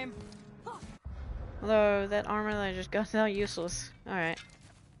anytime. Although that armor that I just got is now useless. Alright.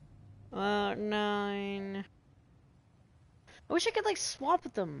 9. I wish I could like swap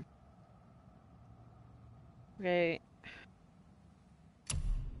with them. Okay.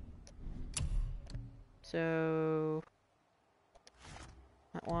 So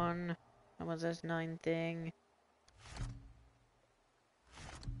that one. That was this 9 thing.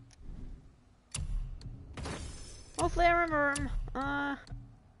 Hopefully I remember him.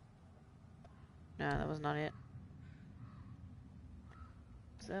 No, that was not it.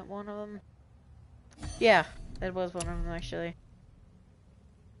 Is that one of them? Yeah, that was one of them actually.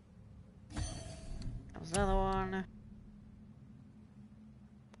 That was another one.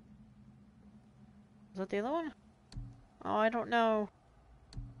 Was that the other one? Oh, I don't know.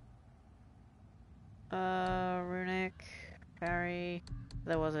 Runic, parry.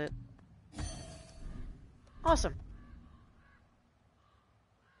 That was it. Awesome.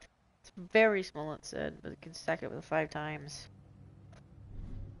 It's very small, it said, but it can stack it with 5 times.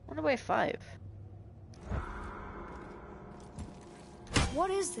 Wonder why 5.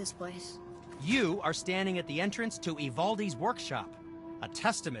 What is this place? You are standing at the entrance to Ivaldi's workshop, a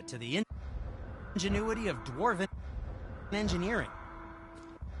testament to the ingenuity of dwarven engineering.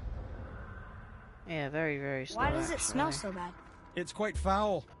 Yeah, very, very slow. Why does it actually. smell so bad? It's quite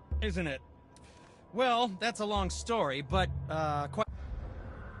foul, isn't it? Well, that's a long story, but, quite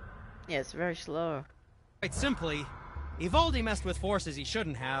Yeah, it's very slow. simply, Ivaldi messed with forces he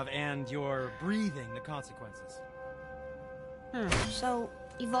shouldn't have, and you're breathing the consequences. So,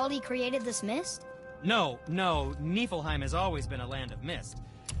 Ivaldi created this mist? No, Niflheim has always been a land of mist.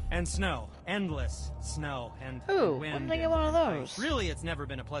 And snow. Endless snow and Ooh, wind. why didn't I get and one of ice. those? Really, it's never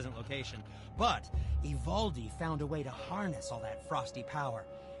been a pleasant location. But Ivaldi found a way to harness all that frosty power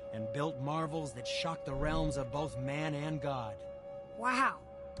and built marvels that shocked the realms of both man and god. Wow.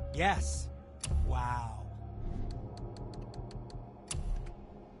 Yes. Wow.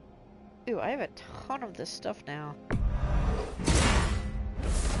 Ooh, I have a ton of this stuff now.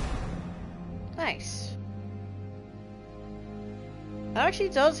 Nice. It actually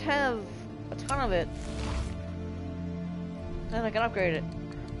does have a ton of it. Then I can upgrade it.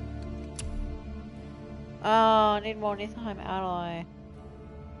 Oh, I need more Niflheim ally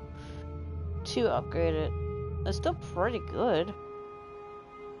to upgrade it. It's still pretty good.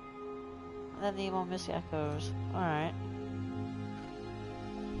 And then need more Misty Echoes. Alright.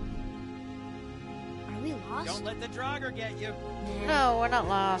 Are we lost? Don't let the Draugr get you. No, we're not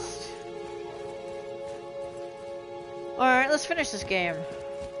lost. Alright, let's finish this game.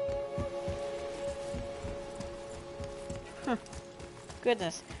 Huh.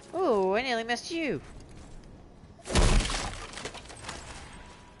 Goodness. Ooh, I nearly missed you.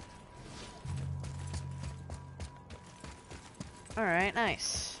 Alright,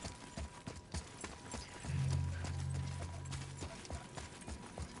 nice.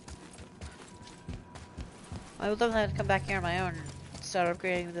 I would love to have to come back here on my own and start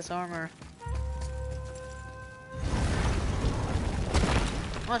upgrading this armor.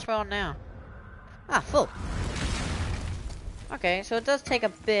 How much am I on now? Ah, full. Okay, so it does take a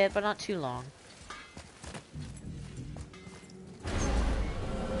bit, but not too long.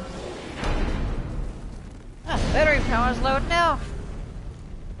 Ah, battery power is low now.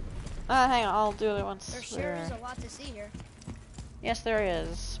 Hang on, I'll do it once. There sure is a lot to see here. Yes, there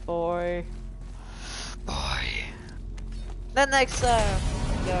is, boy. Boy. Then next,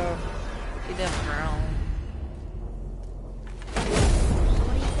 go. Be different. So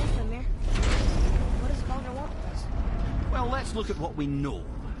what do you think, Amir? What does Baldur want with us? Well, let's look at what we know.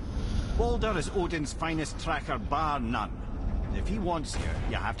 Baldur is Odin's finest tracker, bar none. If he wants you,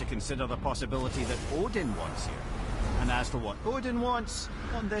 you have to consider the possibility that Odin wants you. And as for what Odin wants,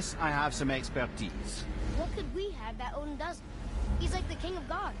 on this I have some expertise. What could we have that Odin doesn't? He's like the king of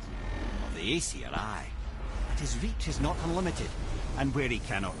gods. Of the Aesir, aye. But his reach is not unlimited. And where he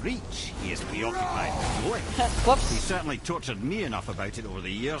cannot reach, he is preoccupied with going. Whoops. He certainly tortured me enough about it over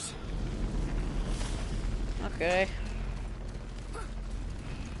the years. Okay.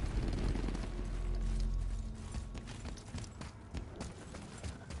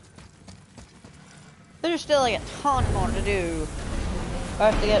 There's still like a ton more to do. I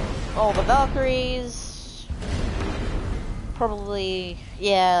have to get all the Valkyries. Probably,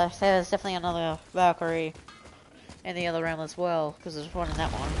 yeah, there's definitely another Valkyrie in the other realm as well, because there's one in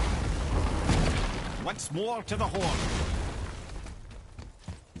that one. Once more to the horn.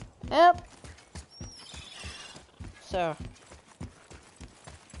 Yep. So.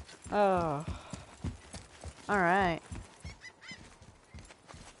 Oh. Alright.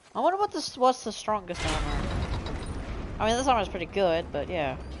 I wonder what's the strongest armor. I mean, this armor is pretty good, but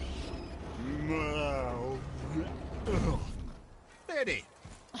yeah. Ready.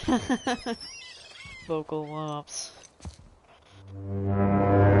 Vocal warm-ups.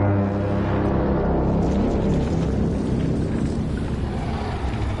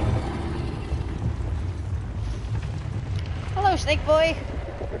 Hello, Snake Boy.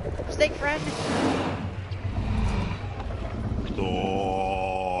 Snake friend.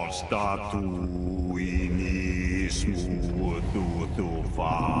 Statu inismu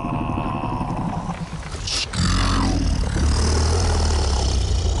tutufa.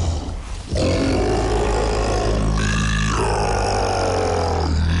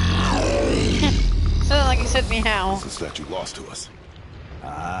 Sounded like he said meow. It's the statue lost to us.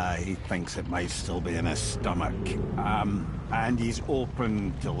 He thinks it might still be in his stomach. And he's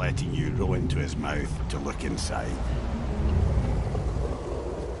open to letting you roll into his mouth to look inside.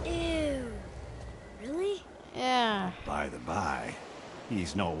 Ew. Really? Yeah. By the by,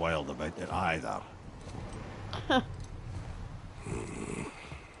 he's not wild about it either.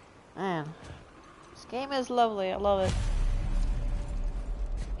 Man. This game is lovely, I love it.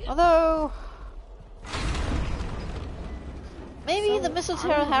 Although... maybe So, the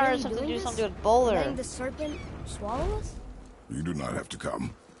mistletoe are we has really something to doing do this? something with Boulder. Letting the serpent swallow us? You do not have to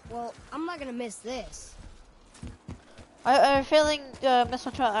come. Well, I'm not gonna miss this. I have a feeling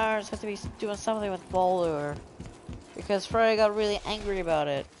mistletoe hours have to be doing something with Boulder. Because Freya got really angry about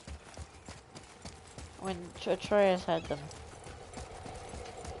it. When Atreus had them.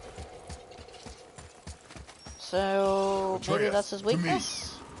 So maybe Atreus, that's his to me.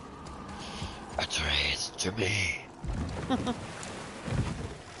 weakness? Atreus, to me.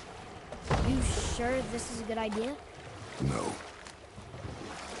 You sure this is a good idea? No.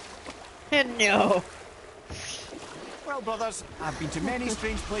 No. Well, brothers, I've been to many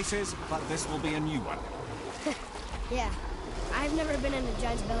strange places, but this will be a new one. Yeah. I've never been in a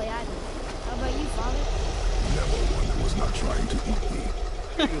giant's belly either. How about you, Father? Never one that was not trying to eat me.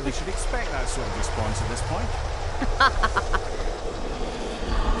 You really should expect that sort of response at this point.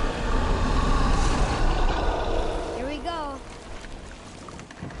 Here we go.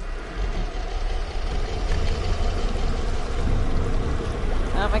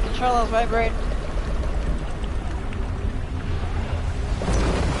 My controller's vibrating.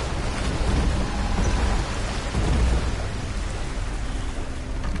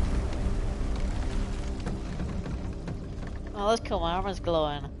 Oh, that's cool. My armor's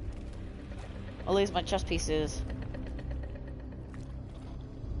glowing. At least my chest piece is.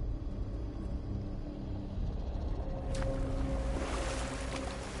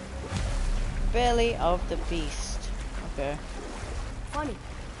 Belly of the beast. Okay. Funny.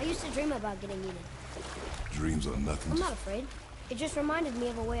 I used to dream about getting eaten. Dreams are nothing. I'm not afraid. It just reminded me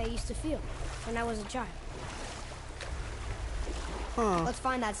of a way I used to feel when I was a child. Let's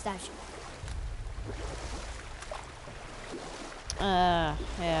find that statue.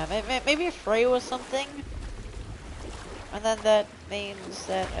 Yeah, maybe Freya was something. And then that means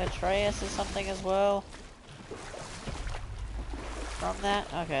that Atreus is something as well. From that?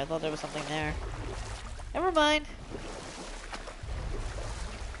 Okay, I thought there was something there. Never mind.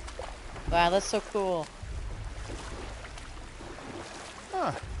 Wow, that's so cool.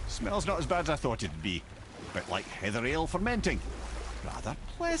 Ah, smells not as bad as I thought it'd be. Bit like heather ale fermenting. Rather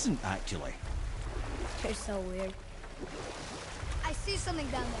pleasant, actually. You're so weird. I see something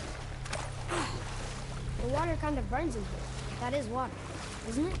down there. The water kind of burns in here. That is water,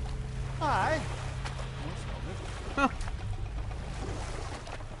 isn't it? Aye. Should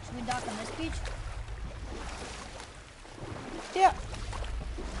we dock on this beach? Yeah.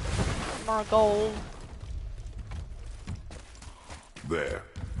 More gold. There,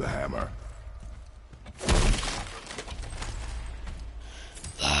 the hammer.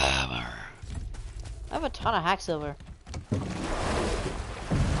 The hammer. I have a ton of hack silver.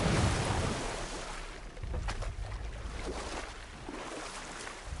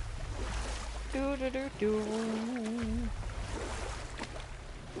 Do.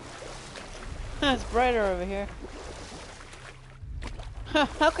 It's brighter over here.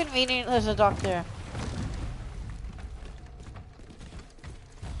 How convenient there's a dock there.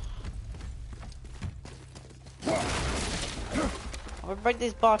 I'll break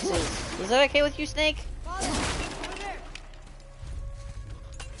these boxes. Is that okay with you, Snake? Father, over there.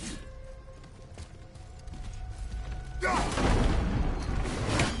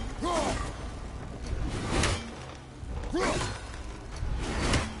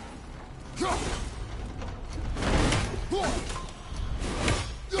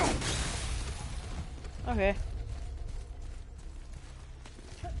 Okay.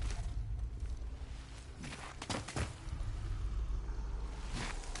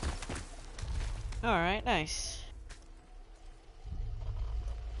 Alright, nice.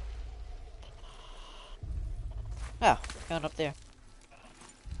 Oh, going up there.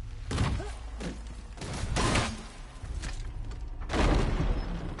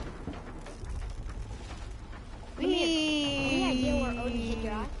 Any idea where Odin hid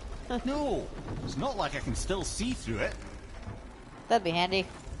your eye? No, it's not like I can still see through it. That'd be handy.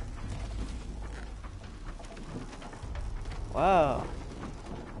 Whoa.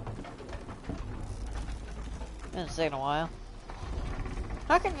 Been taking a while.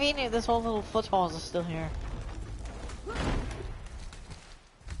 How convenient this whole little foothold is still here.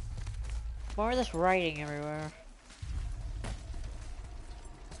 More of this writing everywhere.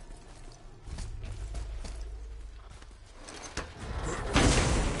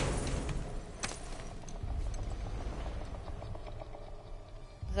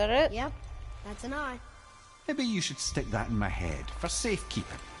 Is that it? Yep, that's an eye. Maybe you should stick that in my head for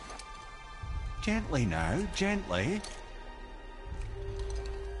safekeeping. Gently now, gently.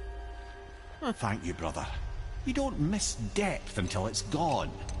 Thank you, brother. You don't miss depth until it's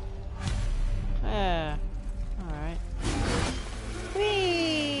gone. Yeah. Alright.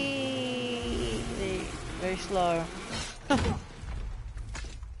 Whee! Very slow.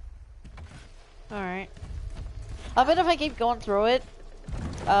 Alright. I bet if I keep going through it,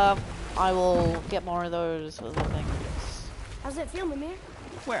 I will get more of those little things. How's it feel, Mimir?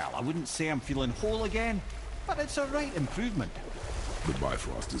 Well, I wouldn't say I'm feeling whole again, but it's a right improvement. The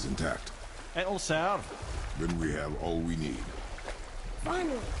Bifrost is intact. It'll serve. Then we have all we need.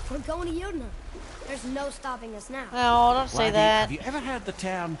 Finally, we're going to Jotunheim. There's no stopping us now. No, don't say Laddie, that. have you ever heard the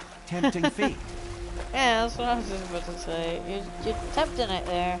term tempting fate? Yeah, that's what I was just about to say. You're tempting it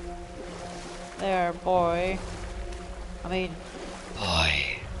there. There, boy. I mean,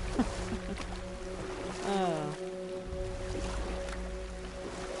 boy. Oh.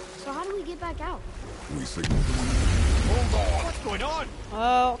 So how do we get back out? We signal the wind. Hold on! What's going on?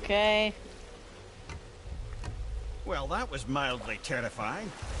 Okay. Well, that was mildly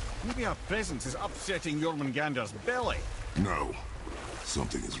terrifying. Maybe our presence is upsetting Jormungandr's belly. No,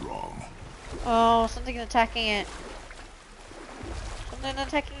 something is wrong. Oh, something's attacking it. Something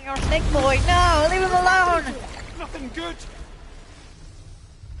attacking our snake boy. No, leave him alone. Nothing good!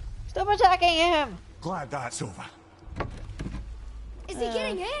 Stop attacking him. Glad that's over. Is he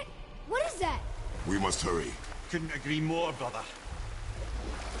getting hit? What is that? We must hurry. Couldn't agree more, brother.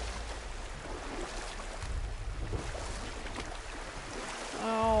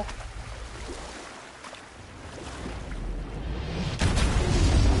 Oh.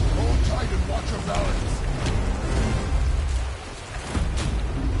 Hold tight and watch your balance.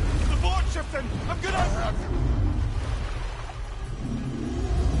 The board shifting! I'm gonna...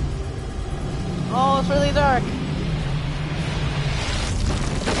 Oh, it's really dark.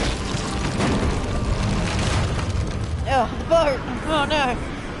 Oh, the boat! Oh no!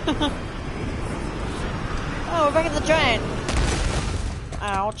 Oh, we're back in the giant!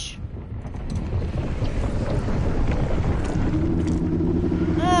 Ouch.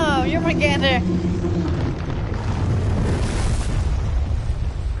 Oh, you're my gander!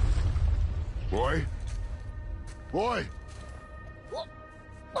 Boy? Boy!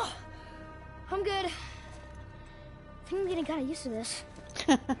 I'm good. I think I'm getting kind of used to this.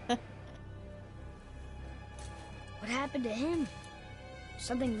 What happened to him?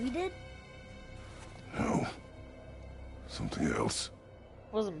 Something we did? No. Something else.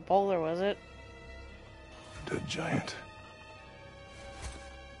 Wasn't Bowler, was it? Dead giant.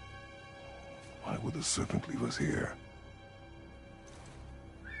 Why would the serpent leave us here?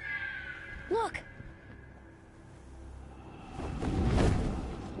 Look!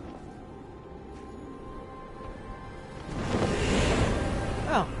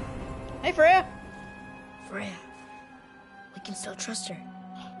 Oh. Hey, Freya! Freya. We can still trust her.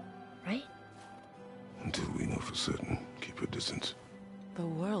 Right? Until we know for certain, keep her distance. The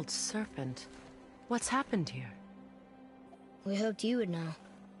world's serpent. What's happened here? We hoped you would know.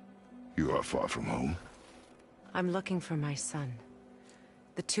 You are far from home. I'm looking for my son.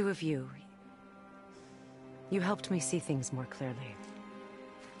 The two of you. You helped me see things more clearly.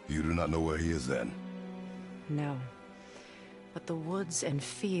 You do not know where he is then? No. But the woods and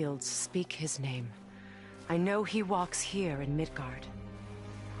fields speak his name. I know he walks here in Midgard.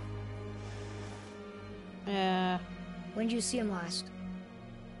 Yeah. When did you see him last?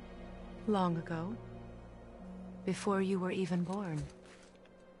 Long ago. Before you were even born.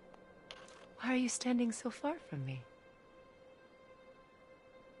 Why are you standing so far from me?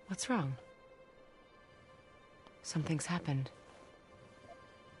 What's wrong? Something's happened.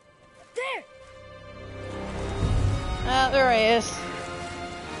 There! Oh, there he is.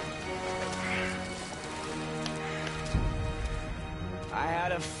 I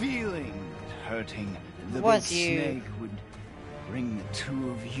had a feeling that hurting the Was big you? snake would bring the two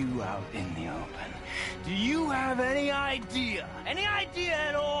of you out in the open. Do you have any idea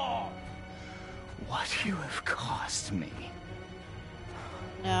at all, what you have cost me?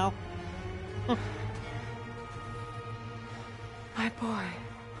 No. My boy.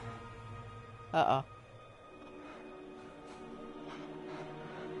 Uh-oh.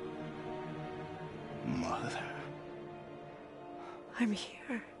 Mother. I'm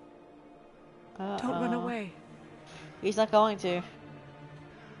here. Uh-oh. Don't run away. He's not going to.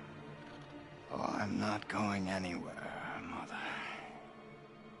 Oh, I'm not going anywhere, Mother.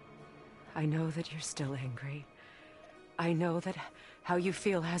 I know that you're still angry. I know that how you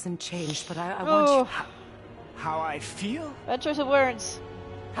feel hasn't changed, but I want you... Oh, How I feel? bad choice of words.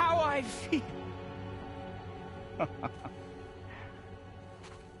 How I feel?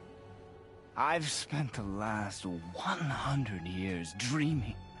 I've spent the last 100 years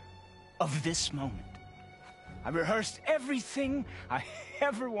dreaming of this moment. I rehearsed everything I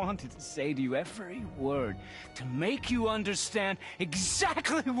ever wanted to say to you, every word, to make you understand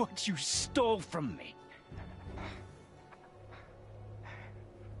exactly what you stole from me.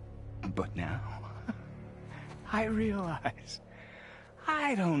 But now, I realize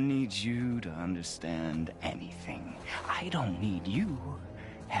I don't need you to understand anything. I don't need you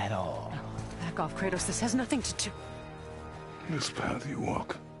at all. Back off, Kratos. This has nothing to do... This path you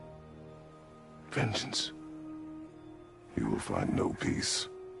walk. Vengeance. You will find no peace.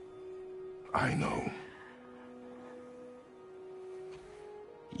 I know.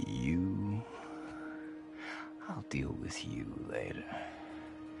 You... I'll deal with you later.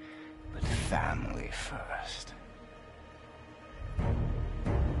 But family first.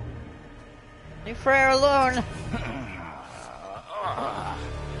 Leave Freya alone.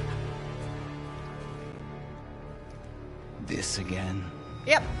 This again?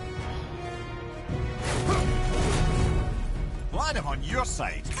 Yep. Glad I'm on your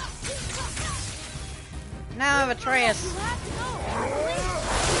side. Now I have Atreus.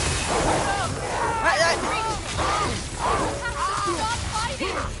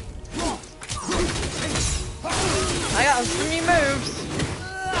 I got some new moves.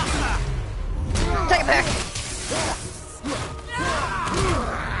 Take it back.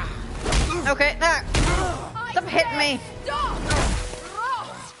 Okay, now. Stop hitting me.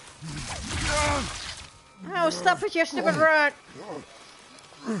 Oh, stop with your stupid rod.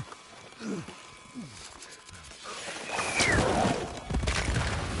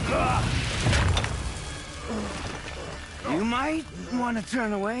 You might want to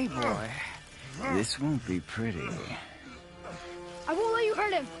turn away, boy. This won't be pretty. I won't let you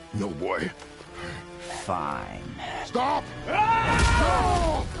hurt him. No, boy. Fine. Stop!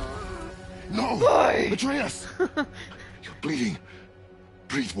 No! No! Boy! Atreus! bleeding.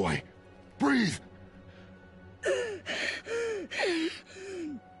 Breathe, boy. Breathe!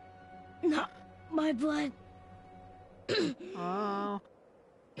 Not my blood. Oh.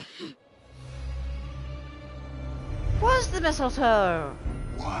 What's the mistletoe?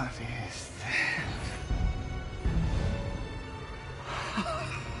 What is that?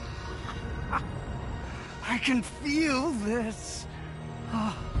 I can feel this.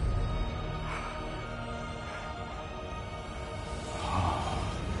 Oh.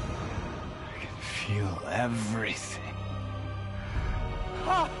 I can feel everything.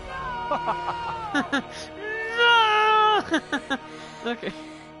 No! Okay.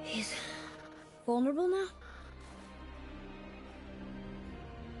 He's vulnerable now?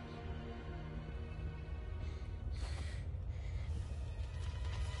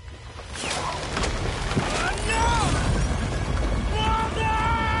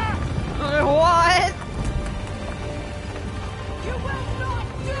 What? You will not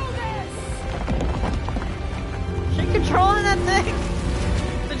do this! She controlling that thing?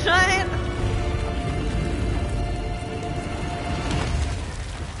 The giant?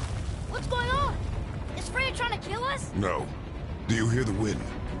 What's going on? Is Freya trying to kill us? No. Do you hear the wind?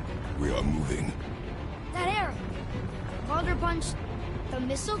 We are moving. That arrow. Calder punched the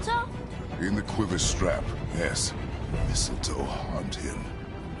mistletoe? In the quiver strap, yes. Mistletoe harmed him.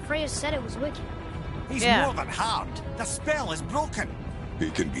 Freya said it was wicked. He's Yeah. more than harmed. The spell is broken. He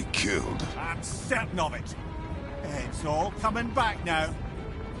can be killed. I'm certain of it. It's all coming back now.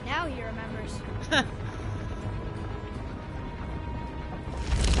 Now he remembers.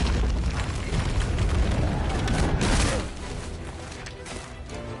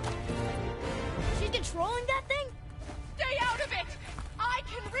 She's controlling that thing? Stay out of it! I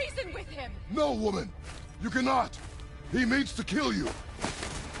can reason with him! No, woman! You cannot! He means to kill you!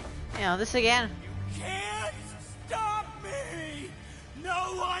 You know, this again. Can't stop me!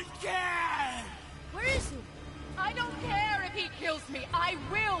 No one can! Where is he? I don't care if he kills me. I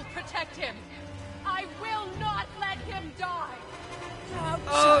will protect him. I will not let him die.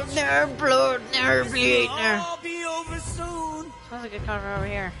 Oh, no blood, no bleed, no. I'll be over soon. Sounds like a cover over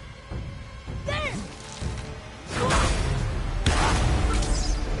here. There!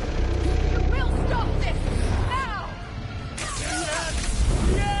 You will stop this now.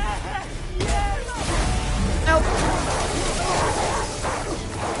 Nope.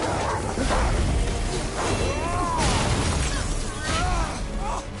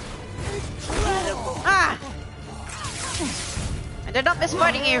 Ah! I did not miss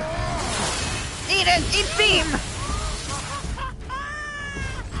fighting you. Eat it! Eat beam!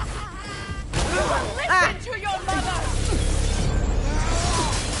 Ah! Listen to your mother.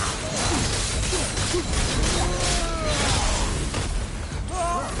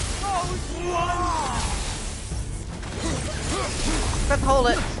 Let's hold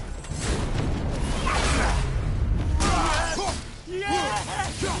it.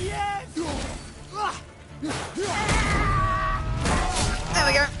 There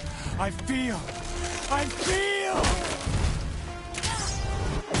we go. I feel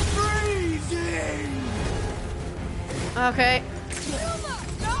freezing. Okay.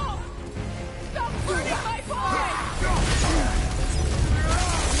 No! Stop hurting my boy!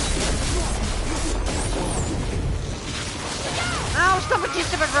 Oh, stop it, you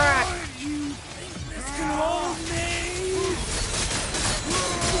stupid rat! This can hold me.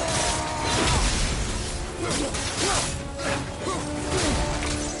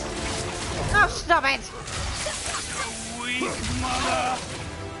 Oh, stop it! Weak mother.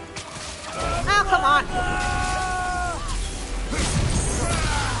 Oh, come on!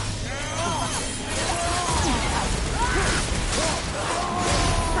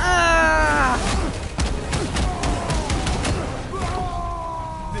 Ah!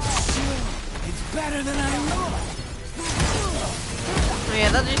 It's better than I know. Oh, yeah,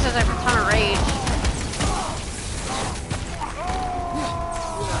 that just has like a ton of rage.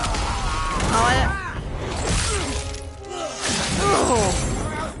 Oh, Ooh.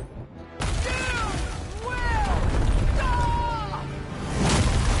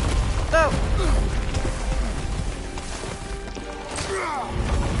 Go!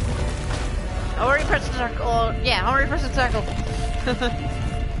 Already press the circle. Oh, yeah, already press the circle.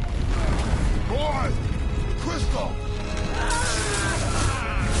 Boy! Crystal!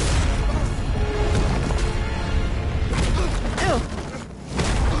 Ew.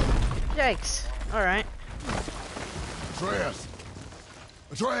 Yikes. Alright. Atreus!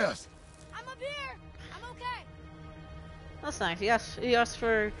 Atreus! I'm up here! I'm okay! That's nice. He asked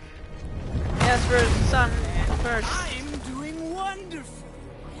for his son first. I'm doing wonderful.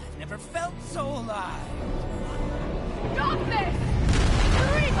 I've never felt so alive. Stop this!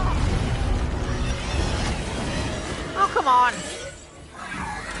 Reba! Oh, come on.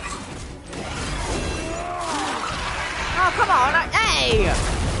 Oh, come on. Hey!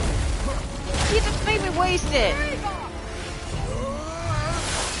 You just made me waste it.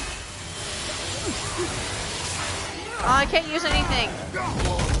 Oh, I can't use anything.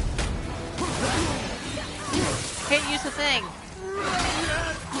 Can't use the thing.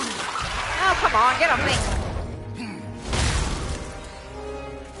 Oh, come on, get off me.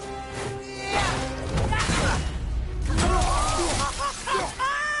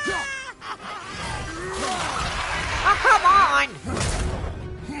 Oh, come on.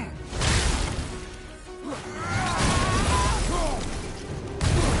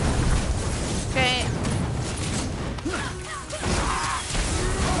 Okay.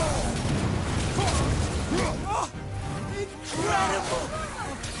 Incredible!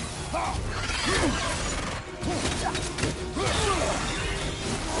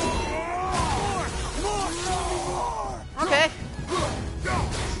 Okay.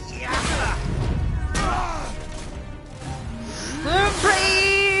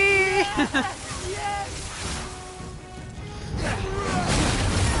 Free!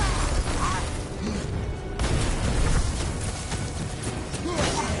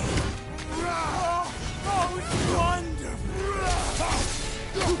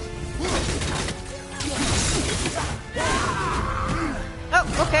 Oh,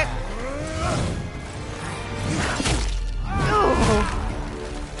 okay. Ooh.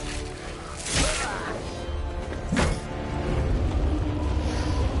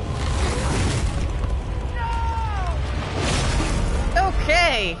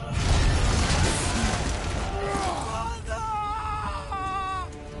 Okay.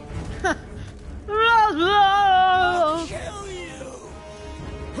 I'll kill you!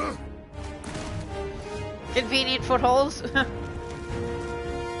 Convenient footholds.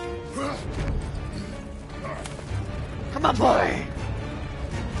 Come on, boy.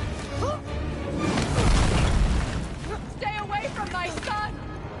 Stay away from my son!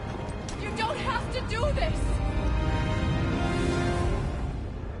 You don't have to do this!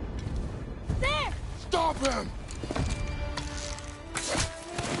 There! Stop him!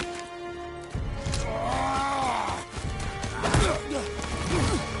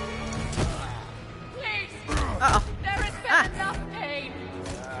 Please! Uh-oh. There has been enough pain!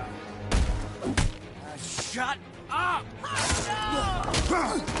 Shut up!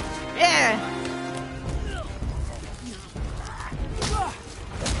 Yeah.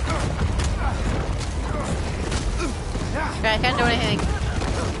 Okay, I can't do anything.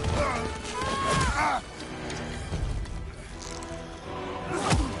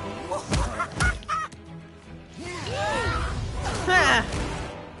 Ha.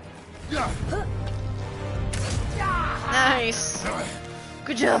 Nice.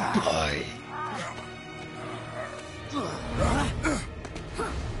 Good job, boy.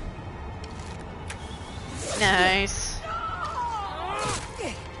 Nice.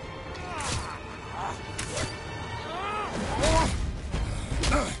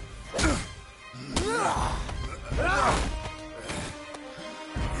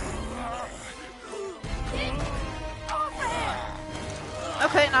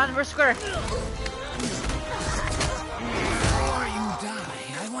 Okay, now we're square. Before you die,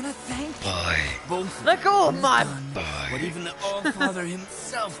 I want to thank you. Both Let go of my what even the All-Father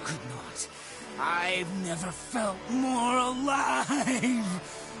himself could not. I've never felt more alive.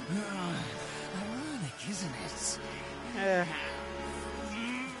 Ironic, isn't it?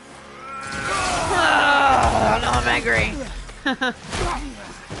 Oh, no, I'm angry.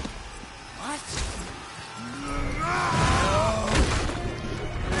 What?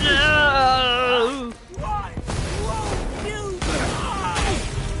 No. Why won't you die?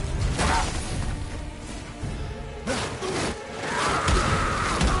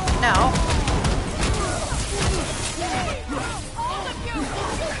 No. All of you!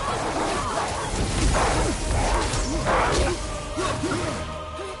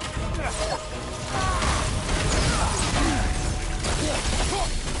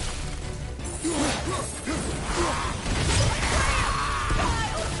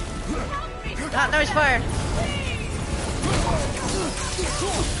 Ah, no, he's fired.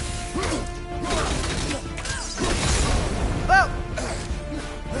 Whoa!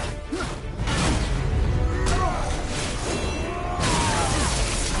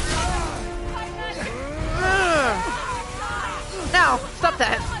 No, stop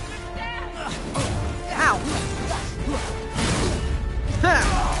that. Ow. Huh.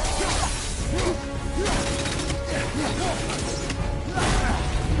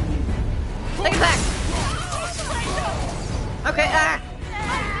 Take it back. Okay, ah!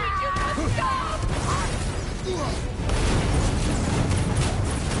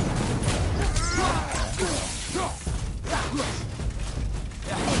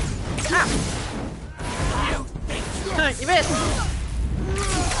 You missed!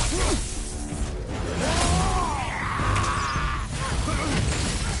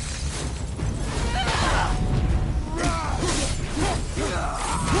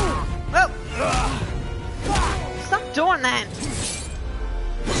 Oh! Stop doing that!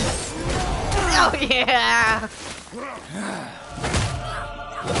 Oh yeah!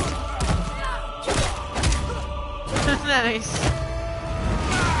 Nice.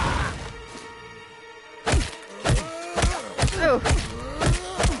 Ooh.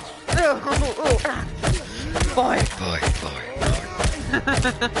 Ooh, ooh, ooh. Boy.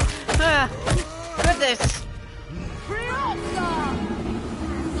 Goodness.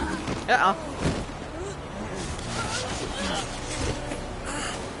 Uh-oh.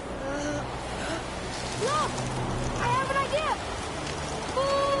 Look! I have an idea!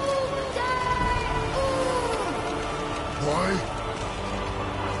 Boy?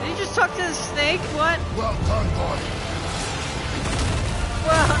 Did you just talk to the snake? What? Well done, boy.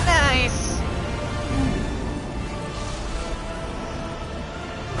 Well, nice.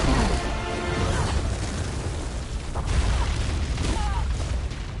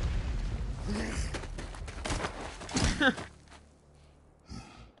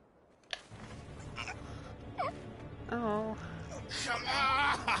 Oh. Come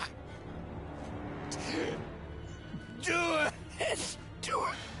on! Do it! Do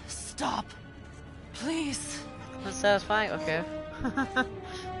it! Stop. Please. That's satisfying. Okay.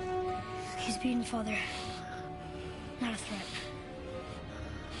 He's beaten, Father. Not a threat.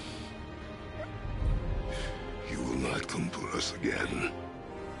 You will not come for us again.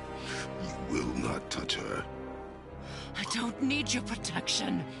 You will not touch her. I don't need your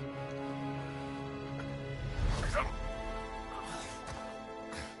protection.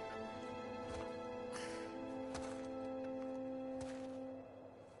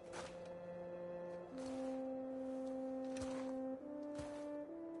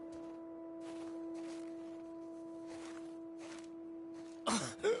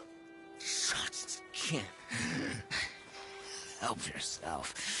 Just can't help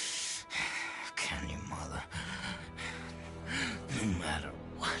yourself. Can you, Mother? No matter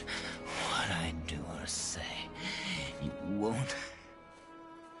what I do or say, you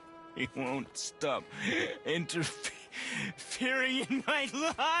won't stop interfering in my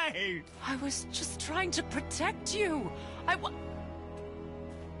life. I was just trying to protect you.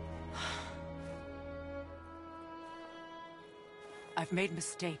 I've made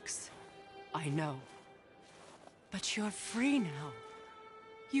mistakes. I know. But you're free now.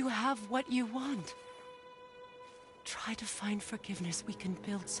 You have what you want. Try to find forgiveness. We can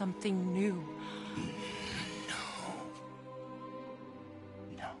build something new. No.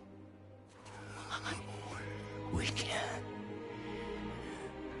 We can't.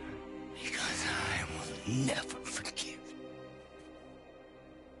 Because I will never forgive.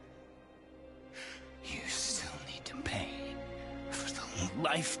 You still need to pay for the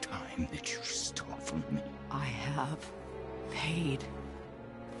lifetime that you stole from me. I have paid.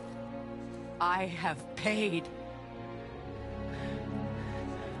 I have paid.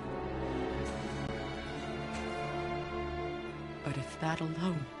 But if that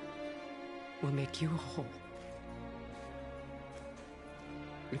alone will make you whole,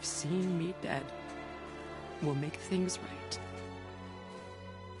 if seeing me dead will make things right,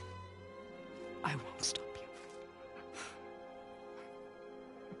 I won't stop you.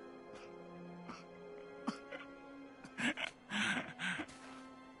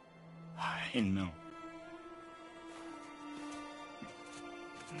 I know.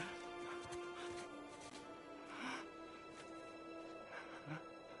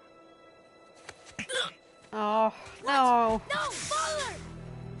 Oh, no. No, Father!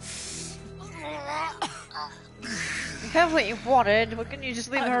 You have what you wanted. Why couldn't you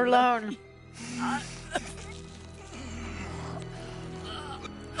just leave her alone?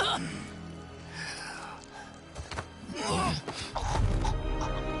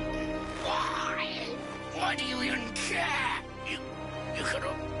 Why do you even care? You could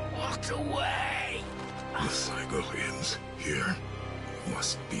have walked away. The Cygorians here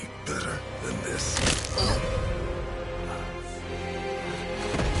must be better than this.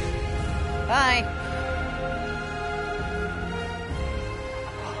 Bye.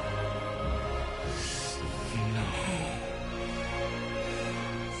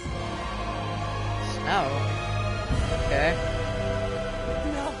 Snow. Okay.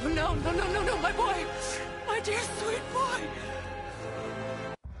 No, my boy! My dear sweet boy!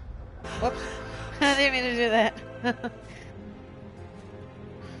 Whoops. I didn't mean to do that.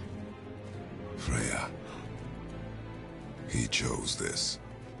 Freya. He chose this.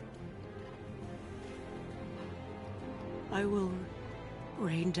 I will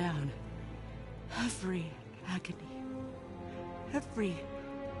rain down every agony, every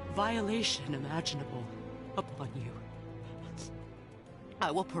violation imaginable upon you. I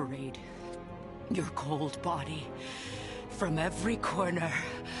will parade your cold body from every corner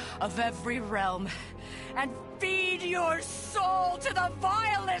of every realm and feed your soul to the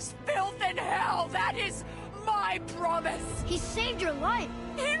vilest filth in hell. That is my promise. He saved your life.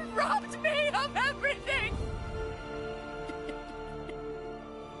 He robbed me of everything.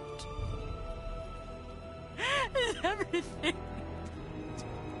 Everything.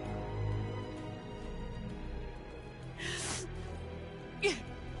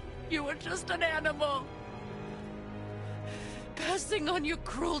 You were just an animal. Passing on your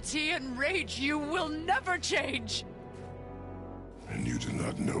cruelty and rage, you will never change. And you do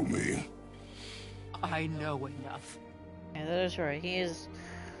not know me. I know enough. Yeah, that is right. He is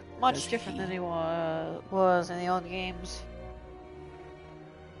much different than he was in the old games.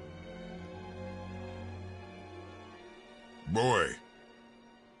 Boy.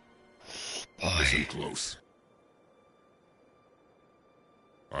 Listen close.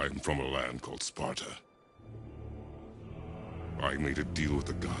 I'm from a land called Sparta. I made a deal with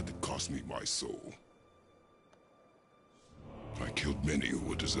a god that cost me my soul. I killed many who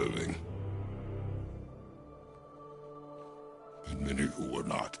were deserving. And many who were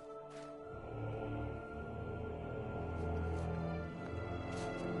not.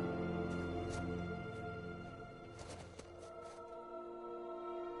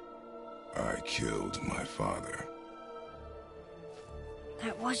 I killed my father.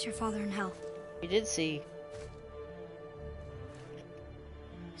 That was your father in hell. You did see.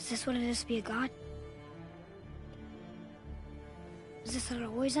 Is this what it is to be a god? Is this how it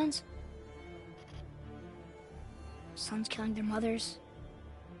always ends? Sons killing their mothers?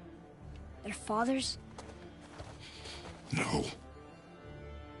 Their fathers? No.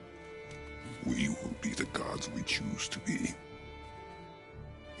 We will be the gods we choose to be.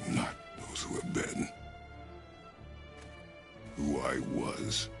 Not those who have been. Who I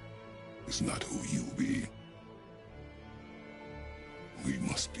was is not who you be. We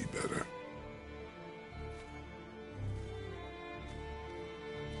must be better.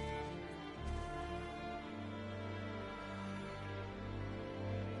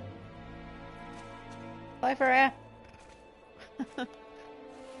 Bye, Freya.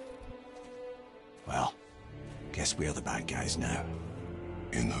 Well, guess we're the bad guys now.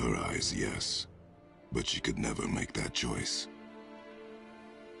 In her eyes, yes. But she could never make that choice.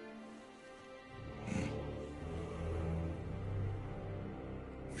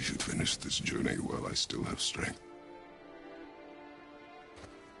 We should finish this journey while I still have strength.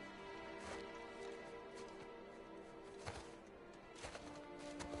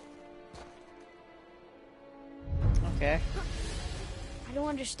 Okay. I don't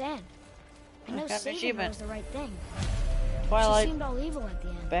understand. I know Okay, saving her achievement. was the right thing. Twilight. She seemed all evil at the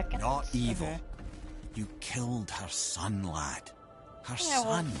end. Beckons? Not evil. Okay. You killed her son, lad. Her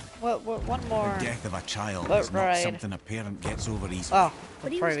Yeah, well, son. one more. The death of a child Boat is not ride. something a parent gets over easily. Oh,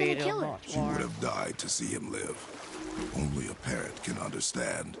 But he was probably gonna kill her. much She more. would have died to see him live. Only a parent can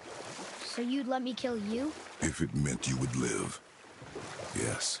understand. So you'd let me kill you? If it meant you would live.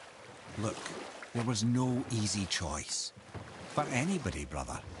 Yes. Look, there was no easy choice. For anybody,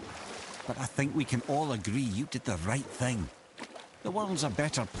 brother. But I think we can all agree you did the right thing. The world's a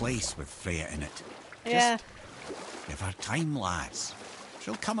better place with Freya in it. Yeah. Just give her time, lads.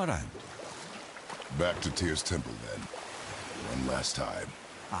 She'll come around. Back to Tyr's temple, then. One last time.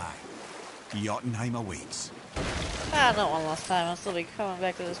 Aye. Jotunheim awaits. Ah, not one last time. I'll still be coming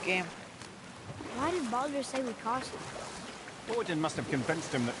back to this game. Why did Baldur say we cost him? Odin must have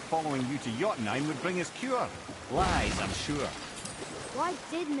convinced him that following you to Jotunheim would bring his cure. Lies, I'm sure. Why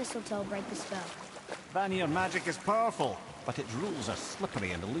did mistletoe break the spell? Vanir magic is powerful, but its rules are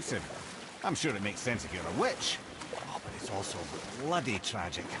slippery and elusive. I'm sure it makes sense if you're a witch. Oh, but it's also bloody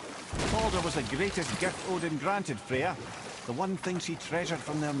tragic. Baldur was the greatest gift Odin granted Freya. The one thing she treasured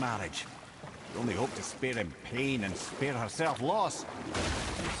from their marriage. She only hoped to spare him pain and spare herself loss.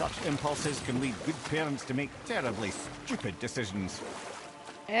 Such impulses can lead good parents to make terribly stupid decisions.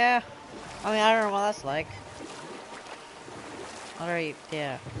 Yeah. I mean, I don't know what that's like. Alright,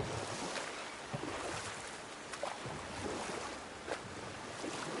 yeah.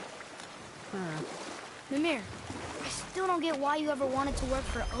 Mimir, I still don't get why you ever wanted to work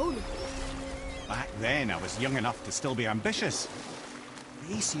for Odin. Back then, I was young enough to still be ambitious.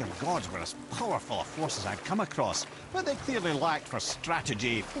 The Aesir gods were as powerful a force as I'd come across, but they clearly lacked for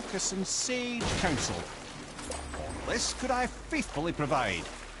strategy, focus, and sage counsel. This could I faithfully provide.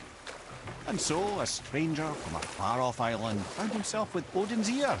 And so, a stranger from a far-off island found himself with Odin's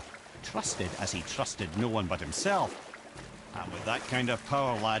ear, trusted as he trusted no one but himself. And with that kind of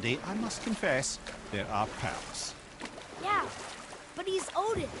power, laddie, I must confess, there are perks. Yeah, but he's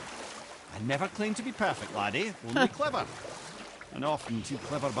Odin. I never claim to be perfect, laddie, only clever. And often too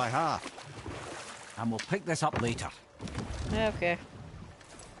clever by half. And we'll pick this up later. Okay.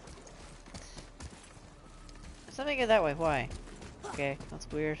 Something go that way, why? Okay,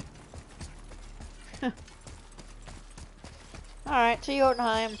 that's weird. Alright, to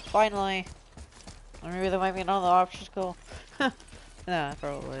Jotunheim, finally. Or maybe there might be another obstacle. Nah,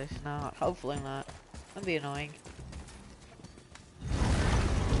 probably not. Hopefully not. That'd be annoying.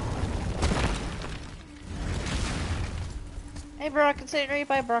 Hey, Brock and Sindri,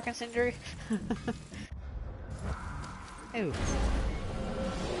 bye Brock and Sindri. Ooh.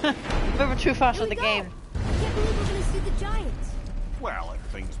 Moving too fast in the game. I can't believe we're gonna see the giants. Well, if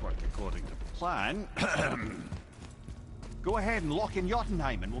things work according to plan... Go ahead and lock in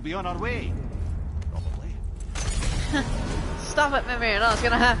Jotunheim and we'll be on our way. Probably. Stop it, Mimir. No, it's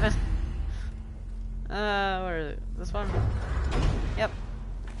gonna happen. Where is it? This one? Yep.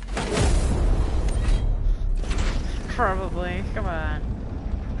 Probably. Come on.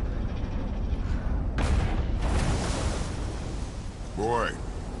 Boy,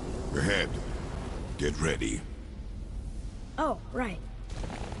 ahead. Get ready. Oh, right.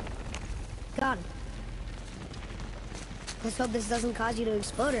 Got him. Let's hope this doesn't cause you to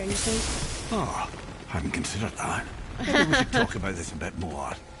explode or anything. Oh, hadn't considered that. Maybe we should talk about this a bit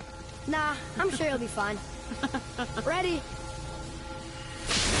more. Nah, I'm sure you'll be fine. Ready?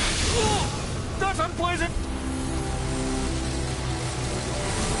 That's unpleasant!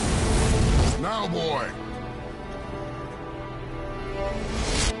 Now, boy.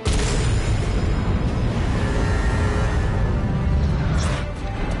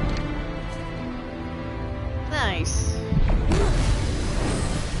 Nice.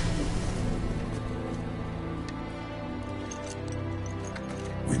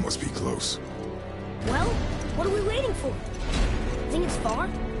 We must be close. Well, what are we waiting for? Think it's far?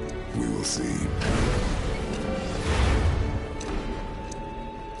 We will see.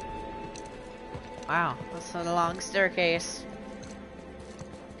 Wow, that's a long staircase.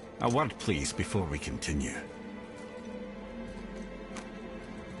 A word, please, before we continue.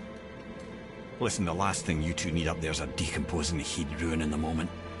 Listen, the last thing you two need up there's a decomposing heat ruining the moment.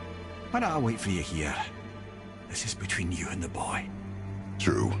 Why don't I wait for you here? This is between you and the boy.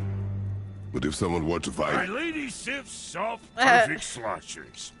 True. But if someone were to My fight... lady sips soft, perfect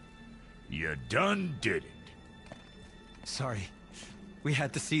sloshers. You done did it. Sorry. We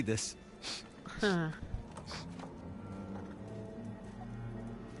had to see this.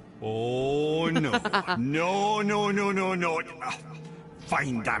 Oh, no. No, no, no, no, no.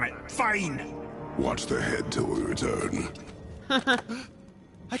 Fine, damn it. Fine. Watch the head till we return.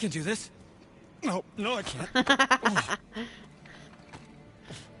 I can do this. No, no, I can't.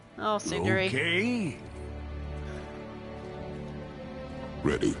 Oh, Sindri. Okay.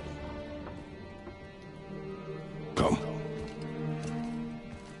 Ready. Come.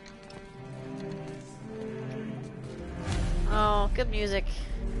 Oh, good music.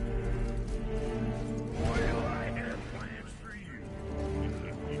 Well, I have plans for you.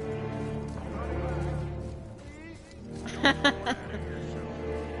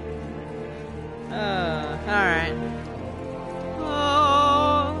 Alright.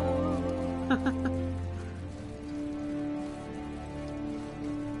 Oh.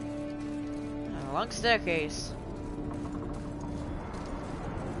 A long staircase.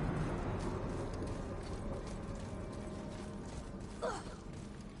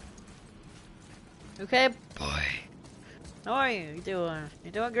 Okay, boy. How are you? You doing?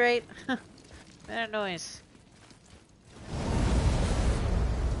 You doing great? Bad noise.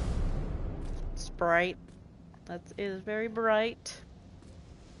 It's bright. That is very bright.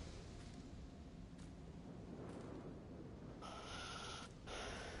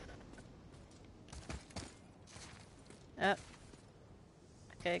 Up.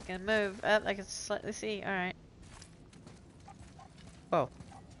 Okay, can move. Up. I can slightly see. All right. Whoa.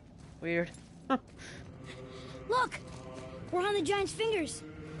 Weird. Look! We're on the giant's fingers.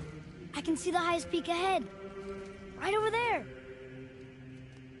 I can see the highest peak ahead. Right over there.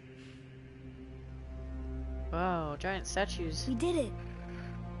 Wow, giant statues. We did it.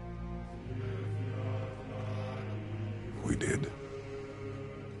 We did.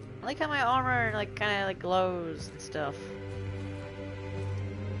 I like how my armor like kind of like glows and stuff.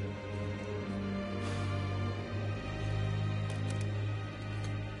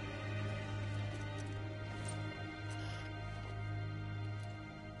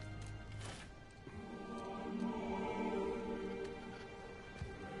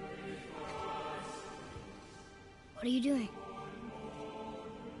 What are you doing?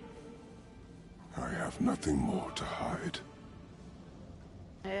 I have nothing more to hide.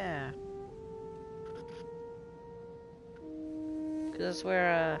 Yeah. Cause that's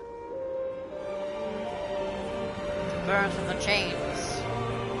where, burns from the chains.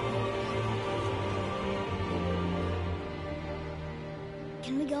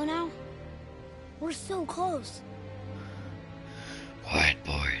 Can we go now? We're so close. Quiet,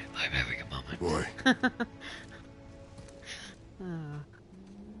 boy. I'm having a moment. Boy.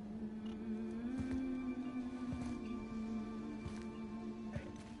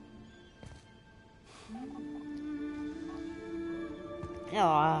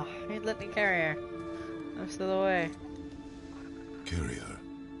 Aw, he let me carry her most of the way. Carry her.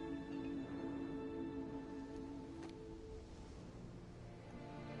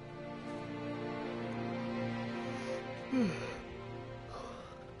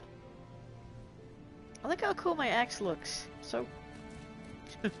 I like how cool my axe looks. So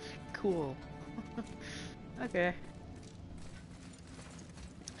cool. Okay.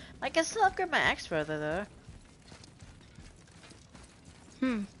 I can still upgrade my axe further though.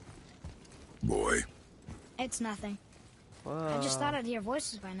 Boy. It's nothing. Whoa. I just thought I'd hear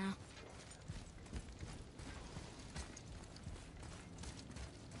voices by now.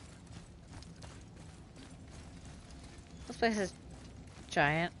 This place is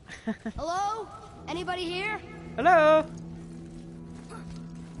giant. Hello? Anybody here? Hello?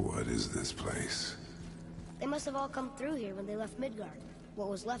 What is this place? They must have all come through here when they left Midgard. What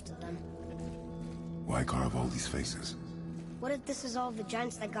was left of them. Why carve all these faces? What if this is all the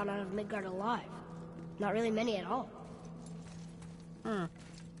giants that got out of Midgard alive? Not really many at all.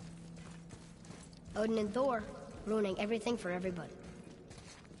 Odin and Thor, ruining everything for everybody.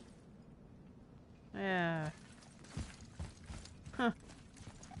 Yeah. Huh.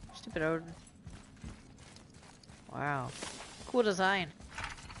 Stupid Odin. Wow. Cool design.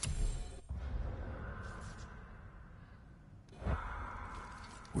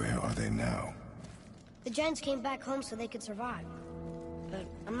 Where are they now? The giants came back home so they could survive. But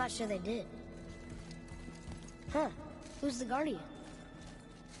I'm not sure they did. Huh. Who's the guardian?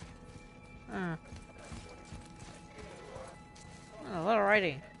 Oh, a lot of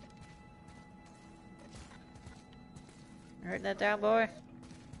writing. You writing that down, boy?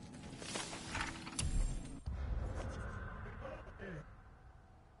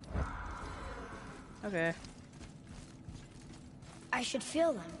 Okay. I should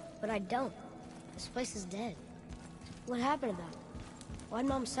feel them, but I don't. This place is dead. What happened to them? Why'd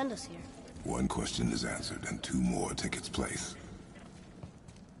Mom send us here? One question is answered, and two more take its place.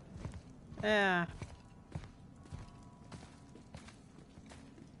 Yeah.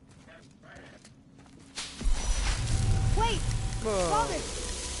 Wait! Whoa. Father!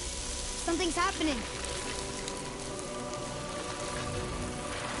 Something's happening.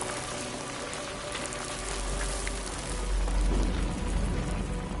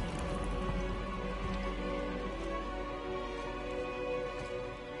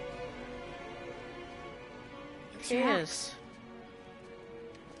 Yes.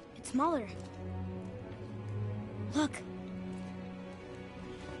 It's Mother. Look.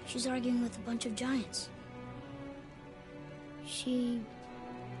 She's arguing with a bunch of giants. She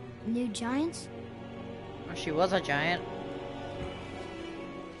knew giants? Well, she was a giant.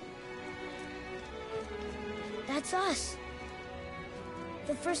 That's us.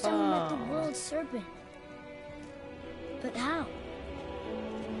 The first time we met the world serpent. But how?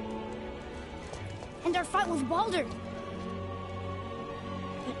 And our fight with Baldur.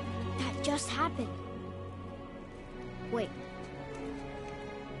 But that just happened. Wait.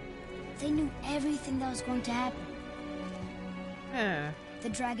 They knew everything that was going to happen. Yeah. The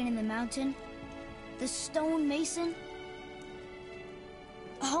dragon in the mountain. The stone mason.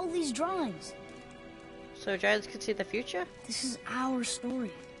 All these drawings. So giants could see the future? This is our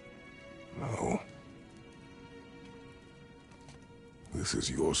story. No. This is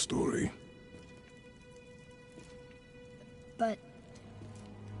your story. But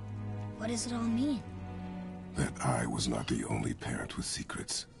what does it all mean? That I was not the only parent with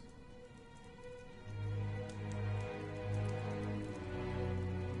secrets.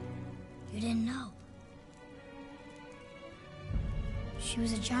 You didn't know. She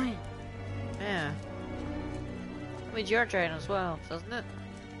was a giant. Yeah. I mean, you're a giant as well, doesn't it?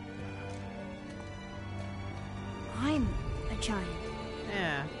 I'm a giant.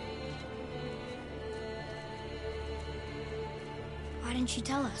 Yeah. Why didn't she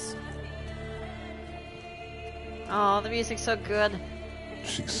tell us? Oh, the music's so good.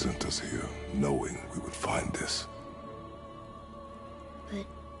 She sent us here, knowing we would find this. But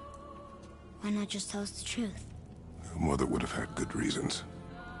why not just tell us the truth? Mother would have had good reasons.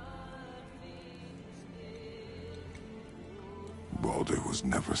 Balder was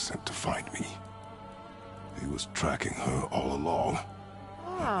never sent to find me. He was tracking her all along,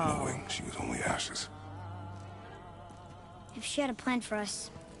 not knowing she was only ashes. If she had a plan for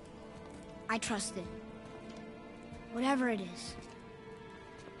us, I trust it. Whatever it is.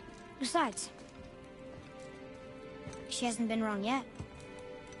 Besides, she hasn't been wrong yet.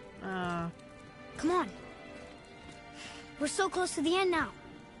 Come on. We're so close to the end now.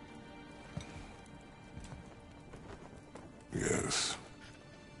 Yes.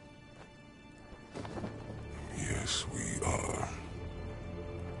 Yes, we are.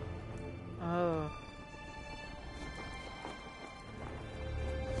 Oh.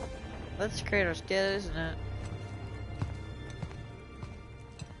 That's Kratos dead, isn't it?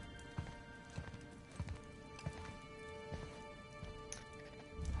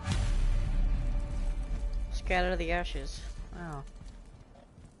 Scatter the ashes. Wow.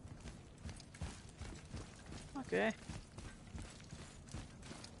 Okay.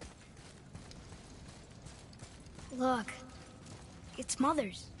 Look. It's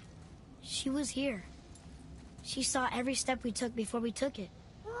Mother's. She was here. She saw every step we took before we took it.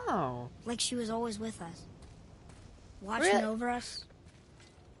 Oh. Like she was always with us. Watching over us.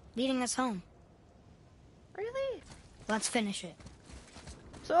 Leading us home. Really? Let's finish it.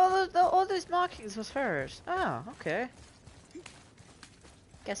 So all these markings was hers. Oh, okay.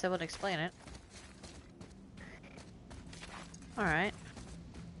 Guess I would explain it. Alright.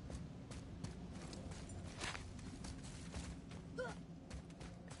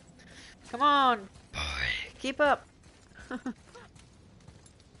 Come on! Keep up!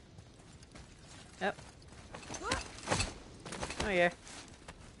 Yep. Oh yeah.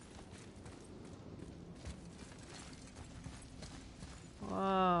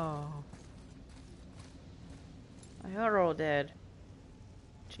 Whoa. You're all dead.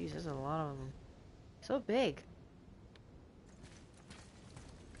 Jeez, there's a lot of them. So big.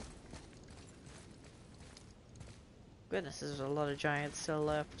 Goodness, there's a lot of giants still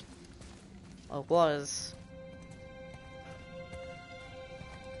left. Well, was.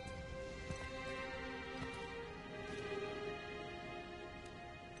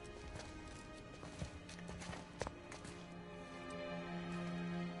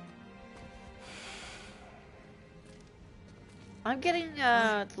 I'm getting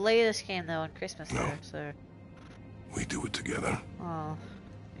the latest game though on Christmas there, so. We do it together. Oh,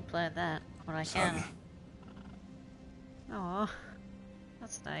 we plan that when I can. Aw,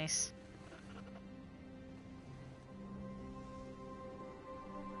 that's nice.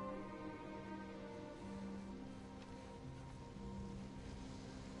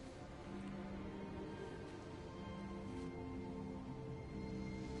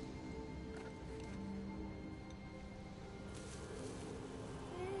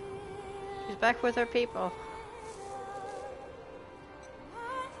 She's back with her people.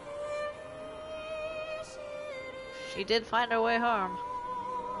 She did find her way home.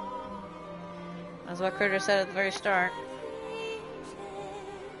 That's what Critter said at the very start.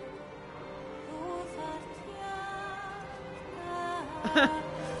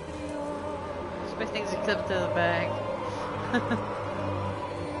 Just things except to the bag.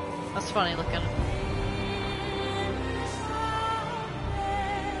 That's funny looking.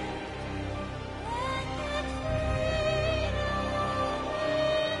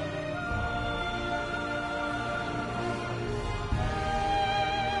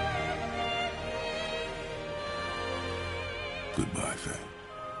 Goodbye, Faye.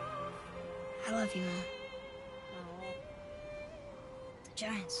 I love you, Mom. The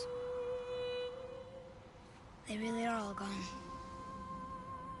giants. They really are all gone.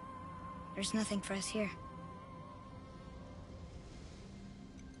 There's nothing for us here.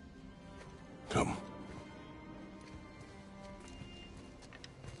 Come.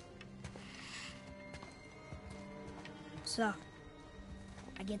 So,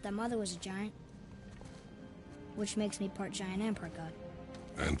 I get that Mother was a giant. Which makes me part giant and part god.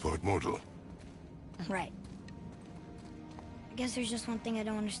 And part mortal. Right. I guess there's just one thing I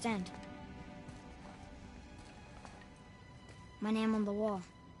don't understand. My name on the wall.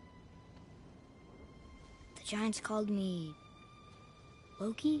 The giants called me...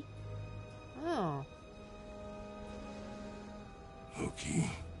 Loki? Oh. Loki.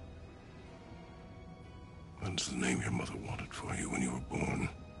 That's the name your mother wanted for you when you were born.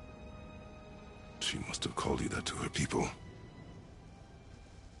 She must have called you that to her people.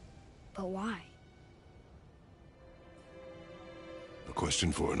 But why? A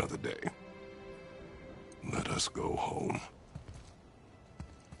question for another day. Let us go home.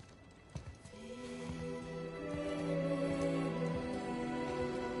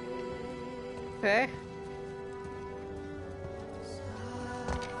 Okay.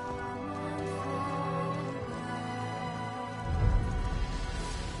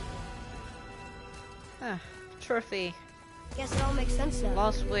 Ah, trophy. Guess it all makes sense now.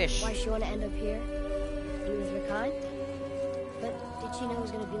 Lost wish. Why she want to end up here? Be with her kind? But did she know it was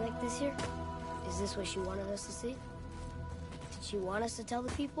going to be like this here? Is this what she wanted us to see? Did she want us to tell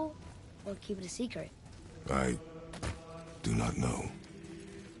the people? Or keep it a secret? I do not know.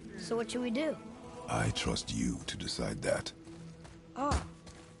 So what should we do? I trust you to decide that. Oh,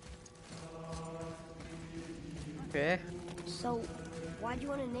 Okay. so why'd you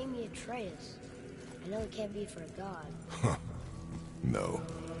want to name me Atreus? I know it can't be for a god. No.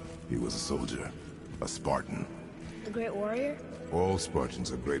 He was a soldier. A Spartan. The great warrior? All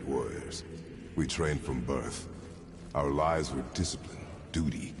Spartans are great warriors. We trained from birth. Our lives were discipline,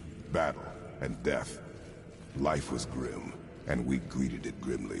 duty, battle, and death. Life was grim, and we greeted it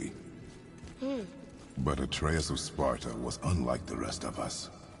grimly. But Atreus of Sparta was unlike the rest of us.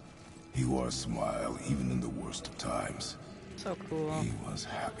 He wore a smile even in the worst of times. So cool. He was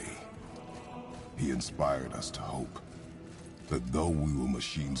happy. He inspired us to hope that though we were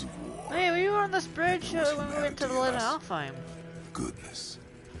machines of war... Hey, we were on this bridge there was when we went to the humanity Land in of us. Alfheim. Goodness.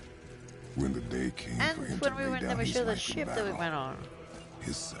 When the day came And for him when to we lay went down there, we his showed the life in ship that we battle, went on.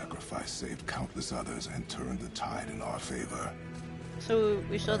 his sacrifice saved countless others and turned the tide in our favor. So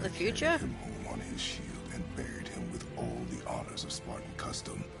we saw the future? Carried him home on his shield and buried him with all the honors of Spartan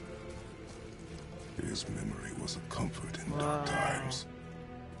custom. His memory was a comfort in dark times.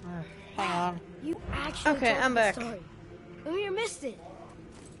 Hang on. You actually Okay, told I'm the back. story. Amir missed it.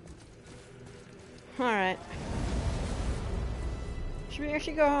 Alright. Should we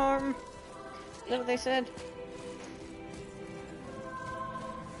actually go home? Is that what they said?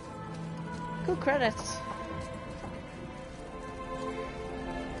 Cool credits.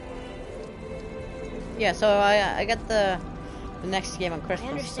 Yeah, so I got the next game on I Christmas,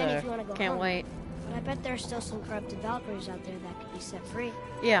 understand if you so want to go can't home, wait. but I bet there are still some corrupted Valkyries out there that could be set free.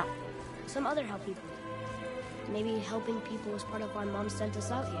 Yeah. Some other help people. Maybe helping people was part of why Mom sent us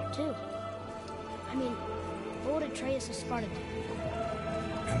out here, too. I mean, what would Atreus of Sparta do?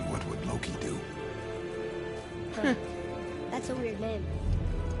 And what would Loki do? Huh. That's a weird name.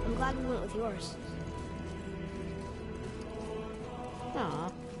 I'm glad we went with yours.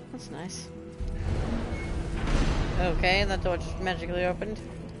 Aw, that's nice. Okay, that door just magically opened.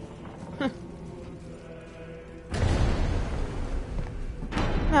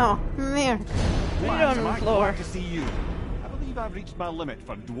 No, Mir. What are you Lads, doing am on I the floor? glad to see you. I believe I've reached my limit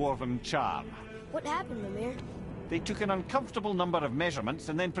for dwarven charm. What happened, Amir? They took an uncomfortable number of measurements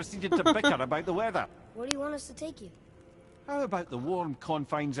and then proceeded to bicker about the weather. Where do you want us to take you? How about the warm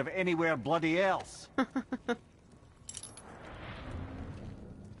confines of anywhere bloody else?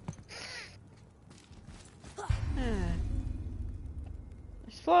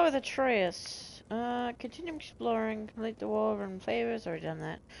 Explore with Atreus. Continue exploring. Complete the war and favors. Already done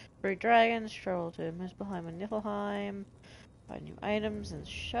that. Free dragons. Travel to Muspelheim and Niflheim. Find new items in the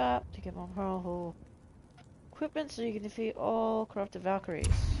shop to get more powerful equipment so you can defeat all corrupted Valkyries.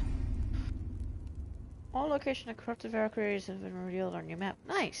 All location of corrupted Valkyries have been revealed on your map.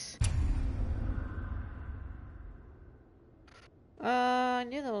 Nice! I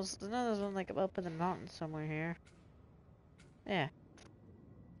knew there was another one like up in the mountains somewhere here. Yeah.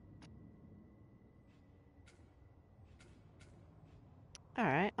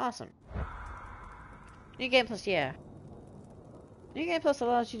 Alright, awesome. New Game Plus, yeah. New Game Plus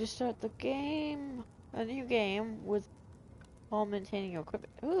allows you to start the game, a new game, with while maintaining your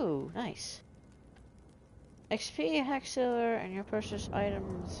equipment. Ooh, nice. XP, hack silver, and your purchase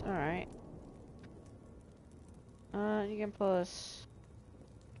items. Alright. New Game Plus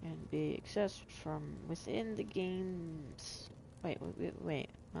can be accessed from within the game's... Wait.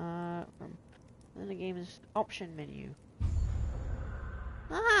 From within the game's option menu.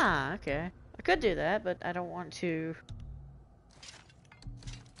 Ah, okay. I could do that, but I don't want to.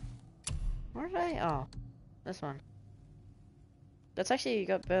 Where did I? Oh, this one. That's actually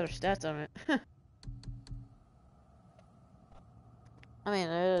got better stats on it. I mean,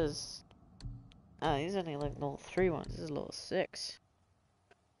 it is. Oh, these are only like level 3 ones. This is level 6.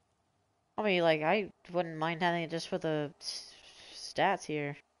 I mean, like, I wouldn't mind having it just for the stats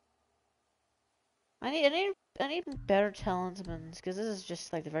here. I need better talismans, because this is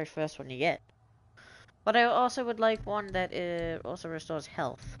just like the very first one you get. But I also would like one that also restores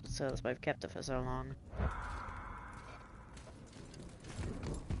health, so that's why I've kept it for so long.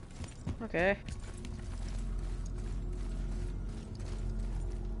 Okay.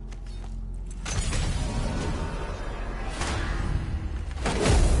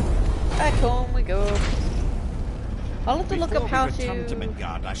 Back home we go. I'll have to look up how Before we return to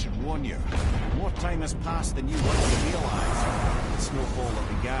Midgard, I should warn you. More time has passed than you want to realize. The snowfall that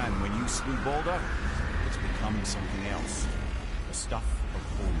began when you slew Balder, it's become something else. The stuff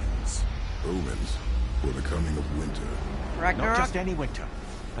of omens. Omens for the coming of winter. Ragnarok? Not just any winter,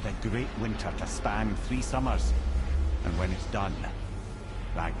 but a great winter to span 3 summers. And when it's done,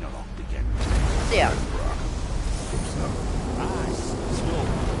 Ragnarok begins. Yeah. From snow. Ice, snow,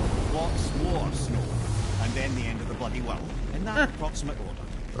 lots more snow, and then the end of the bloody world, in that approximate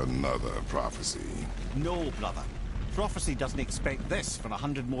order. Another prophecy. No, brother. Prophecy doesn't expect this for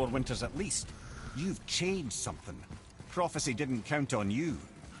 100 more winters at least. You've changed something. Prophecy didn't count on you.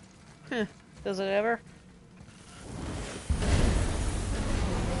 Does it ever?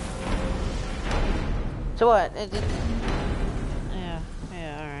 So what? It didn't...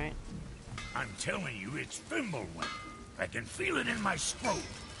 Yeah, alright. I'm telling you, it's Fimbulwinter. I can feel it in my scrotum.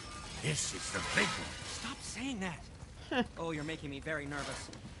 This is the big one. Stop saying that. Oh, you're making me very nervous.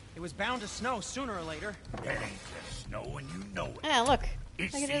 It was bound to snow sooner or later. That ain't gonna snow and you know it. Yeah, look.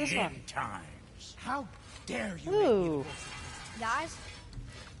 It's I the can do this one. end times. How dare you Ooh. make me Guys,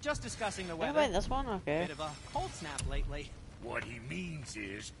 just discussing the Anybody weather. this one? Okay. Bit of a cold snap lately. What he means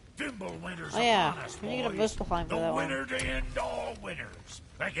is, Fimbulwinter's Oh, yeah. upon us, We need to get a boys. Muspelheim for The that one. winter to end all winters.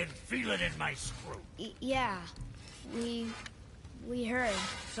 I can feel it in my scrotum. yeah. We heard.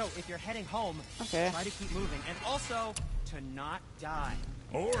 So, if you're heading home, Okay. try to keep moving. And also, to not die.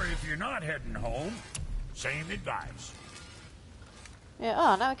 Or if you're not heading home, same advice. Yeah,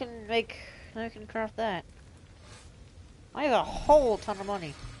 oh, now we can craft that. I have a whole ton of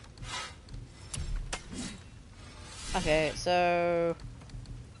money. Okay, so...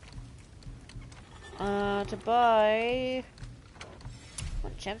 to buy...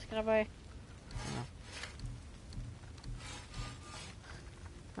 What gems can I buy? No.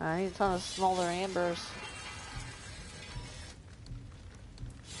 I need a ton of smaller ambers.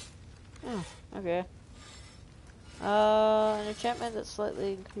 Oh, okay. An enchantment that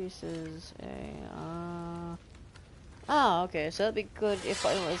slightly increases a, Oh, okay, so that'd be good if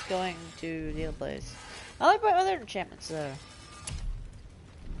I was going to the other place. I like my other enchantments, though.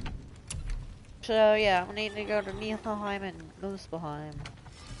 So, yeah, I'm gonna need to go to Niflheim and Muspelheim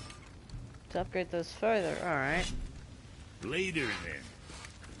to upgrade those further. Alright. Later, then.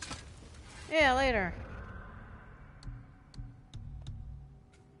 Yeah, later.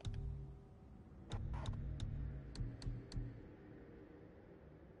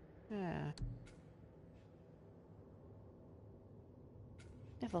 Yeah.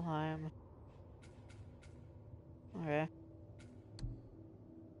 Niflheim. Okay.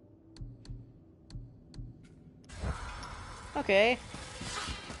 Okay.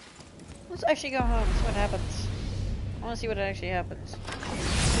 Let's actually go home and see what happens. I want to see what actually happens.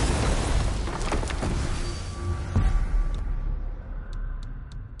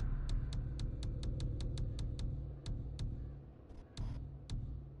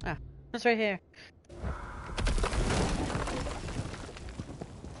 Ah, it's right here.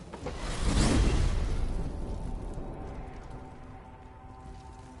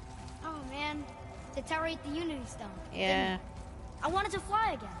 Oh man, the tower ate the Unity Stone. Yeah. I wanted to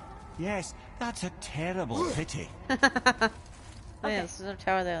fly again. Yes, that's a terrible pity. Oh yeah, this is a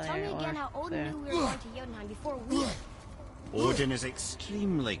tower there. Tell me again how Odin knew we were going to Jotunheim before we... Odin is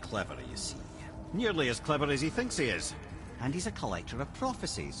extremely clever, you see. Nearly as clever as he thinks he is. And he's a collector of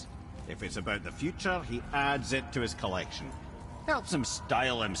prophecies. If it's about the future, he adds it to his collection. Helps him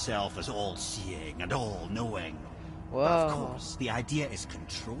style himself as all-seeing and all-knowing. Whoa. But of course, the idea is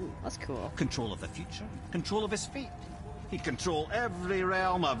control. That's cool. Control of the future, control of his fate. He'd control every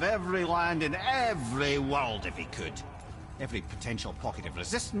realm of every land in every world if he could. Every potential pocket of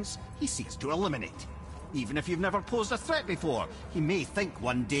resistance, he seeks to eliminate. Even if you've never posed a threat before, he may think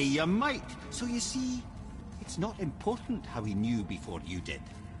one day you might. So you see, it's not important how he knew before you did.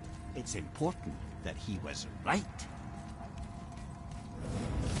 It's important that he was right.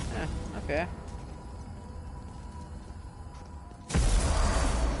 Yeah, okay.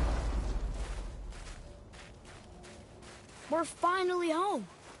 We're finally home.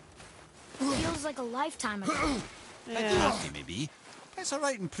 Feels like a lifetime ago. Yeah. Maybe. It's a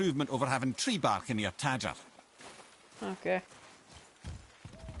right improvement over having tree bark in your tadger. Okay.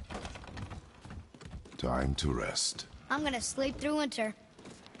 Time to rest. I'm gonna sleep through winter.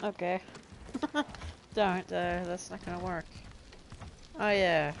 Okay. Don't, that's not gonna work. Oh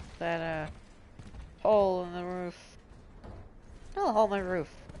yeah, that, hole in the roof. No, a hole in my roof.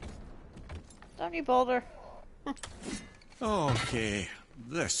 Don't you, Boulder? Okay,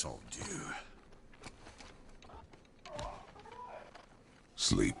 this'll do.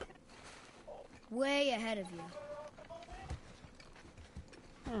 Sleep. way ahead of you.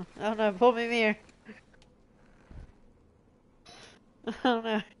 Oh no, pull me near. Oh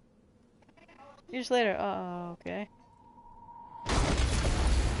no. Years later. Oh, okay.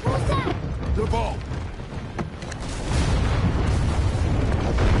 What was that? The ball!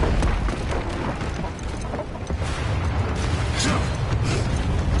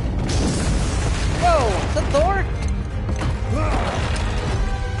 Whoa! Is that Thor?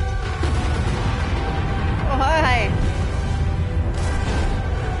 Oh, hi!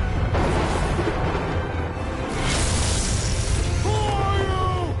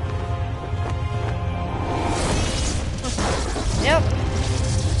 Yep.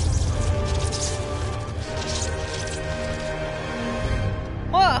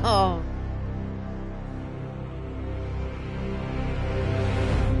 Whoa!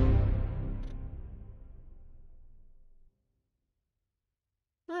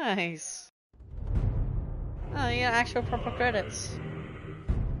 Nice. Oh, you got actual proper credits.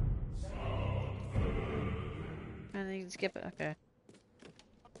 And then you can skip it, okay.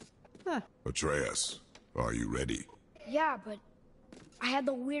 Huh. Atreus, are you ready? Yeah, but I had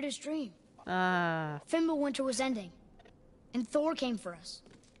the weirdest dream. Ah. Fimbulwinter was ending, and Thor came for us.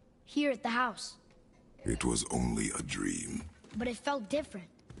 Here at the house. It was only a dream. But it felt different.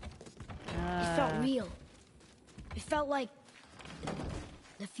 It felt real. It felt like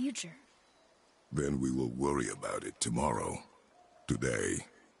the future. Then we will worry about it tomorrow. Today,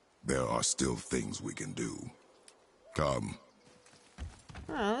 there are still things we can do. Come.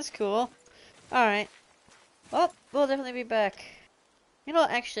 Oh, that's cool. Alright. Well, we'll definitely be back. You know,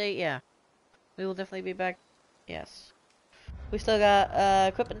 actually, yeah. We will definitely be back. Yes. We still got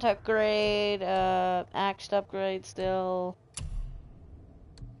equipment to upgrade, axe to upgrade still.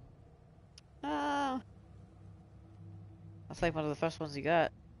 That's like one of the first ones you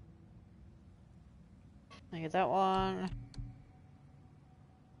got. I get that one.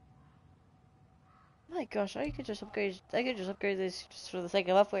 My gosh, I could just upgrade. I could just upgrade this just for the sake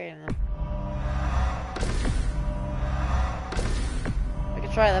of upgrading them. I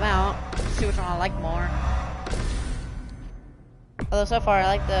could try them out, see which one I like more. Although so far I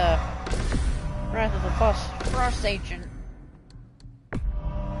like the Wrath of the Frost Ancient.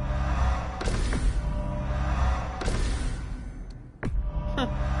 Oh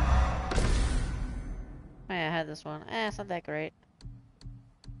yeah, I had this one. It's not that great.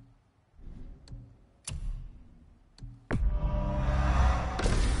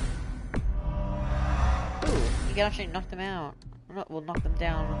 Ooh, you can actually knock them out. We'll knock them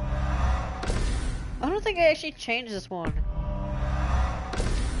down. I don't think I actually changed this one.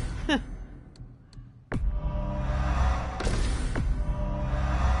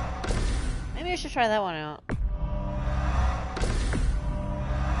 Maybe I should try that one out.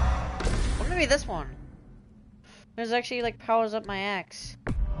 Or maybe this one. There's actually like powers up my axe.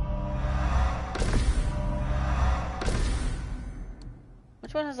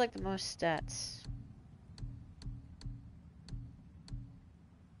 Which one has like the most stats?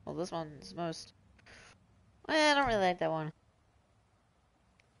 Well, this one's most. I don't really like that one.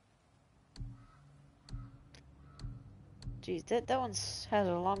 Jeez, that one has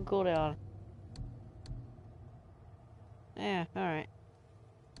a long cooldown. Yeah, alright.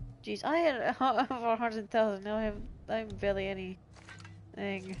 Jeez, I had over 100,000, now I have barely anything.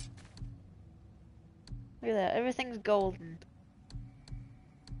 Look at that, everything's golden.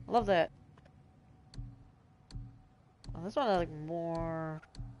 Love that. Oh, this one has like more.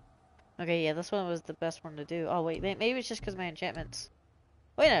 Okay, yeah, this one was the best one to do. Oh wait, maybe it's just because my enchantments.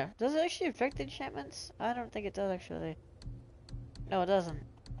 Wait, no, does it actually affect the enchantments? I don't think it does actually. No, it doesn't.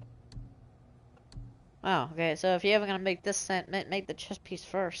 Oh, okay, so if you're ever gonna make this set, make the chest piece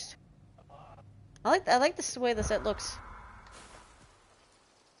first. I like this way the set looks.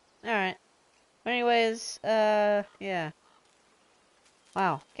 Alright. Anyways, yeah.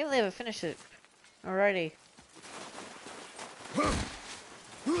 Wow, can't believe I finished it. Alrighty.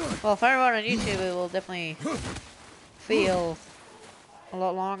 Well, for everyone on YouTube, it will definitely feel a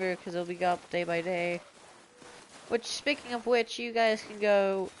lot longer because it'll be up day by day. Which, speaking of which, you guys can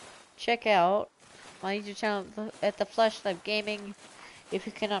go check out my YouTube channel at the Flashlight Gaming. If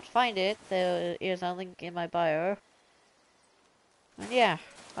you cannot find it, there is a link in my bio. And yeah,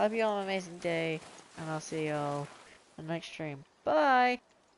 I hope you all have an amazing day, and I'll see y'all in the next stream. Bye!